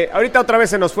 entonces, ahorita otra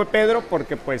vez se nos fue Pedro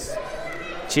porque pues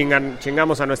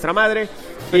chingamos a nuestra madre.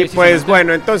 Y pues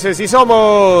bueno, entonces si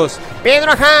somos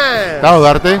Pedro Ajá ¿Tao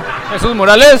Darte? Jesús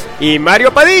Morales. y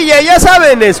Mario Padilla, ya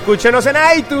saben, escúchenos en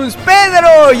iTunes.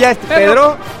 Pedro, ya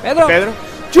Pedro.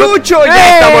 Chucho,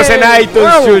 ya estamos en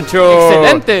iTunes, ¡Wow! Chucho.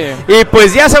 Excelente. Y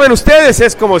pues ya saben ustedes,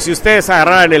 es como si ustedes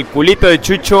agarraran el culito de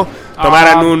Chucho,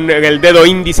 tomaran el dedo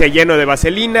índice lleno de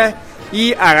vaselina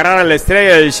y agarraran la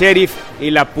estrella del sheriff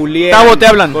y la pulieran Tavo, te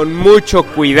hablan. con mucho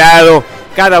cuidado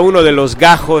cada uno de los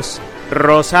gajos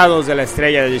rosados de la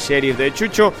estrella del sheriff de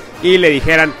Chucho y le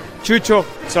dijeran: Chucho,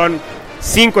 son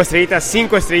 5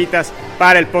 estrellitas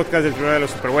para el podcast del Tribunal de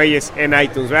los Supergüeyes en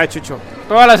iTunes, ¿verdad, Chucho?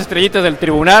 Todas las estrellitas del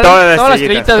tribunal. Todas las Todas las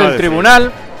estrellitas estrellitas del todas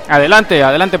tribunal.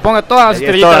 Adelante, ponga todas las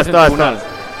estrellitas del tribunal.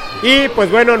 Y pues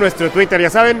bueno, nuestro Twitter, ya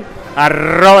saben,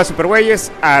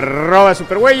 @supergüeyes,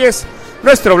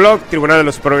 nuestro blog,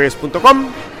 tribunaldelosupergüeyes.com.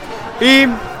 Y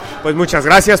pues muchas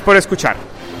gracias por escuchar.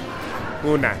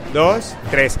 1, 2,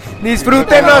 3.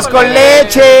 ¡Disfrútenos con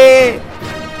leche!